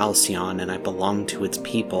to Halcyon, and I belong to its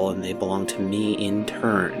people, and they belong to me in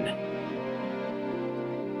turn.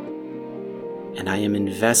 And I am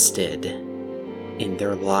invested in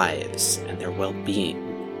their lives and their well-being.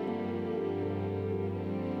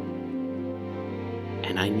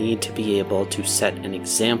 And I need to be able to set an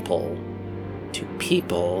example to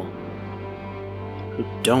people who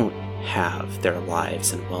don't have their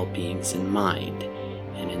lives and well-beings in mind,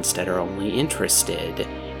 and instead are only interested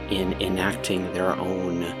in enacting their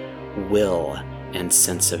own will and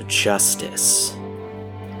sense of justice.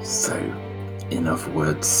 So, in other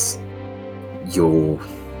words,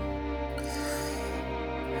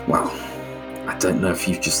 well, I don't know if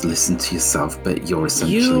you've just listened to yourself, but you're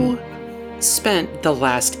essentially... You spent the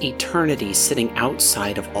last eternity sitting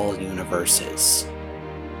outside of all universes.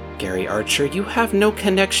 Gary Archer, you have no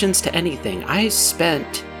connections to anything. I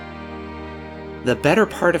spent the better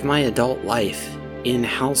part of my adult life in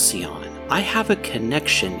Halcyon. I have a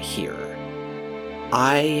connection here.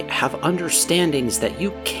 I have understandings that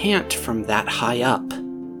you can't from that high up.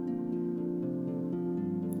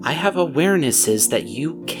 I have awarenesses that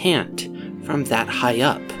you can't from that high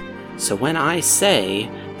up. So when I say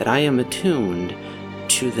that I am attuned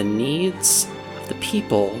to the needs of the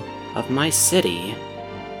people of my city,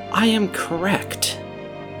 I am correct.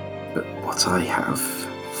 But what I have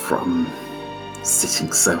from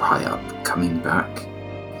sitting so high up, coming back,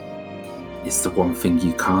 is the one thing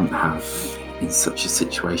you can't have in such a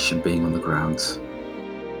situation being on the ground.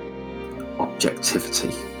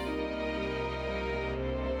 Objectivity.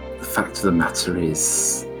 The fact of the matter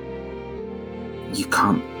is, you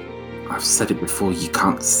can't, I've said it before, you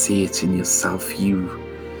can't see it in yourself. You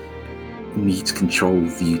need control.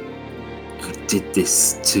 You did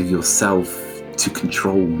this to yourself to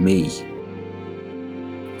control me.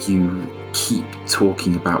 You keep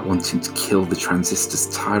talking about wanting to kill the Transistor's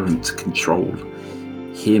tyrant to control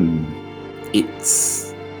him.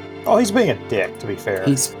 It's... Oh, he's being a dick, to be fair.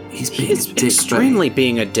 He's being He's a dick, extremely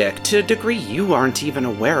being a dick, to a degree you aren't even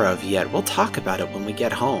aware of yet. We'll talk about it when we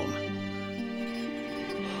get home.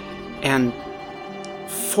 And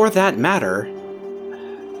for that matter,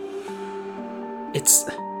 it's...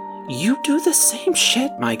 You do the same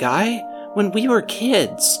shit, my guy. When we were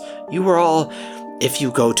kids, you were all, if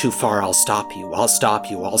you go too far, I'll stop you, I'll stop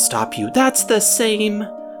you, I'll stop you. That's the same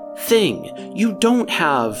thing. You don't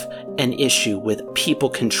have an issue with people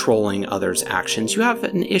controlling others' actions. You have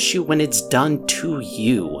an issue when it's done to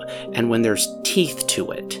you and when there's teeth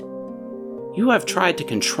to it. You have tried to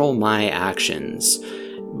control my actions,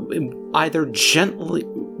 either gently,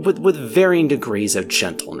 with varying degrees of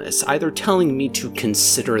gentleness, either telling me to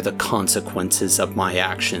consider the consequences of my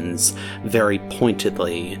actions very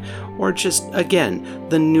pointedly, or just, again,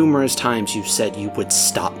 the numerous times you said you would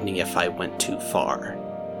stop me if I went too far.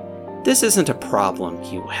 This isn't a problem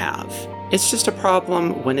you have. It's just a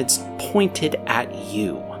problem when it's pointed at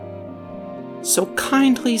you. So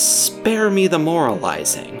kindly spare me the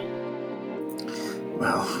moralizing.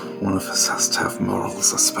 Well, one of us has to have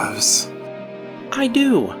morals, I suppose. I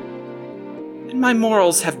do. And my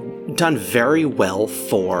morals have done very well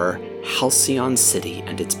for Halcyon City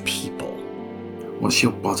and its people. What's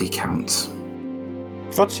your body count?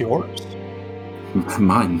 What's yours?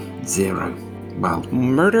 Mine, 0. Well,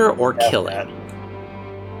 Murder or Yeah, killing? that.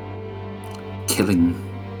 killing.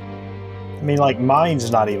 I mean, like, mine's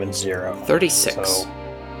not even 0. 36. So,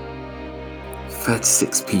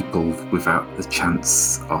 36 people without the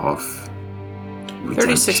chance of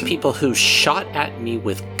redemption. 36 people who shot at me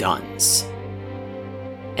with guns.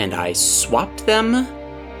 And I swapped them,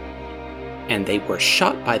 and they were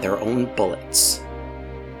shot by their own bullets.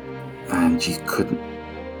 And you couldn't.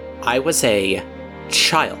 I was a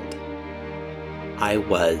child. I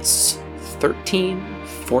was 13,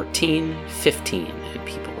 14, 15, and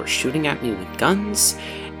people were shooting at me with guns,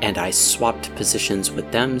 and I swapped positions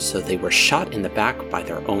with them so they were shot in the back by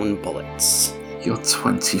their own bullets. You're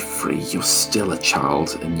 23, you're still a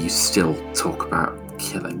child, and you still talk about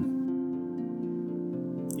killing.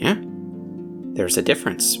 Yeah. There's a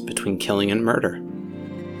difference between killing and murder.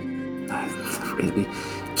 Really,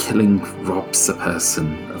 killing robs a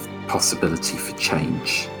person of possibility for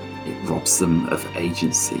change. It robs them of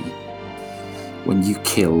agency. When you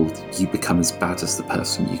kill, you become as bad as the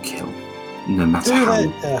person you kill. No matter how...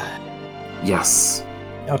 Yes.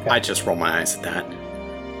 Okay. I just roll my eyes at that.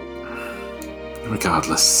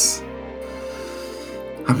 Regardless,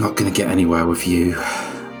 I'm not going to get anywhere with you.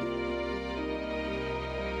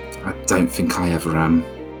 I don't think I ever am.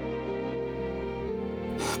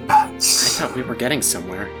 But... I thought we were getting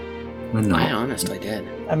somewhere. We're not. I honestly did.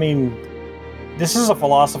 I mean, this is a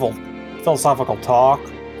philosophical talk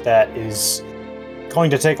that is going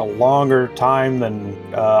to take a longer time than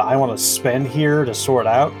I want to spend here to sort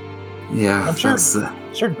out. Yeah, I'm sure, that's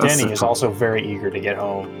sure Denny is also very eager to get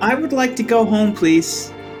home. I would like to go home,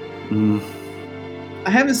 please. I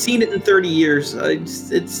haven't seen it in 30 years.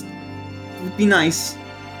 It would be nice.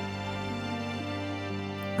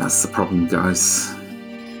 That's the problem, guys.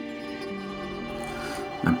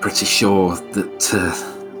 I'm pretty sure that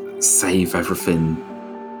to save everything,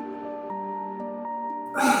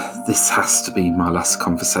 this has to be my last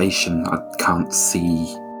conversation. I can't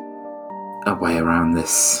see a way around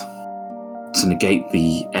this. To negate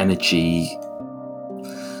the energy,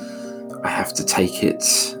 I have to take it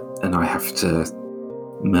and I have to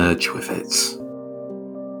merge with it.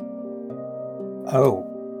 Oh.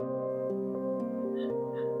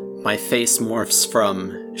 My face morphs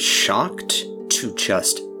from shocked to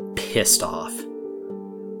just pissed off.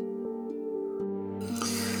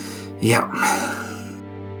 Yeah.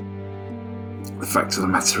 The fact of the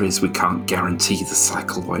matter is we can't guarantee the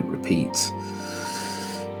cycle won't repeat.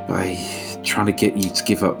 By trying to get you to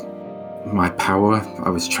give up my power, I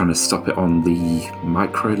was trying to stop it on the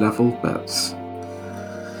micro level, but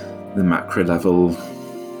the macro level,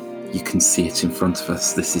 you can see it in front of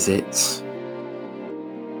us. This is it.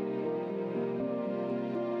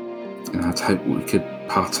 And I'd hope we could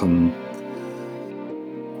part on...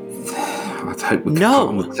 I'd hope we could part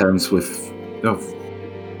on the terms with...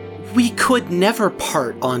 We could never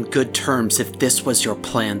part on good terms if this was your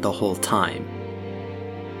plan the whole time.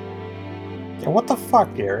 Yeah, what the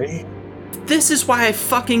fuck, Gary? This is why I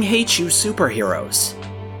fucking hate you superheroes.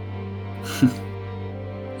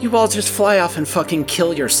 You all just fly off and fucking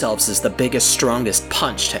kill yourselves as the biggest, strongest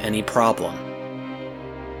punch to any problem.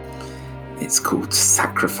 It's called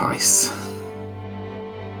sacrifice.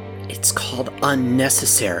 It's called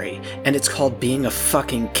unnecessary, and it's called being a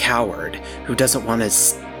fucking coward who doesn't want to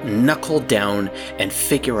knuckle down and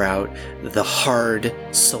figure out the hard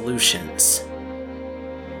solutions.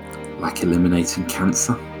 Like eliminating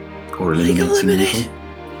cancer? Or eliminating evil?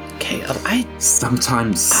 Okay,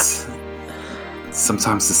 Sometimes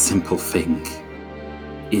the simple thing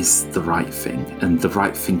is the right thing, and the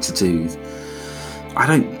right thing to do. I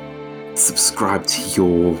don't subscribe to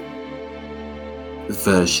your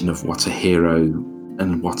version of what a hero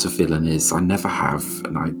and what a villain is. I never have,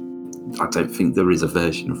 and I don't think there is a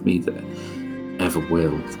version of me that ever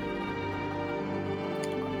will.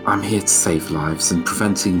 I'm here to save lives, and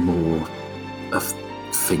preventing more of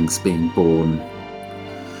things being born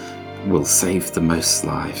will save the most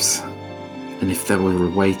lives. And if there were a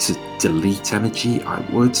way to delete energy, I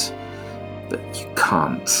would, but you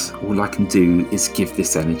can't. All I can do is give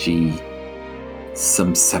this energy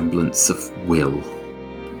some semblance of will.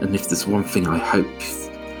 And if there's one thing I hope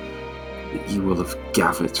that you will have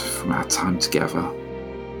gathered from our time together,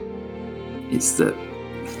 it's that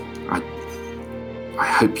I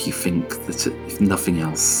hope you think that if nothing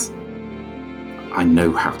else, I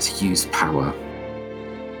know how to use power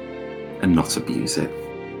and not abuse it.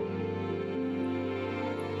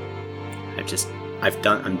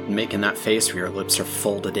 I'm making that face where your lips are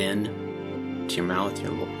folded in to your mouth.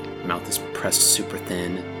 Your mouth is pressed super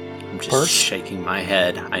thin. I'm just shaking my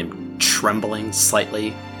head. I'm trembling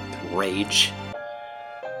slightly with rage.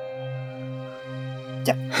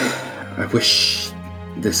 Yeah. I wish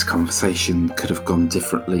this conversation could have gone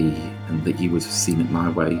differently and that you would have seen it my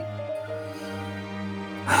way.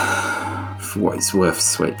 For what it's worth,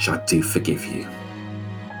 Switch, I do forgive you.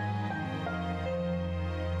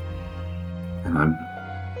 And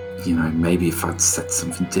maybe if I'd said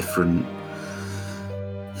something different,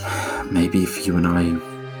 maybe if you and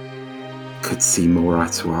I could see more eye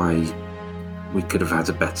to eye, we could have had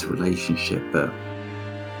a better relationship, but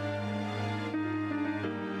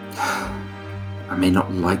I may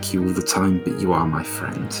not like you all the time, but you are my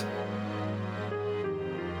friend.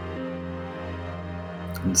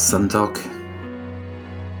 And Sundog?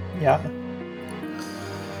 Yeah.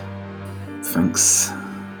 Thanks.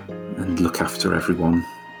 And look after everyone.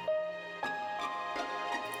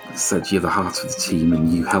 I said you're the heart of the team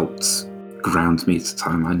and you helped ground me at the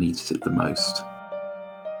time I needed it the most.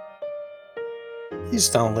 Please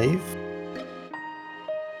don't leave.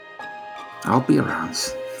 I'll be around.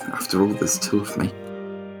 After all, there's two of me.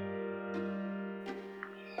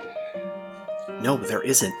 No, there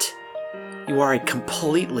isn't. You are a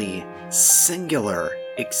completely singular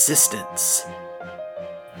existence.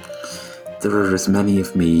 There are as many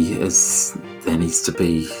of me as there needs to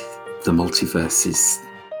be. The multiverse is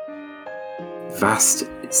vast,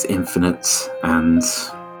 it's infinite, and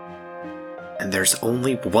there's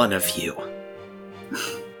only one of you.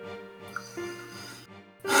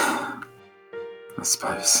 I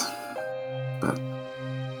suppose. But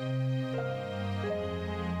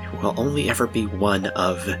There will only ever be one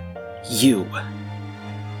of you.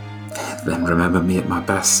 then remember me at my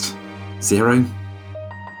best. Zero?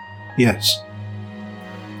 Yes.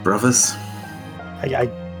 Brothers? I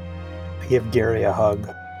give Gary a hug.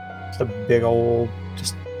 It's a big old,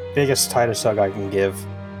 just biggest, tightest hug I can give.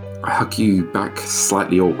 I hug you back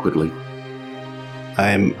slightly awkwardly.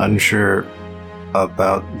 I'm unsure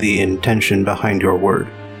about the intention behind your word.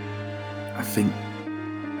 I think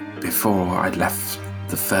before I left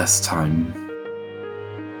the first time,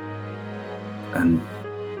 and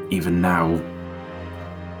even now,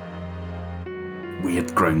 we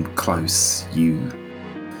had grown close. You,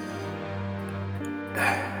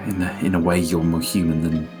 in a way, you're more human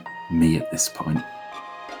than me at this point.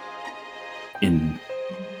 In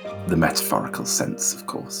the metaphorical sense, of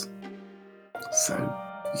course. So,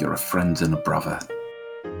 you're a friend and a brother.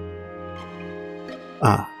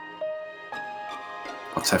 Ah,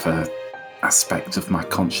 Whatever aspect of my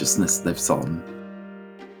consciousness lives on,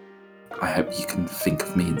 I hope you can think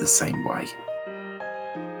of me in the same way.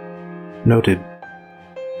 noted.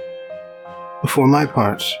 For my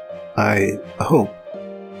part, I hope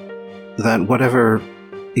that whatever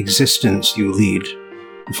existence you lead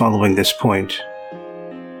following this point,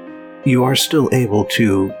 you are still able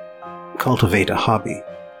to cultivate a hobby.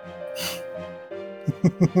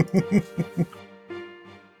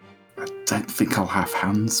 I don't think I'll have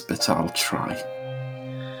hands, but I'll try.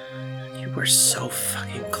 You were so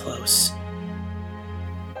fucking close.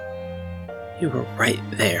 You were right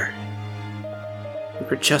there. We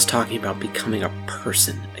were just talking about becoming a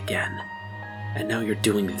person again. And now you're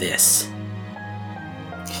doing this.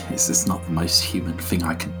 Is this not the most human thing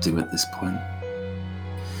I could do at this point?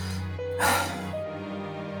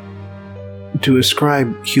 To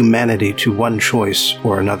ascribe humanity to one choice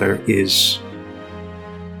or another is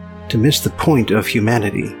to miss the point of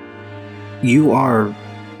humanity. You are,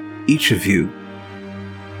 each of you,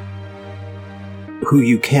 who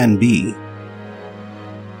you can be,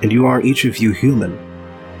 and you are each of you human.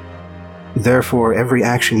 Therefore, every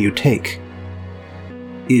action you take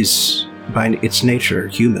is, by its nature,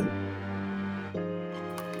 human.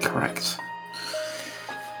 Correct.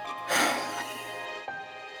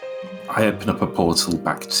 I open up a portal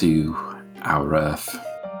back to our Earth.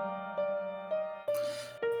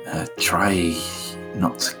 Try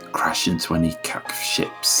not to crash into any Kak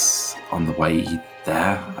ships on the way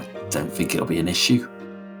there. I don't think it'll be an issue.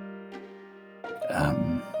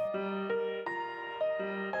 I'm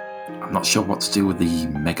not sure what to do with the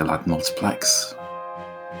Megalad multiplex.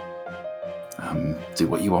 Do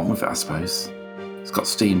what you want with it, I suppose. It's got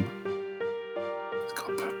Steam.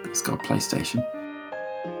 It's got a PlayStation.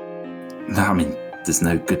 No, I mean, there's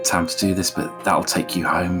no good time to do this, but that'll take you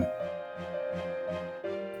home.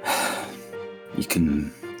 You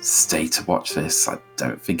can stay to watch this. I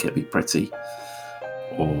don't think it'll be pretty.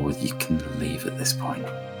 Or you can leave at this point.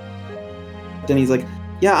 Denny's like,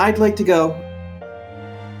 yeah, I'd like to go.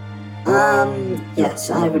 Yes,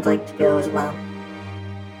 I would like to go as well.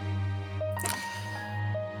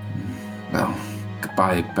 Well,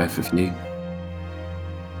 goodbye, both of you.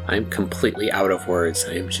 I'm completely out of words.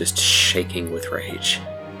 I am just shaking with rage.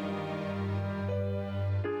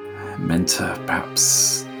 Mentor,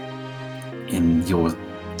 perhaps in your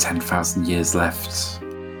 10,000 years left,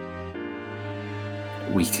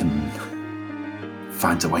 we can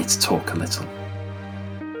find a way to talk a little.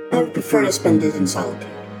 I would prefer to spend it in solitude.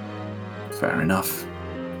 Fair enough.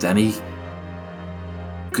 Denny,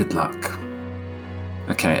 good luck.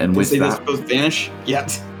 Okay, and with Say that... they both vanish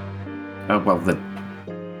yet. Oh, well, then...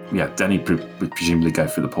 Yeah, Denny would presumably go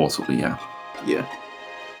through the portal, but yeah. Yeah.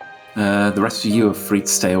 The rest of you are free to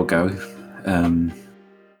stay or go.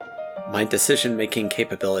 My decision-making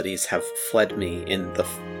capabilities have fled me in the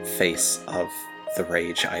face of the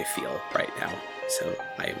rage I feel right now. So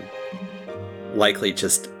I'm likely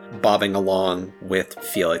just bobbing along with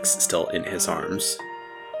Felix still in his arms.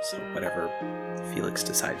 So whatever Felix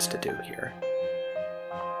decides to do here.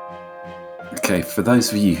 Okay, for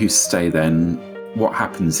those of you who stay then, what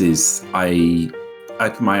happens is I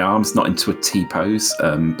open my arms not into a T-pose,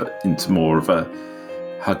 but into more of a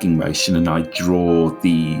hugging motion, and I draw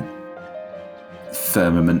the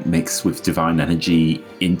firmament mixed with divine energy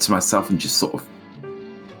into myself and just sort of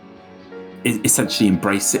essentially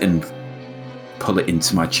embrace it and pull it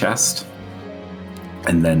into my chest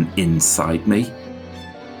and then inside me.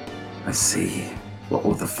 I see what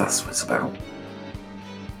all the fuss was about.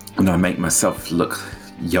 And I make myself look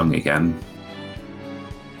young again.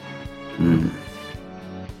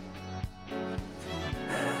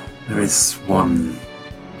 There is one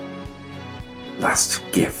last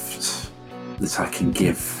gift that I can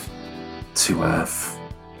give to Earth.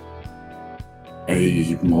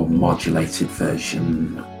 A more modulated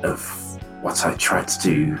version of what I tried to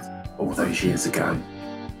do all those years ago.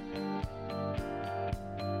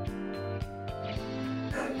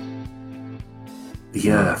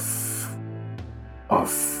 The Earth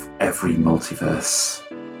of every multiverse.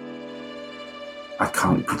 I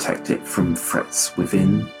can't protect it from threats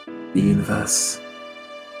within the universe,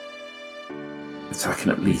 but I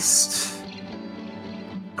can at least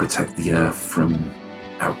protect the Earth from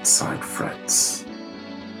outside threats.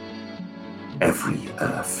 Every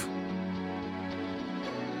Earth.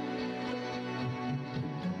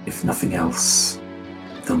 If nothing else,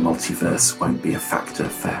 the multiverse won't be a factor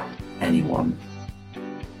for anyone.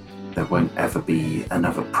 There won't ever be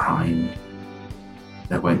another Prime.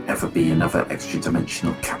 There won't ever be another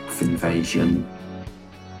extra-dimensional Capf invasion.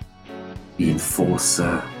 The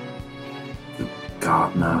Enforcer, the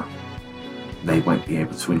Gardener, they won't be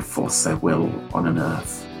able to enforce their will on an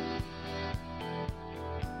Earth.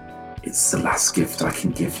 It's the last gift I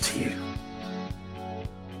can give to you.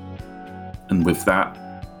 And with that,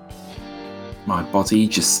 my body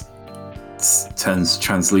just turns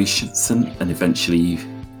translucent and eventually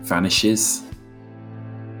vanishes.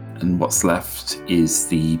 And what's left is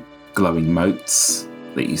the glowing motes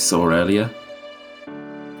that you saw earlier.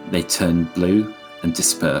 They turn blue and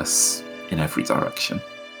disperse in every direction.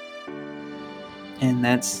 And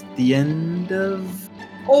that's the end of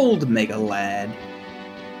Old Mega Lad.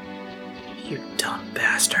 You dumb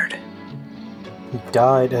bastard. He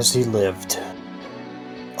died as he lived.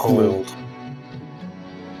 Old.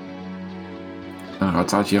 Oh, I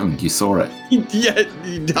died young. You saw it. Yeah,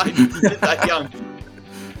 he died young.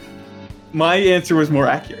 My answer was more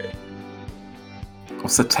accurate.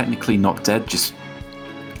 Also, technically not dead, just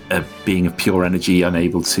a being of pure energy,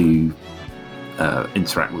 unable to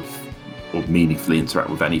interact with or meaningfully interact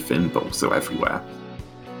with anything, but also everywhere.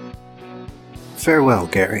 Farewell,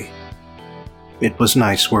 Gary. It was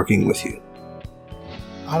nice working with you.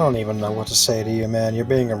 I don't even know what to say to you, man. You're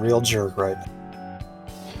being a real jerk right now.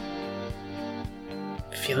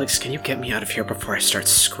 Felix, can you get me out of here before I start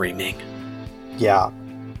screaming? Yeah.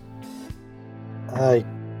 I'll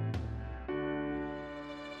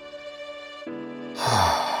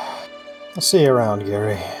see you around,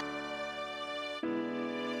 Gary.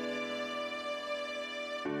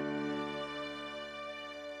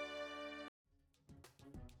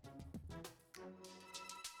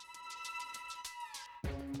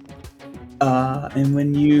 And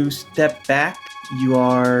when you step back, you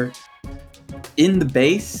are in the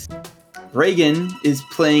base. Reagan is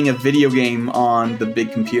playing a video game on the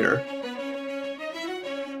big computer.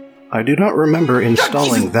 I do not remember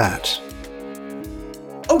installing that.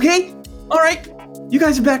 Okay, alright. You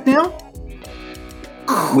guys are back now?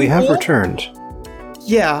 We have Cool. returned.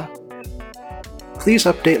 Yeah. Please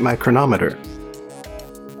update my chronometer.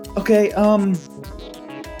 Okay,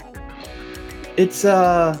 it's,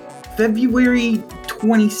 February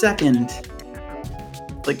 22nd.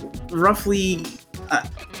 Like, roughly,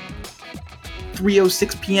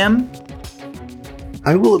 3:06 p.m.?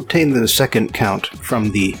 I will obtain the second count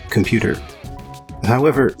from the computer.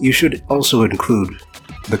 However, you should also include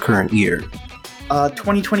the current year.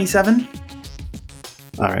 2027?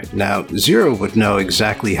 Alright, now, Zero would know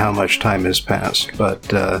exactly how much time has passed, but,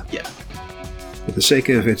 Yeah. for the sake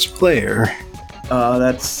of its player,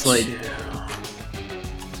 That's like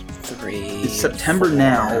 3. It's September 4,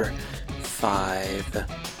 now. 5.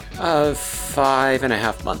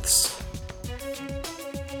 5.5 months.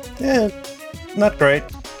 Yeah, not great.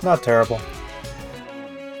 Not terrible.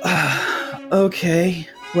 Okay,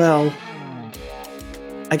 well,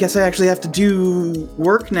 I guess I actually have to do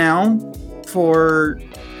work now for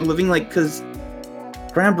a living, like, because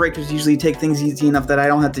Groundbreakers usually take things easy enough that I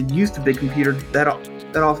don't have to use the big computer that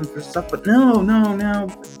often for stuff, but no.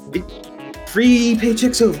 Big 3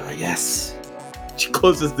 paychecks over, yes. She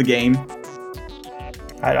closes the game.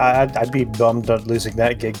 I'd be bummed at losing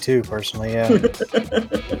that gig too, personally. Yeah.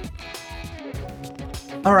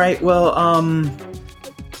 All right. Well,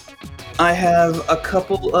 I have a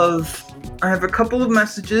couple of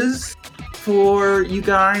messages for you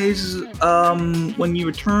guys. When you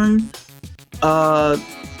return, Bradford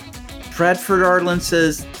Ardlin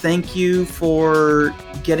says thank you for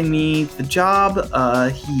getting me the job.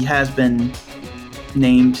 He has been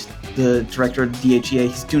named the director of the DHEA.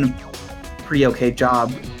 He's doing a pretty okay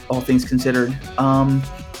job, all things considered.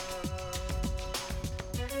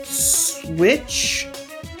 Switch.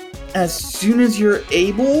 As soon as you're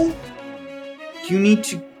able, you need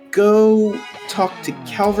to go talk to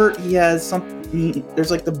Calvert. He has something. There's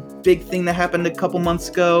like the big thing that happened a couple months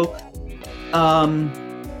ago.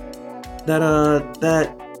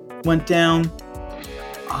 That went down.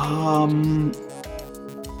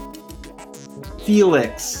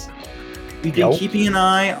 Felix, we've been keeping an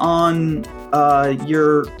eye on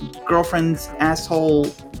your girlfriend's asshole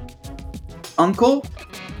uncle.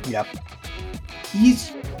 Yep.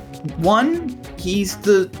 He's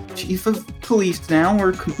the chief of police now,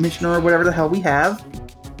 or commissioner, or whatever the hell we have.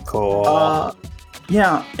 Cool.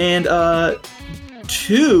 Yeah, and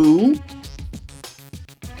 2,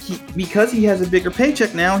 because he has a bigger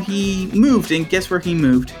paycheck now, he moved, and guess where he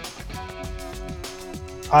moved?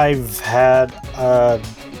 I've had an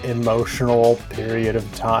emotional period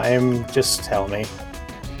of time. Just tell me.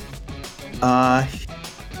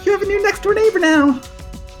 You have a new next door neighbor now.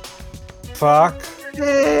 Fuck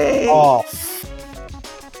Hey! off.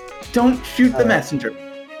 Don't shoot the messenger.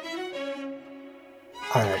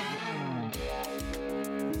 Alright.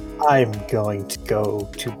 I'm going to go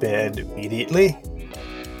to bed immediately.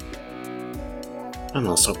 I'm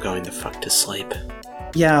also going the fuck to sleep.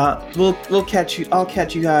 Yeah, we'll catch you. I'll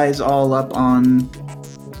catch you guys all up on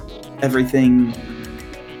everything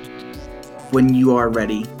when you are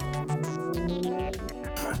ready.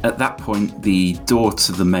 At that point, the door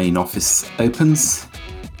to the main office opens,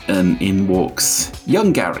 and in walks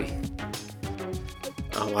young Gary.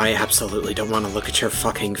 Oh, I absolutely don't want to look at your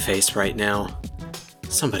fucking face right now.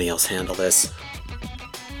 Somebody else handle this.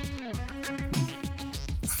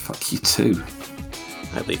 Fuck you too.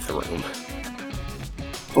 I leave the room.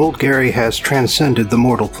 Old Gary has transcended the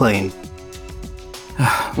mortal plane.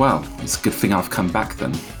 Well, it's a good thing I've come back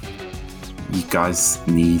then. You guys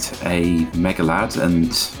need a mega lad,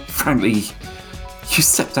 and frankly, you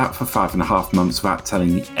stepped out for 5.5 months without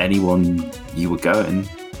telling anyone you were going.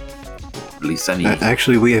 Or at least any...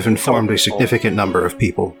 Actually, we have informed a significant number of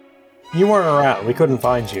people. You weren't around. We couldn't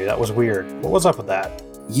find you. That was weird. What was up with that?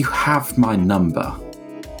 You have my number.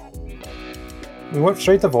 We went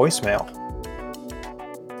straight to voicemail.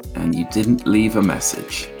 And you didn't leave a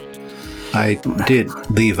message. I did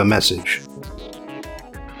leave a message.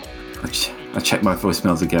 I checked my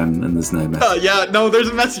voicemails again, and there's no message. Yeah, no, there's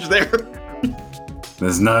a message there.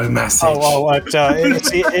 There's no message.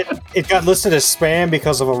 It got listed as spam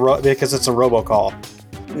because it's a robocall.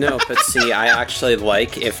 No, but see, I actually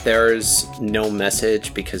like if there's no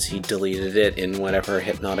message because he deleted it in whatever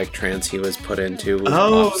hypnotic trance he was put into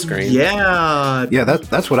off screen. Yeah. Yeah,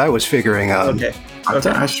 that's what I was figuring out. Okay. I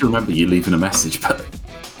don't actually remember you leaving a message, but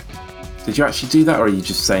did you actually do that, or are you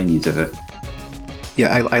just saying you did it?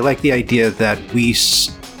 Yeah, I like the idea that we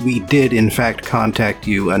did in fact contact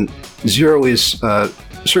you, and Zero is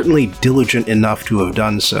certainly diligent enough to have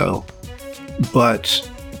done so, but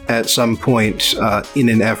at some point, in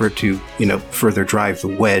an effort to further drive the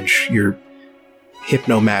wedge, your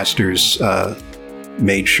hypnomasters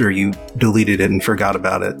made sure you deleted it and forgot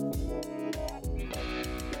about it.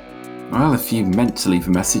 Well, if you meant to leave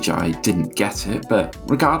a message, I didn't get it, but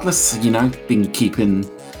regardless, been keeping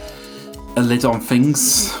a lid on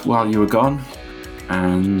things while you were gone,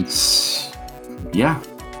 and yeah,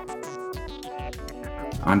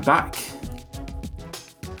 I'm back.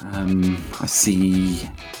 I see,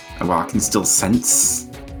 well, I can still sense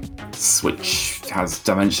Switch has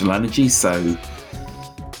dimensional energy, so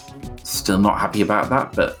still not happy about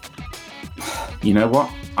that, but you know what?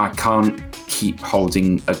 I can't keep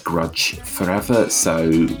holding a grudge forever, so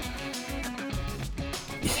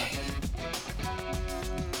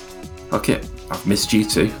Okay, I've missed you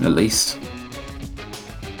two, at least.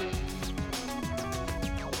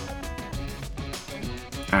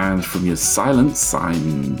 And from your silence,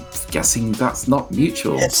 I'm guessing that's not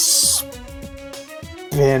mutual. It's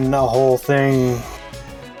been a whole thing,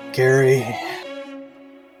 Gary.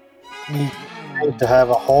 We need to have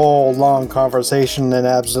a whole long conversation, and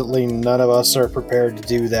absolutely none of us are prepared to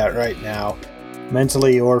do that right now,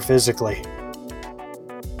 mentally or physically.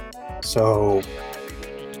 So,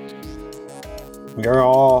 you're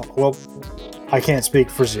all, well, I can't speak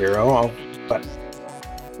for Zero, but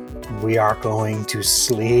we are going to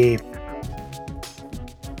sleep.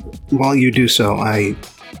 While you do so, I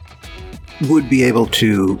would be able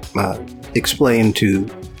to explain to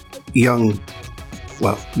young,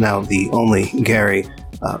 well, now the only Gary,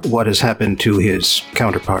 what has happened to his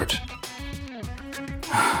counterpart.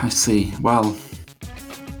 I see. Well,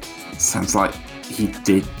 sounds like he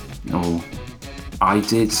did, or I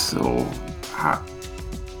did, or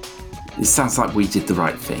it sounds like we did the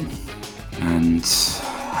right thing. And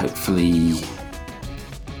hopefully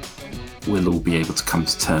we'll all be able to come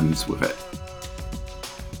to terms with it.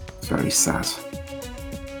 Very sad.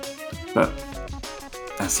 But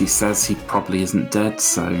as he says, he probably isn't dead,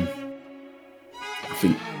 so I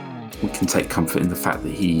think we can take comfort in the fact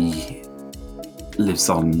that he lives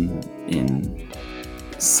on in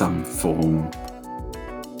some form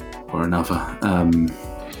or another.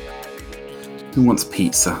 Who wants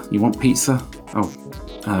pizza? You want pizza? Oh,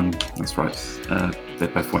 that's right. They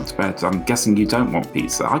both went to bed. I'm guessing you don't want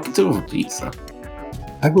pizza. I could do with a pizza.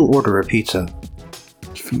 I will order a pizza. Do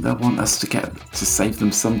you think they'll want us to save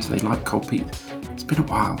them some? Do they like cold pizza? It's been a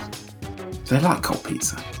while. Do they like cold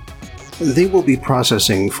pizza? They will be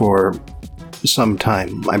processing for some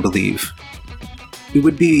time, I believe. It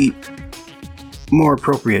would be more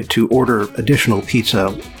appropriate to order additional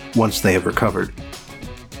pizza once they have recovered.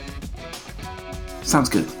 Sounds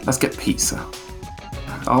good. Let's get pizza.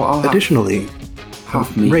 I'll Additionally,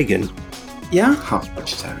 half meat, Reagan, Yeah? half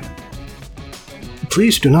vegetarian.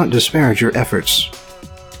 please do not disparage your efforts,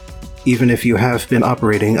 even if you have been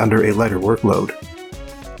operating under a lighter workload.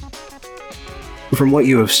 From what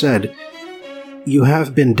you have said, you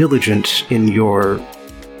have been diligent in your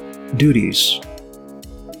duties.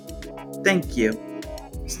 Thank you.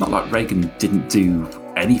 It's not like Reagan didn't do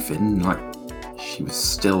anything. Like, she was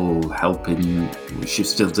still helping. She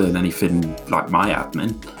was still doing anything like my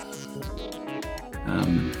admin.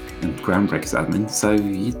 And Groundbreaker's admin. So,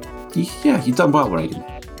 you've done well, Reagan.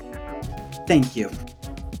 Thank you.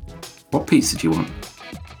 What pizza do you want?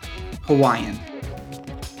 Hawaiian.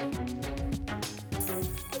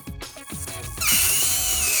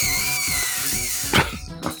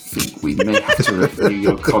 I think we may have to review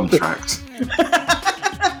your contract.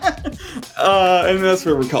 And that's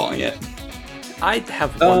what we're calling it. I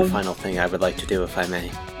have one final thing I would like to do, if I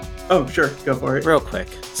may. Oh, sure. Go for it. Real quick.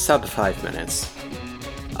 Sub 5 minutes.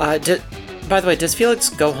 By the way, does Felix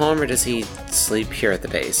go home or does he sleep here at the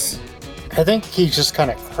base? I think he just kind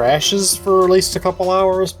of crashes for at least a couple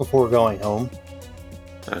hours before going home.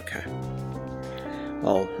 Okay.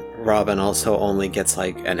 Well, Robin also only gets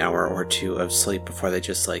like an hour or two of sleep before they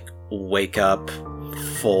just like wake up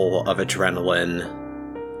full of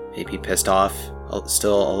adrenaline, maybe pissed off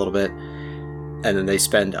still a little bit, and then they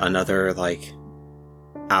spend another like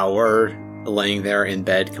hour laying there in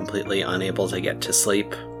bed completely unable to get to sleep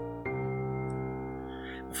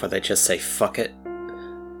before they just say fuck it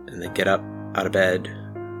and they get up out of bed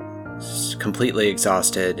completely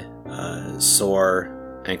exhausted,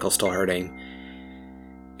 sore, ankle still hurting,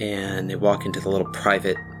 and they walk into the little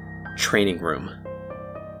private training room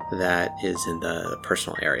that is in the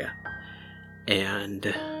personal area. And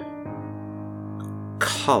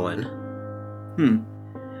Colin,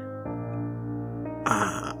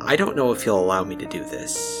 I don't know if you'll allow me to do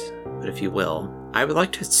this, but if you will, I would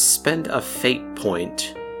like to spend a fate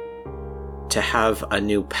point to have a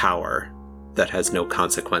new power that has no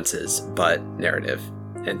consequences but narrative.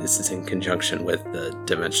 And this is in conjunction with the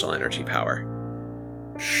dimensional energy power.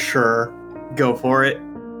 Sure. Go for it.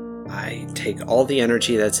 I take all the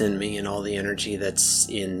energy that's in me and all the energy that's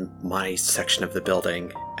in my section of the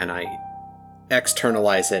building, and I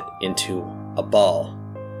externalize it into a ball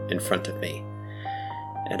in front of me.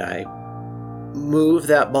 And I move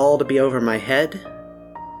that ball to be over my head,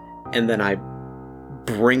 and then I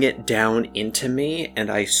bring it down into me, and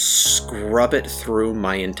I scrub it through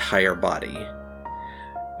my entire body.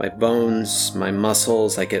 My bones, my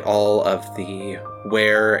muscles, I get all of the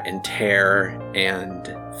wear and tear and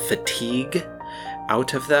fatigue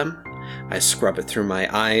out of them. I scrub it through my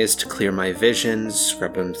eyes to clear my vision,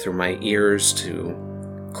 scrub them through my ears to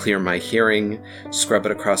clear my hearing, scrub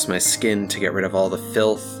it across my skin to get rid of all the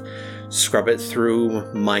filth, scrub it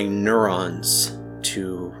through my neurons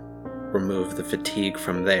to remove the fatigue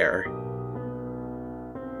from there,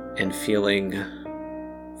 and feeling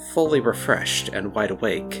fully refreshed and wide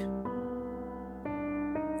awake,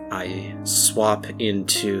 I swap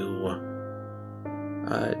into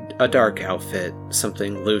a dark outfit,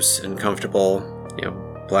 something loose and comfortable,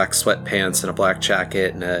 black sweatpants and a black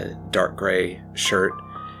jacket and a dark gray shirt,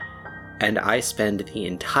 and I spend the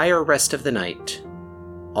entire rest of the night,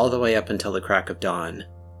 all the way up until the crack of dawn,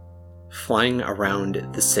 flying around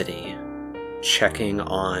the city, checking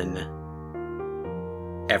on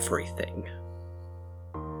everything.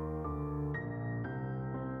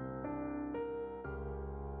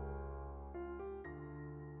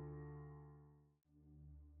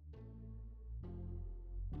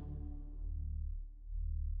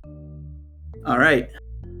 All right.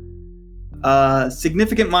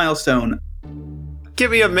 Significant milestone.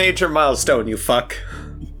 Give me a major milestone, you fuck.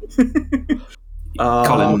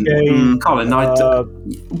 Colin, okay. Colin,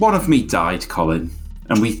 one of me died, Colin,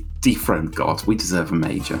 and we dethroned God. We deserve a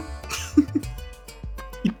major.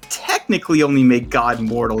 You technically only make God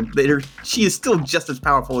mortal, but she is still just as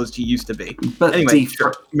powerful as she used to be. But Anyway,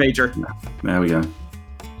 sure, major. There we go.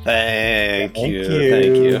 Thank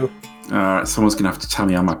you. Alright, someone's going to have to tell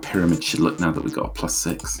me how my pyramid should look now that we've got a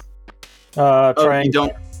 +6. Try You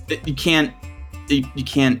don't. You can't. You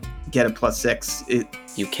can't get a +6.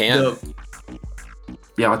 You can.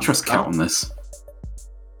 Yeah, I trust Kat on this.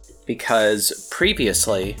 Because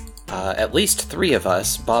previously, at least 3 of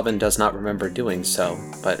us, Bobbin does not remember doing so,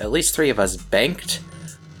 but at least 3 of us banked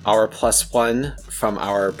our +1 from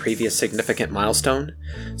our previous significant milestone.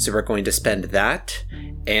 So we're going to spend that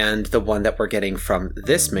and the one that we're getting from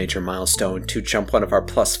this major milestone to jump one of our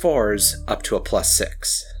 +4s up to a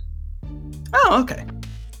 +6. Oh, okay.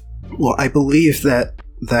 Well, I believe that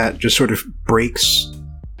just sort of breaks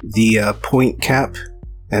the point cap,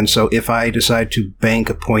 and so if I decide to bank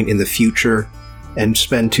a point in the future and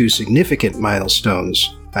spend 2 significant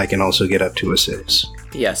milestones, I can also get up to a 6.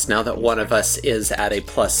 Yes, now that one of us is at a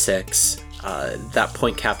 +6, that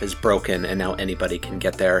point cap is broken, and now anybody can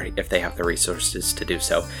get there if they have the resources to do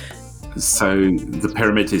so. So the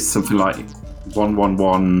pyramid is something like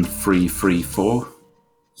 111-334.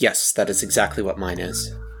 Yes, that is exactly what mine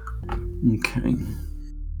is. Okay.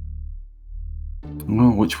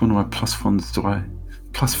 Well, which one of my +1s do I...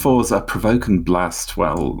 +4s are provoke and blast.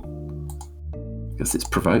 Well, I guess it's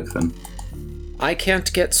provoke then. I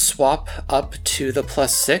can't get swap up to the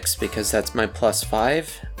 +6 because that's my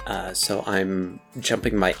 +5. So I'm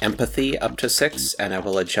jumping my empathy up to 6, and I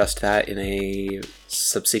will adjust that in a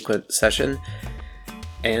subsequent session.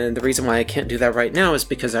 And the reason why I can't do that right now is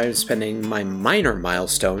because I'm spending my minor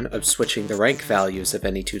milestone of switching the rank values of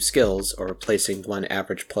any 2 skills, or replacing one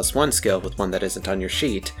average +1 skill with one that isn't on your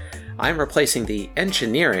sheet. I'm replacing the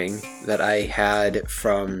engineering that I had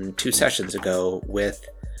from 2 sessions ago with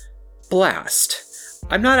blast.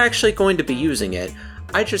 I'm not actually going to be using it.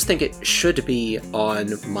 I just think it should be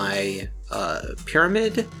on my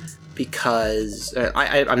pyramid because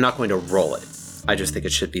I'm not going to roll it. I just think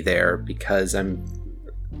it should be there because I'm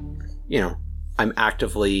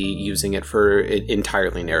actively using it for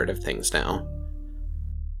entirely narrative things now.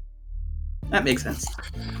 That makes sense.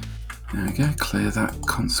 There we go, clear that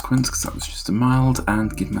consequence because that was just a mild,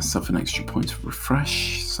 and give myself an extra point of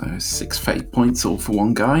refresh. So 6 fate points all for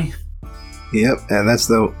one guy. Yep, and that's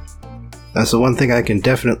the one thing I can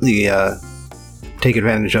definitely take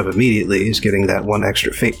advantage of immediately, is getting that 1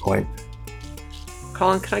 extra fate point.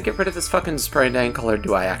 Colin, can I get rid of this fucking sprained ankle, or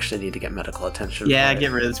do I actually need to get medical attention? Yeah, for it?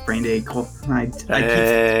 get rid of the sprained ankle.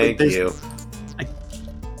 Thank you. I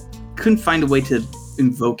couldn't find a way to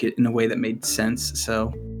invoke it in a way that made sense,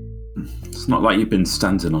 so... It's not like you've been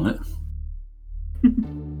standing on it.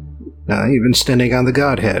 You've been standing on the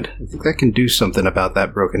Godhead. I think that can do something about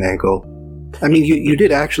that broken ankle. I mean, you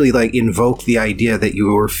did actually, invoke the idea that you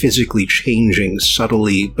were physically changing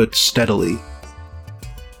subtly but steadily.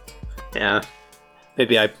 Yeah.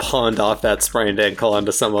 Maybe I pawned off that sprained ankle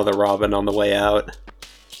onto some other Robin on the way out.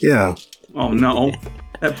 Yeah. Oh no.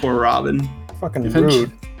 That poor Robin. Fucking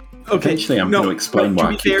rude. Okay. Eventually I'm going to explain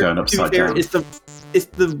why I keep going upside down. It's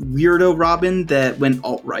the weirdo Robin that went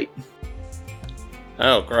alt-right.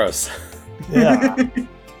 Oh, gross. Yeah.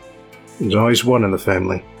 There's always one in the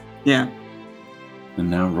family. Yeah. And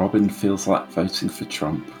now Robin feels like voting for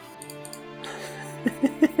Trump.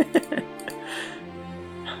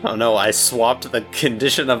 Oh no, I swapped the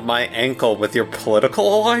condition of my ankle with your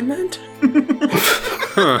political alignment?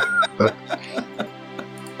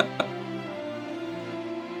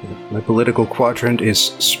 My political quadrant is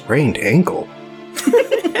sprained ankle.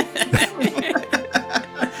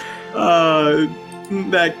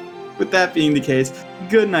 With that being the case,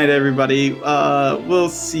 good night, everybody. We'll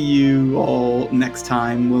see you all next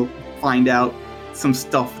time. We'll find out some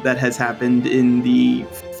stuff that has happened in the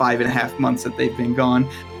 5.5 months that they've been gone.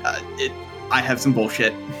 I have some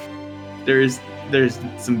bullshit. There's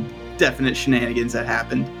some definite shenanigans that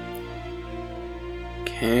happened.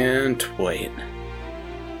 Can't wait.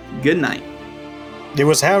 Good night. It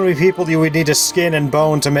was how many people do we need to skin and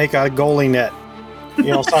bone to make a goalie net? You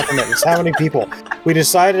know, soccer net. It's how many people? We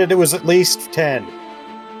decided it was at least 10.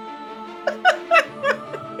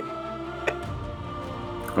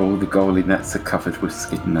 All the goalie nets are covered with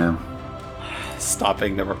skin now.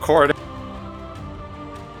 Stopping the recording.